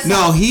was acted. in?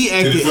 No, he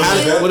acted. feel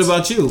like that? What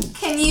about you?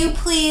 Can you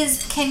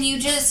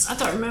just I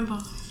don't remember.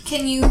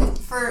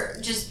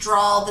 just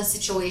draw the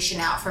situation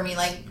out for me?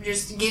 Like,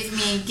 just give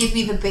me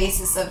the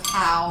basis of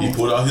how. He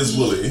pulled out his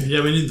willy.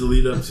 Yeah, we need to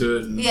lead up to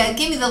it. Yeah,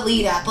 give me the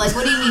lead up. Like,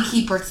 what do you mean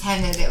he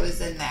pretended it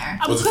was in there?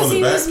 Was it Because from the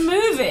he back? was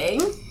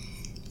moving,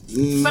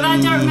 but I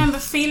don't remember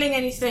feeling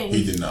anything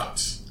He did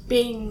not.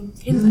 being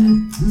in there.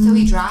 So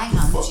he dry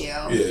humped Fuck. you.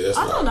 Yeah, that's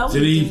I don't know.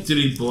 Did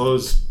he blow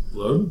his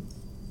load?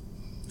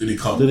 Did he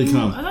come? Did it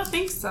come? I don't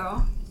think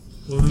so.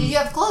 Did you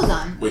have clothes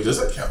on? Wait, does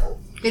that count?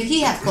 Did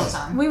he have clothes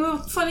on? We were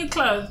fully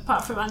clothed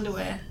apart from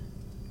underwear.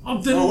 Oh,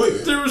 then Oh,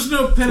 wait. there was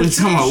no Wait,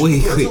 penetration. come on.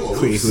 Wait. No,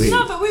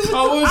 but we were.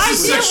 Oh, it was a idea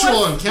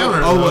sexual was-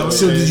 encounter. Oh, though. what,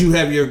 so did you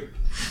have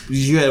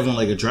on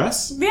like a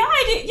dress? The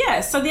idea,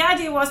 yes. So the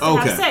idea was to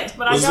Okay. have sex,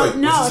 but I Was don't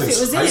know was if this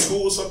it was high in.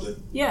 school or something?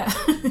 Yeah.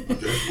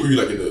 Okay. Were you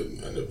like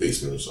in the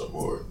basement or something,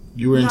 or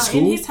You were in No,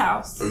 school? in his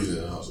house. oh, you was in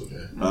the house?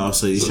 Okay. Oh,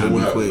 so he's So trying then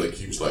to what be happened? quick. Like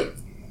he was like,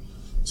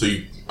 so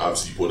you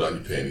obviously pulled out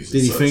your panties. Did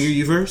and he such. finger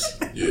you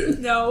first? Yeah.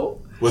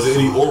 No. Was there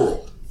any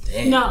oral?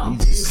 No.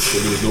 So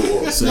there was no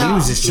oral. So No. he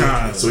was just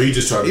trying. So he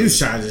just tried. He was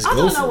trying to just I go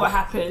don't know for what it.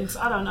 happened.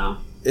 I don't know.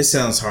 It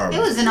sounds horrible.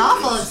 It was an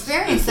awful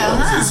experience, though,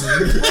 huh? Was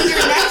your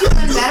next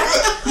one better?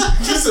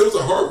 She said it was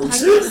a horrible I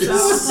guess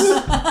experience. so.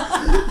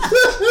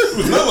 It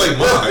was not like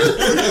mine.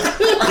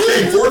 I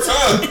came 4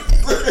 times.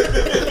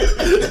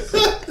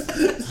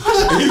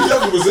 And he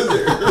definitely was in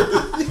there.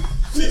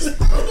 Jeez,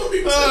 I don't know if he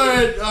was in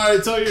there. All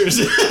right, tell yours.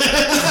 All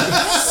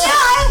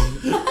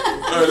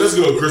right, let's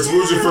go, Chris. What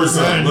was your first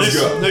time? Let's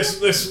go. Next.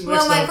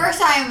 Well, my time. first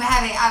time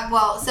having,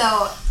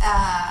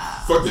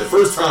 Fuck that.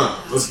 First time.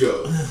 Let's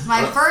go.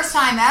 My first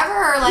time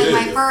ever, or like Yeah.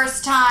 my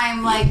first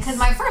time, like, because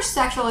my first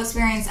sexual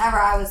experience ever,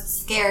 I was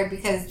scared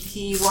because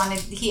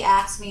he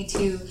asked me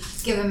to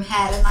give him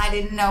head, and I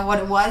didn't know what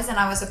it was, and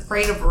I was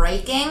afraid of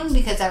raking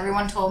because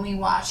everyone told me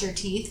wash your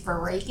teeth for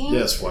raking.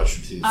 Yes, wash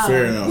your teeth.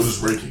 Fair What enough. is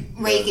raking?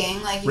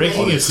 Raking, like you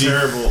Raking rake is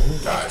terrible.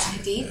 Gotcha.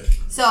 deep.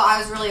 So I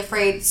was really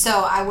afraid, so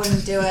I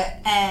wouldn't do it,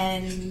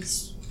 and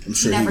I'm he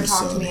sure never was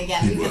talked to sorry. me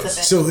again because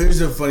of it. So here's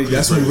the funny.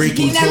 That's when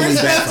raking He never totally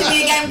spoke to backfired.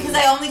 me again because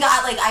I only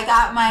got I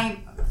got my.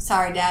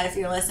 Sorry, Dad, if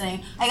you're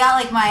listening. I got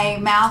like my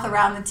mouth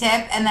around the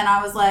tip, and then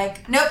I was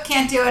like, "Nope,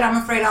 can't do it. I'm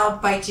afraid I'll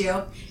bite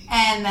you."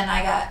 And then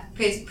I got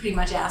pretty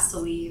much asked to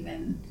leave,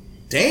 and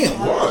Damn.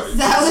 Why?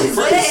 that was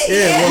it.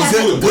 Yeah, well,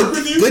 Does it work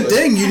with you? good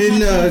thing you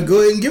didn't go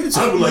ahead and give it to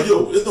I'd him. be like,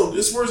 yo,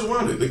 there's words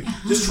around it. Like,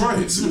 just try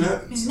it. See what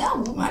happens. No, I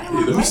didn't Yeah, want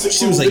let to me bite stick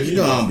She was my like, dick you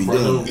know in I don't be my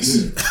doing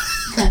nose.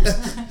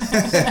 this.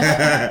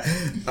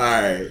 All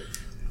right,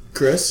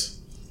 Chris.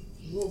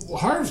 Well,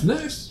 Harv's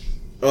next.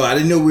 Oh, I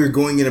didn't know we were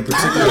going in a We're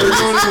particular.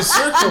 going in a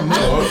circle, man.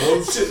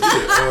 Oh, shit,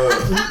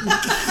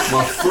 yeah.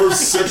 My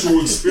first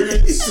sexual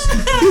experience.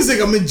 He's like,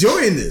 I'm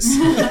enjoying this.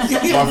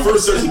 My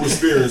first sexual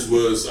experience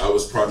was I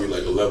was probably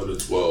like 11 or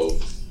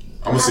 12.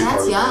 I'm gonna say that's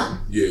probably young.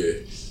 yeah,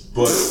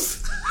 but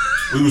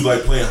we was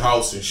like playing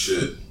house and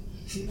shit,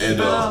 and it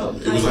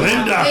was like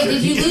Linda. Wait,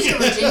 did you lose your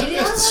virginity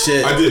on that?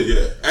 Shit. I did,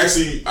 yeah.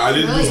 Actually, I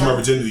didn't Really? lose my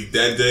virginity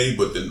that day,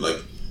 but then like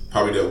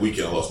probably that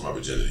weekend I lost my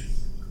virginity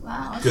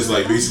Wow. because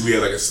like basically we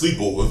had like a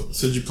sleepover.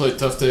 So did you play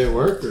Tough Day at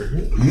Work? Or?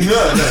 No,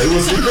 it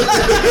wasn't.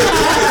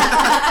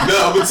 No,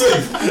 I'm gonna tell you.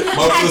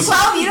 At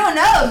 12, you don't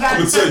know about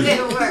I'ma tell you.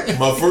 something to work.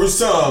 My first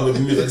time,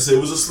 like I said,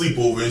 it was a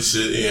sleepover and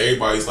shit, and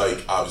everybody's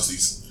like obviously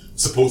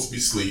supposed to be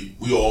asleep.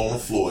 We all on the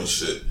floor and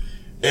shit,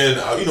 and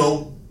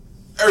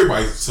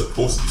everybody's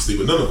supposed to be asleep,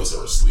 but none of us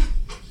are asleep.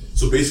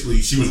 So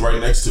basically, she was right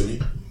next to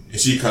me, and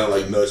she kind of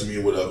like nudged me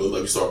or whatever.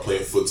 Like we started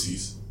playing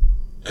footsies,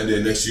 and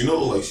then next thing you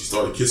know, like she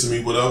started kissing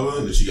me, whatever,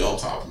 and then she got on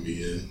top of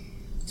me, and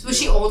So was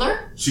she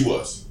older? she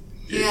was.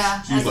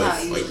 Yeah, she was that's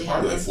how it like usually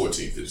probably like happens.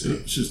 14,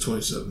 15. She's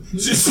 27.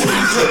 She's 27.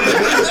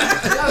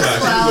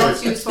 I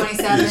was 12, she was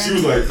 27.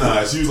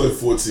 Yeah, she was like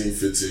 14,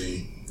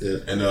 15. Yeah.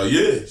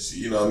 And she,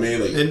 you know what I mean?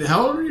 Like, And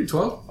how old were you?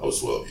 12? I was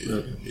 12, yeah.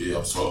 Okay. Yeah, I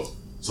was 12.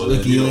 So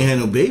Look, then, you only had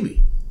no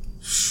baby.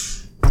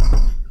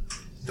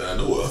 that I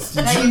know of.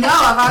 Now you know, if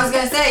I was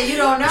going to say, you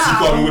don't know. She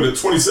caught me with a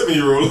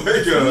 27-year-old.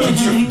 Like,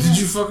 Did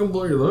you fucking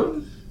blow your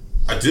load?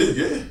 I did,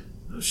 yeah.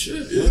 Oh,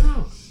 shit. Yeah.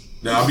 Wow.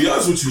 Now, I'll be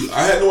honest with you.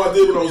 I had no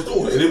idea what I was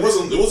doing. And it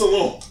wasn't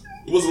long.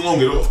 It wasn't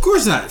long at all. Of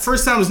course not.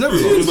 First time was never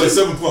It long. was like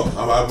 7 plump.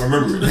 I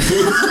remember it.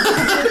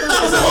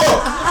 I was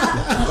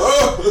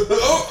like,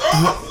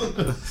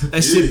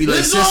 That shit be like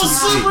It's all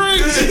Sesame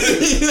Street.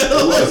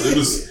 slippery! It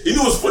was. You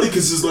know what's funny?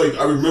 Because it's like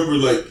I remember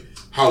like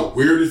how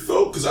weird it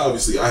felt. Because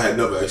obviously I had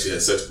never actually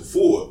had sex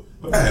before,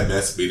 but I had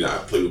masturbated. I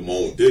played with my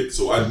own dick,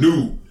 so I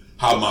knew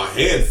how my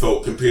hand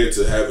felt compared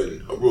to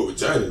having a real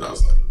vagina. And I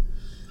was like,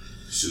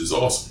 "This shit is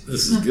awesome.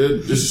 This is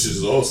good. This shit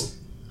is awesome."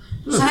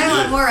 I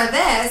want more of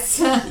this.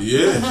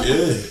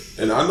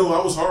 Yeah. And I know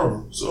I was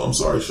horrible, so I'm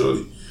sorry,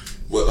 shorty.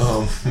 But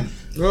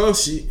Oh,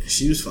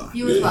 she was fine.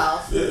 You were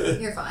 12. yeah.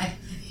 You're fine.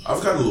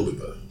 I've gotten a little bit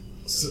better.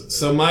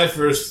 So my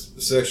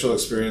first sexual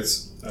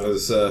experience, I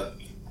was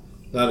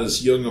not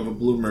as young of a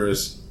bloomer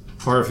as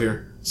Harv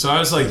here. So I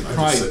was like I just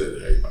probably, said it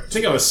to everybody. I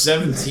think I was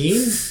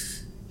 17,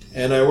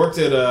 and I worked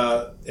at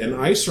an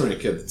ice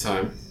rink at the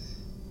time.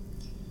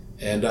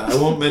 And I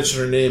won't mention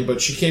her name,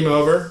 but she came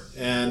over,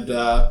 and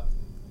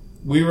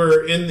we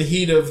were in the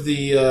heat of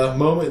the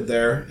moment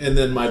there, and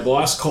then my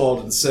boss called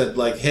and said,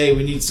 like, hey,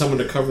 we need someone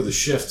to cover the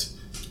shift.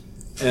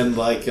 And,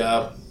 like,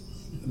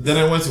 then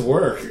I went to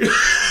work.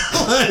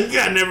 Like,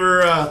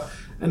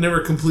 I never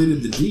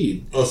completed the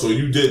deed. Oh, so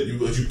you did?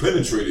 You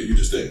penetrated? You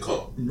just didn't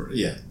come?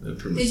 Yeah,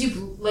 pretty much. Did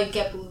you,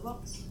 get blue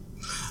balls?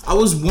 I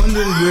was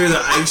wondering where the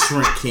ice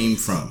rink came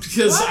from.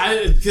 Because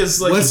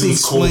like, Once he it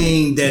was cold.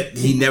 explained that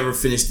he never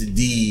finished the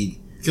deed.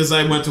 because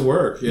I went to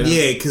work. Yeah.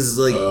 Yeah, because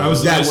like I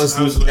was that an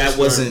ice guy.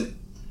 wasn't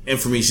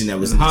information that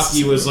was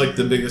Hockey was necessary. like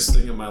the biggest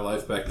thing in my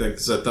life back then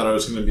because I thought I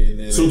was going to be in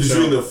the So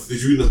NHL.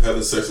 did you end up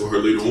having sex with her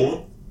later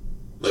on?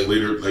 Like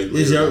later?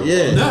 Is y'all-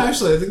 yeah. No,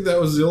 actually, I think that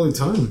was the only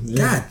time.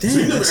 Yeah. God damn. So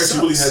you never that actually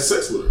really had sucks.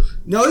 sex with her?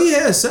 No, he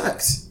had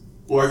sex.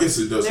 Well, I guess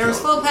it does. There was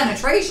count. full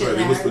penetration Right, there.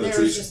 there was There was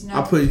penetration. just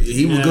no.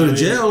 He would go to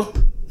jail.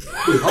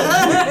 Wait,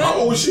 how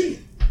old was she?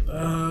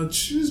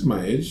 She was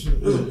my age.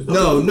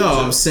 No,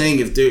 I'm saying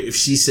if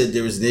she said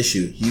there was an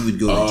issue, he would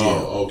go to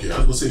jail. Oh, okay. I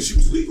was gonna say she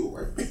was legal,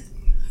 right?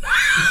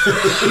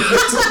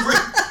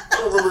 I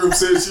don't remember him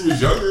saying she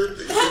was younger.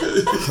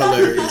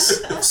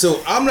 Hilarious.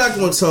 So I'm not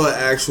going to tell an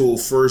actual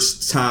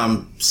first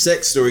time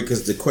sex story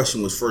because the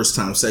question was first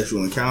time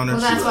sexual encounter.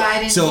 Well, that's why I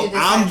didn't So do the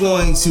I'm sexual-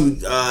 going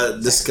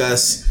to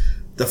discuss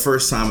the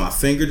first time I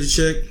fingered a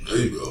chick, There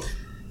you go.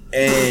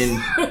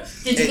 and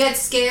Did you get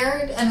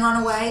scared and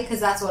run away? Because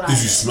that's what I Did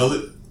did. you smell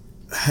it?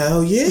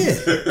 hell yeah,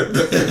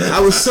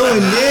 I was so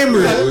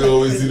enamored. We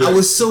always do that. I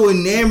was so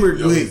enamored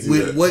We always with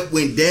do that. what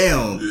went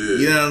down. Yeah.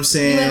 You know what I'm You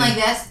saying? went like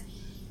this?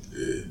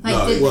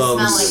 Like, did it smell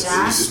like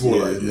that? It's more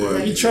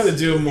like You try to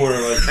do more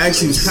like.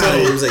 Actually,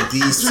 it was like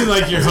these. It's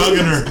like you're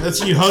hugging her. That's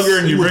you hug her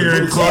and you bring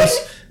her in close.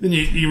 Then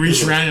you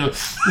reach around and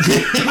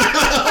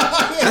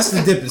That's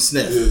the dip and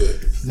sniff. Yeah.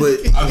 But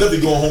I've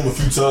definitely gone home a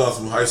few times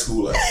from high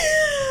school. Like,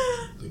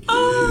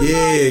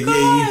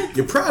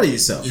 you're proud of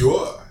yourself. You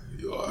are.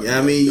 Yeah,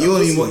 I mean, you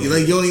don't even want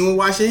to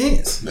wash your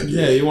hands.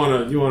 yeah, you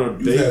wanna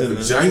bathe in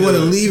it. You want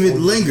to leave it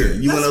linger.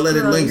 You want to let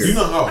it linger. You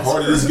know how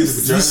hard it is to get the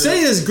vagina. You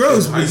say it's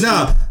gross, but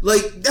nah,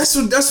 like that's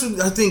what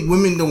I think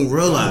women don't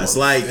realize.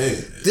 Like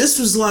this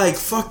was like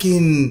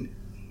fucking,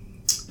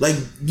 like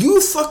you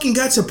fucking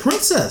got your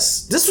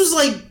princess. This was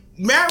like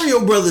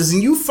Mario Brothers,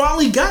 and you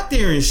finally got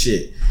there and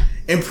shit.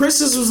 And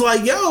Princess was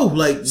like, "Yo,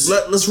 like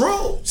let's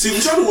roll." See,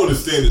 what y'all don't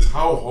understand is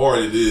how hard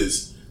it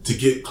is to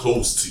get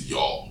close to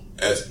y'all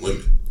as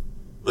women.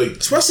 Like,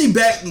 especially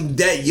back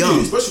that young.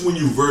 Yeah, especially when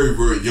you're very,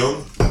 very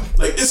young.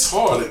 Like, it's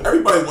hard. Like,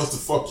 everybody wants to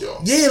fuck y'all.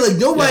 Yeah, like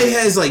nobody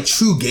has like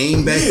true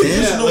game back then.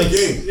 There's no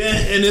game.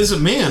 And as a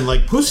man,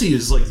 like pussy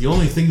is like the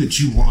only thing that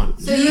you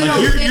want. So you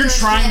like you're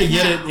trying to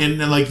get it, and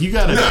like you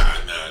gotta. Nah,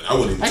 I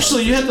wouldn't even.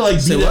 Actually, you had to like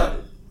say beat what?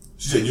 it.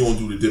 She said you don't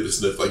do the dip and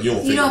sniff. Like, you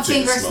don't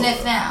finger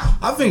sniff now.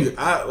 I'm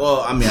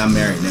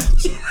married now.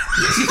 So.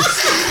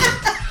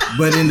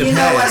 But in the You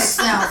know what it past,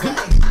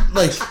 smells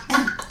like.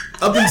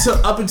 up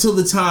until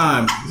the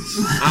time,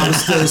 I was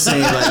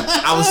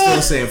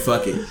still saying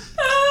fuck it.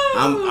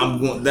 I'm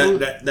going.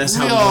 That's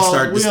how we're gonna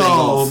start this thing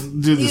off.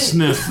 Do the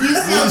sniff.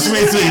 Just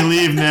wait till you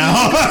leave now.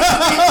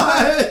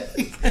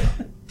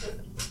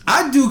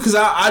 I do because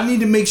I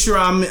need to make sure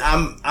I'm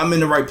in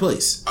the right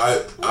place.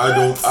 I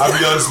don't. I'll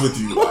be honest with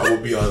you. I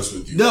will be honest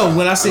with you. No,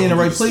 when I say in the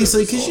right place,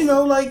 like, because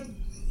like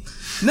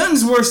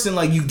nothing's worse than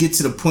like you get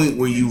to the point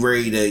where you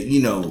ready to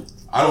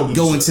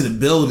go into the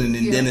building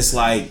and then it's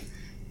like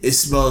it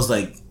smells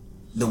like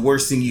the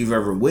worst thing you've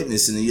ever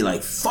witnessed, and then you're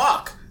like,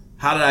 fuck,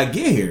 how did I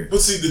get here?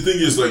 But see, the thing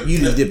is, like, you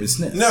didn't dip and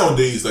sniff.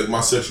 Nowadays, like,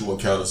 my sexual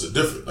encounters are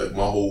different. Like,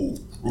 my whole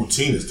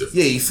routine is different.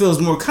 Yeah, he feels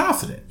more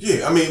confident.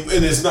 Yeah, I mean,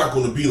 and it's not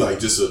going to be like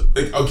just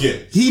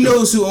again. He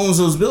knows who owns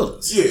those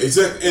buildings. Yeah,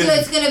 exactly. And, so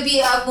it's going to be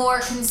a more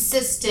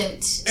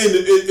consistent. And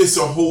it's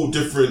a whole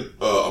different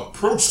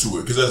approach to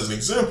it. Because as an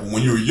example,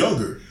 when you were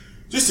younger,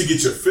 just to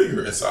get your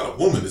finger inside a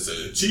woman is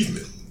an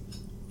achievement.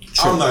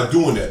 True. I'm not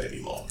doing that any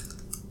longer.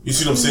 You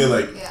see what I'm saying?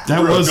 Like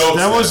that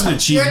wasn't an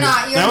achievement.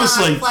 You're that was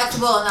not like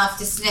flexible enough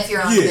to sniff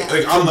your own. Yeah,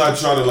 like I'm not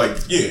trying to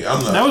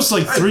I'm not. That was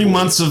like 3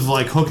 months of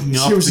like hooking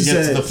up to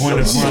get to the point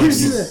of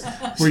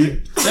where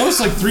you. That was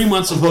like 3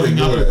 months of hooking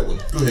up.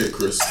 Go ahead,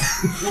 Chris.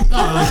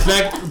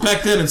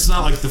 Back then, it's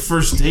not like the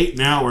first date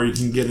now where you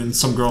can get in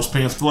some girl's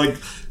pants, but like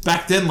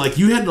back then, like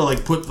you had to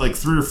like put like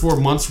 3 or 4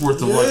 months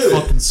worth of like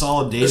fucking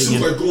solid dating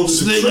in,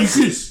 so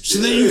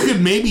that you could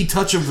maybe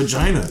touch a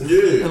vagina.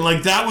 Yeah, and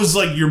like that was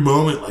like your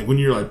moment, like when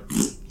you're like.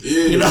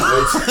 Yeah, you know?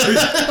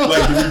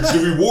 like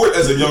the reward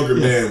as a younger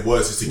man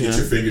was just to get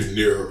your fingers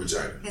near her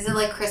vagina. Is it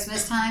like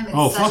Christmas time?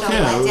 It's fuck such a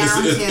yeah!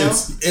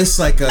 letdown It's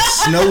like a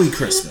snowy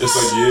Christmas. It's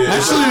like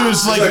actually it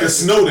was like a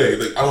snow day.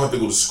 Like I don't have to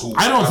go to school.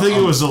 I don't think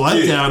it was a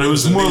letdown. It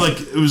was more like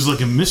it was like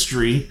a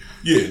mystery.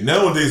 Yeah,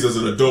 nowadays as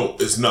an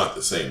adult, it's not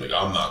the same. Like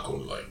I'm not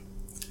going to like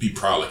be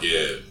proud like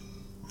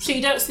So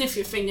you don't sniff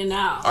your finger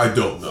now? I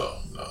don't know.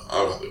 No, I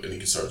don't have any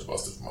concerns about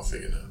sniffing my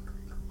finger now.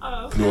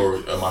 Oh, okay. Nor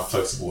am I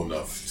flexible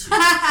enough to sniff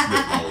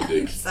my own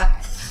dick.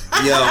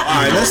 Yo, all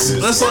right,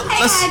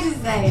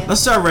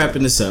 let's start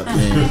wrapping this up,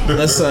 man.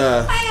 Let's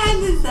I had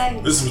to say.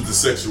 This was the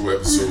sexual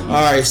episode.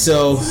 All right,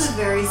 so this is a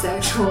very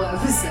sexual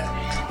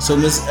episode. So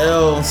Miss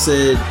L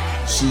said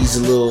she's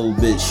a little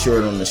bit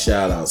short on the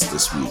shout outs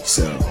this week,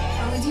 so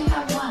Oh, we do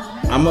have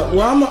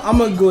one. I'm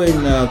gonna go ahead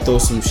and throw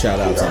some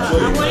shout outs out I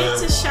there.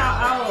 wanted to shout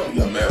out.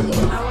 You got mad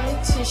love. I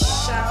wanted to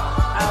shout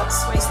out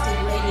Wasted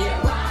Radio.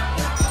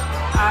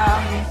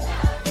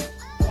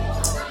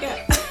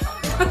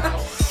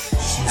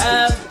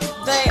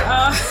 They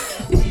are.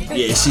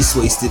 Yeah, she's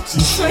wasted.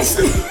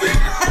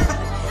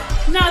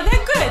 No,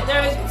 they're good.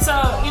 So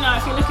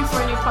if you're looking for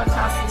a new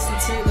podcast to listen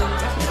to, then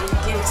definitely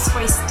give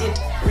Wasted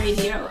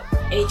Radio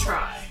a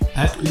try.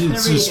 It's really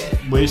just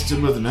good.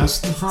 wasted with an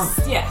S in the front.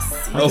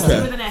 Yes.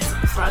 Okay. With an S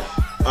at the front.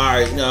 All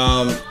right,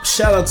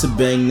 shout out to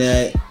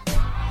BangNet.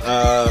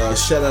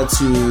 Shout out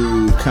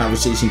to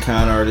Conversation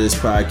Con Artist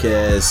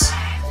podcast.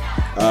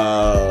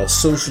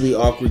 Socially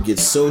Awkward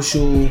Gets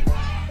Social.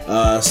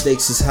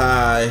 Stakes is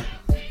High.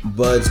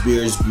 Bud's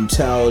Beers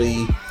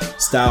Brutality.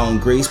 Style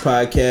and Grace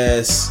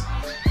podcast.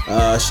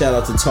 Shout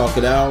out to Talk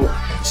It Out.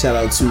 Shout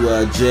out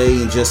to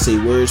Jay and Just Say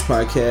Words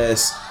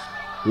podcast.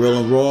 Real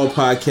and Raw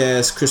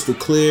podcast. Crystal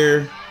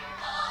Clear.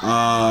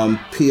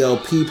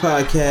 PLP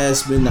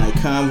podcast. Midnight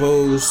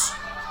Convos.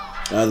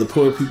 The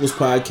Poor People's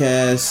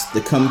Podcast,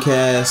 the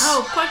Cumcast.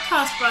 Oh,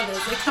 Podcast Brothers.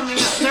 They're coming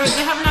up. They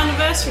have an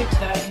anniversary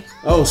today.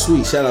 Oh,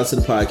 sweet. Shout out to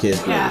the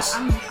Podcast Yeah, Brothers.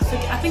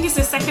 I think it's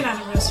their second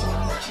anniversary,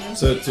 actually.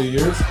 So 2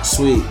 years?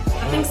 Sweet.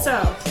 I think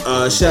so.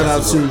 Shout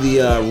out to the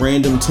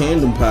Random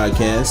Tandem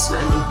Podcast,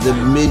 the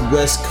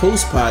Midwest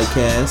Coast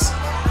Podcast,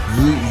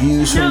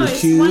 Views from the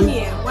Cube. One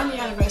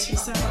year anniversary,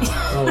 sorry.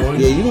 Oh,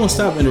 Yeah, you won't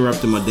stop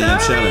interrupting my damn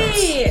shout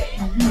outs. Sorry.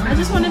 I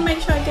just want to make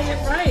sure I get it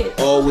right.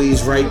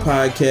 Always Right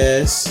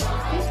Podcast.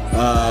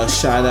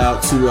 Shout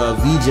out to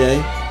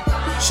VJ.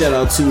 Shout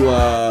out to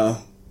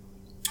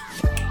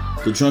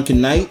the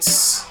Drunken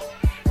Knights.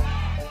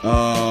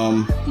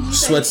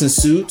 Sweats and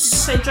Suits.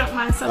 Say Drunk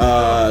Mind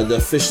Sober. The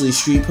Officially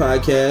Street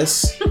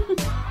Podcast.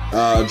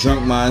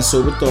 Drunk Mind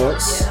Sober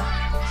Thoughts. Yeah.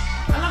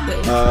 I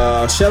love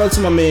that. Shout out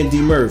to my man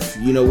D Murph.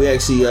 You know, we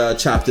actually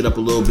chopped it up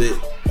a little bit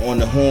on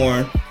the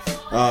horn.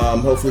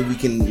 Hopefully we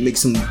can make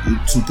some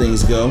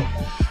things go.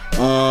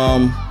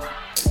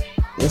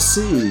 Let's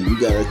see. We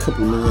got a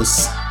couple new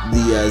ones.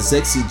 The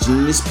Zexy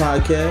Genius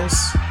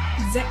Podcast.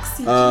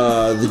 Zexy.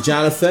 The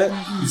John Effect.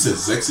 You said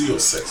sexy or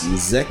sexy?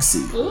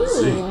 Zexy.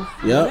 Ooh.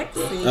 Yep.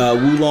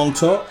 Zexy. Woo Long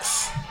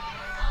Talks.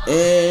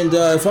 And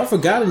if I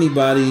forgot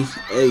anybody,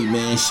 hey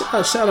man,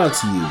 shout out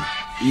to you.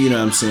 You know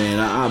what I'm saying?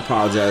 I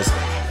apologize.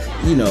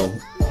 You know,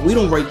 we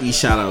don't write these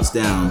shout outs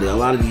down. A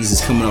lot of these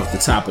is coming off the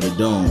top of the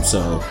dome.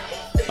 So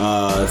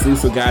if we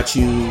forgot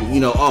you, you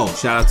know,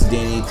 shout out to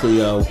Danny and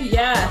Cleo.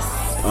 Yes.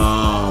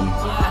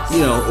 You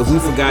know, if we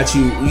forgot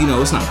you, you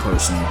know, it's not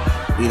personal.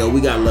 You know,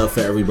 we got love for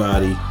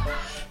everybody.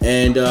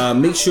 And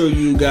make sure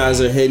you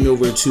guys are heading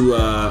over to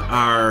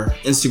our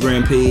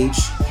Instagram page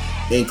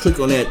and click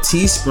on that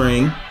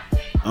Teespring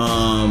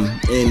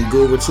and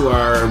go over to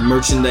our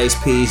merchandise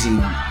page and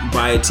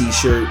buy a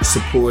t-shirt,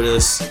 support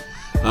us.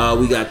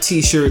 We got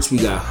t-shirts, we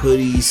got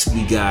hoodies,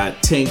 we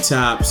got tank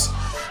tops.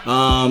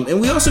 And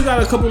we also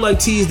got a couple like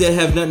tees that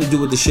have nothing to do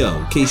with the show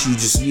in case you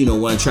just, you know,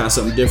 want to try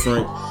something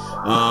different.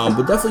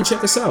 But definitely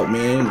check us out,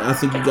 man. I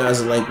think you guys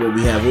will like what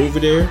we have over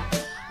there.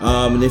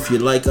 And if you're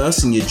like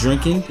us and you're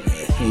drinking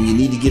and you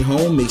need to get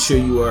home, make sure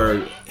you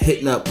are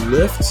hitting up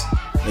Lyft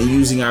and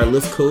using our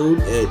Lyft code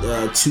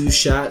at 2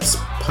 Shots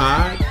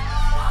Pod.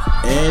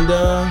 And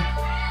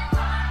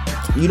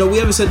you know, we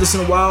haven't said this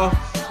in a while.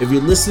 If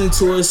you're listening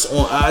to us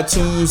on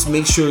iTunes,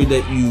 make sure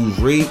that you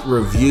rate,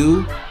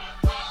 review,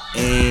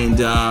 and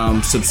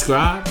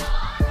subscribe.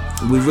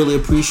 We really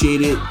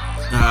appreciate it.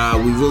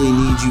 We really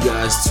need you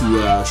guys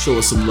to show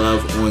us some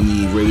love on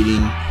the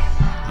rating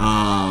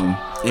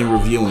and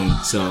reviewing.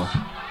 So,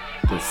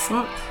 the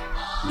fuck?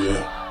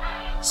 Yeah.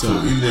 So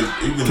even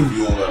if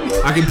you don't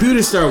like our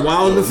computer start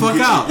wilding the fuck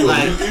out.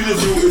 Like, even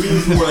if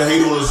you want to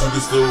hate on us, you can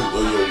still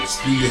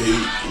spew your hate. You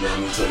know what I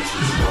mean? Tell us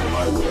what you don't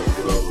like, whatever.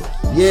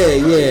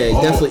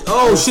 Yeah, definitely.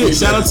 Oh shit!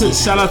 Shout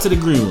out to the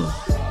Green Room.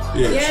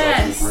 Yeah,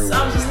 Yes.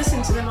 I was just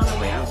listening to them on the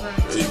way over.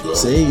 There you go.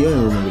 See, you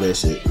don't remember that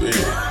shit.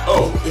 Yeah.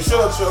 Oh, and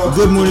shout out.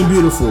 Good Morning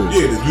Beautiful.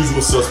 Yeah, the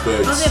usual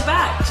suspects. Oh, they're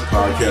back.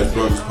 Podcast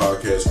Brothers,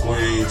 Podcast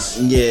Queens.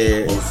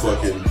 Yeah.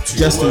 Motherfucking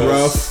Justin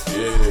Ruff.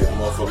 Yeah, the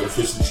motherfucking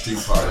Officially Street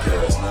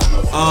Podcast.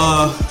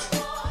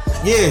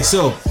 Yeah,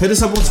 so hit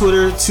us up on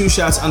Twitter,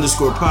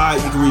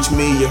 2shots_pod. You can reach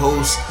me, your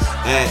host,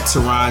 at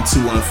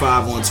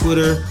Tehran215 on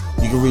Twitter.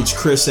 You can reach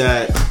Chris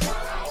at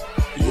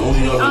The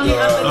only other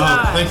guy.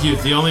 Oh, thank you.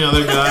 The only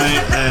other guy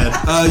at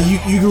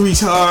you can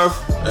reach Harv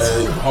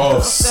at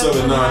Harv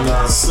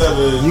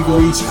 7997. You can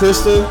reach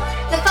Krista.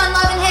 The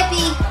fun-loving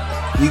hippie.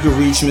 You can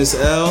reach Miss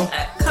L.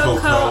 At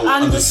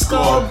Coco_Brits.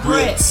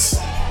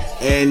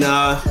 And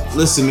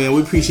listen, man,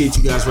 we appreciate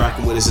you guys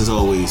rocking with us as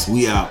always.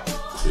 We out.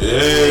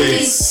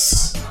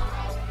 Peace.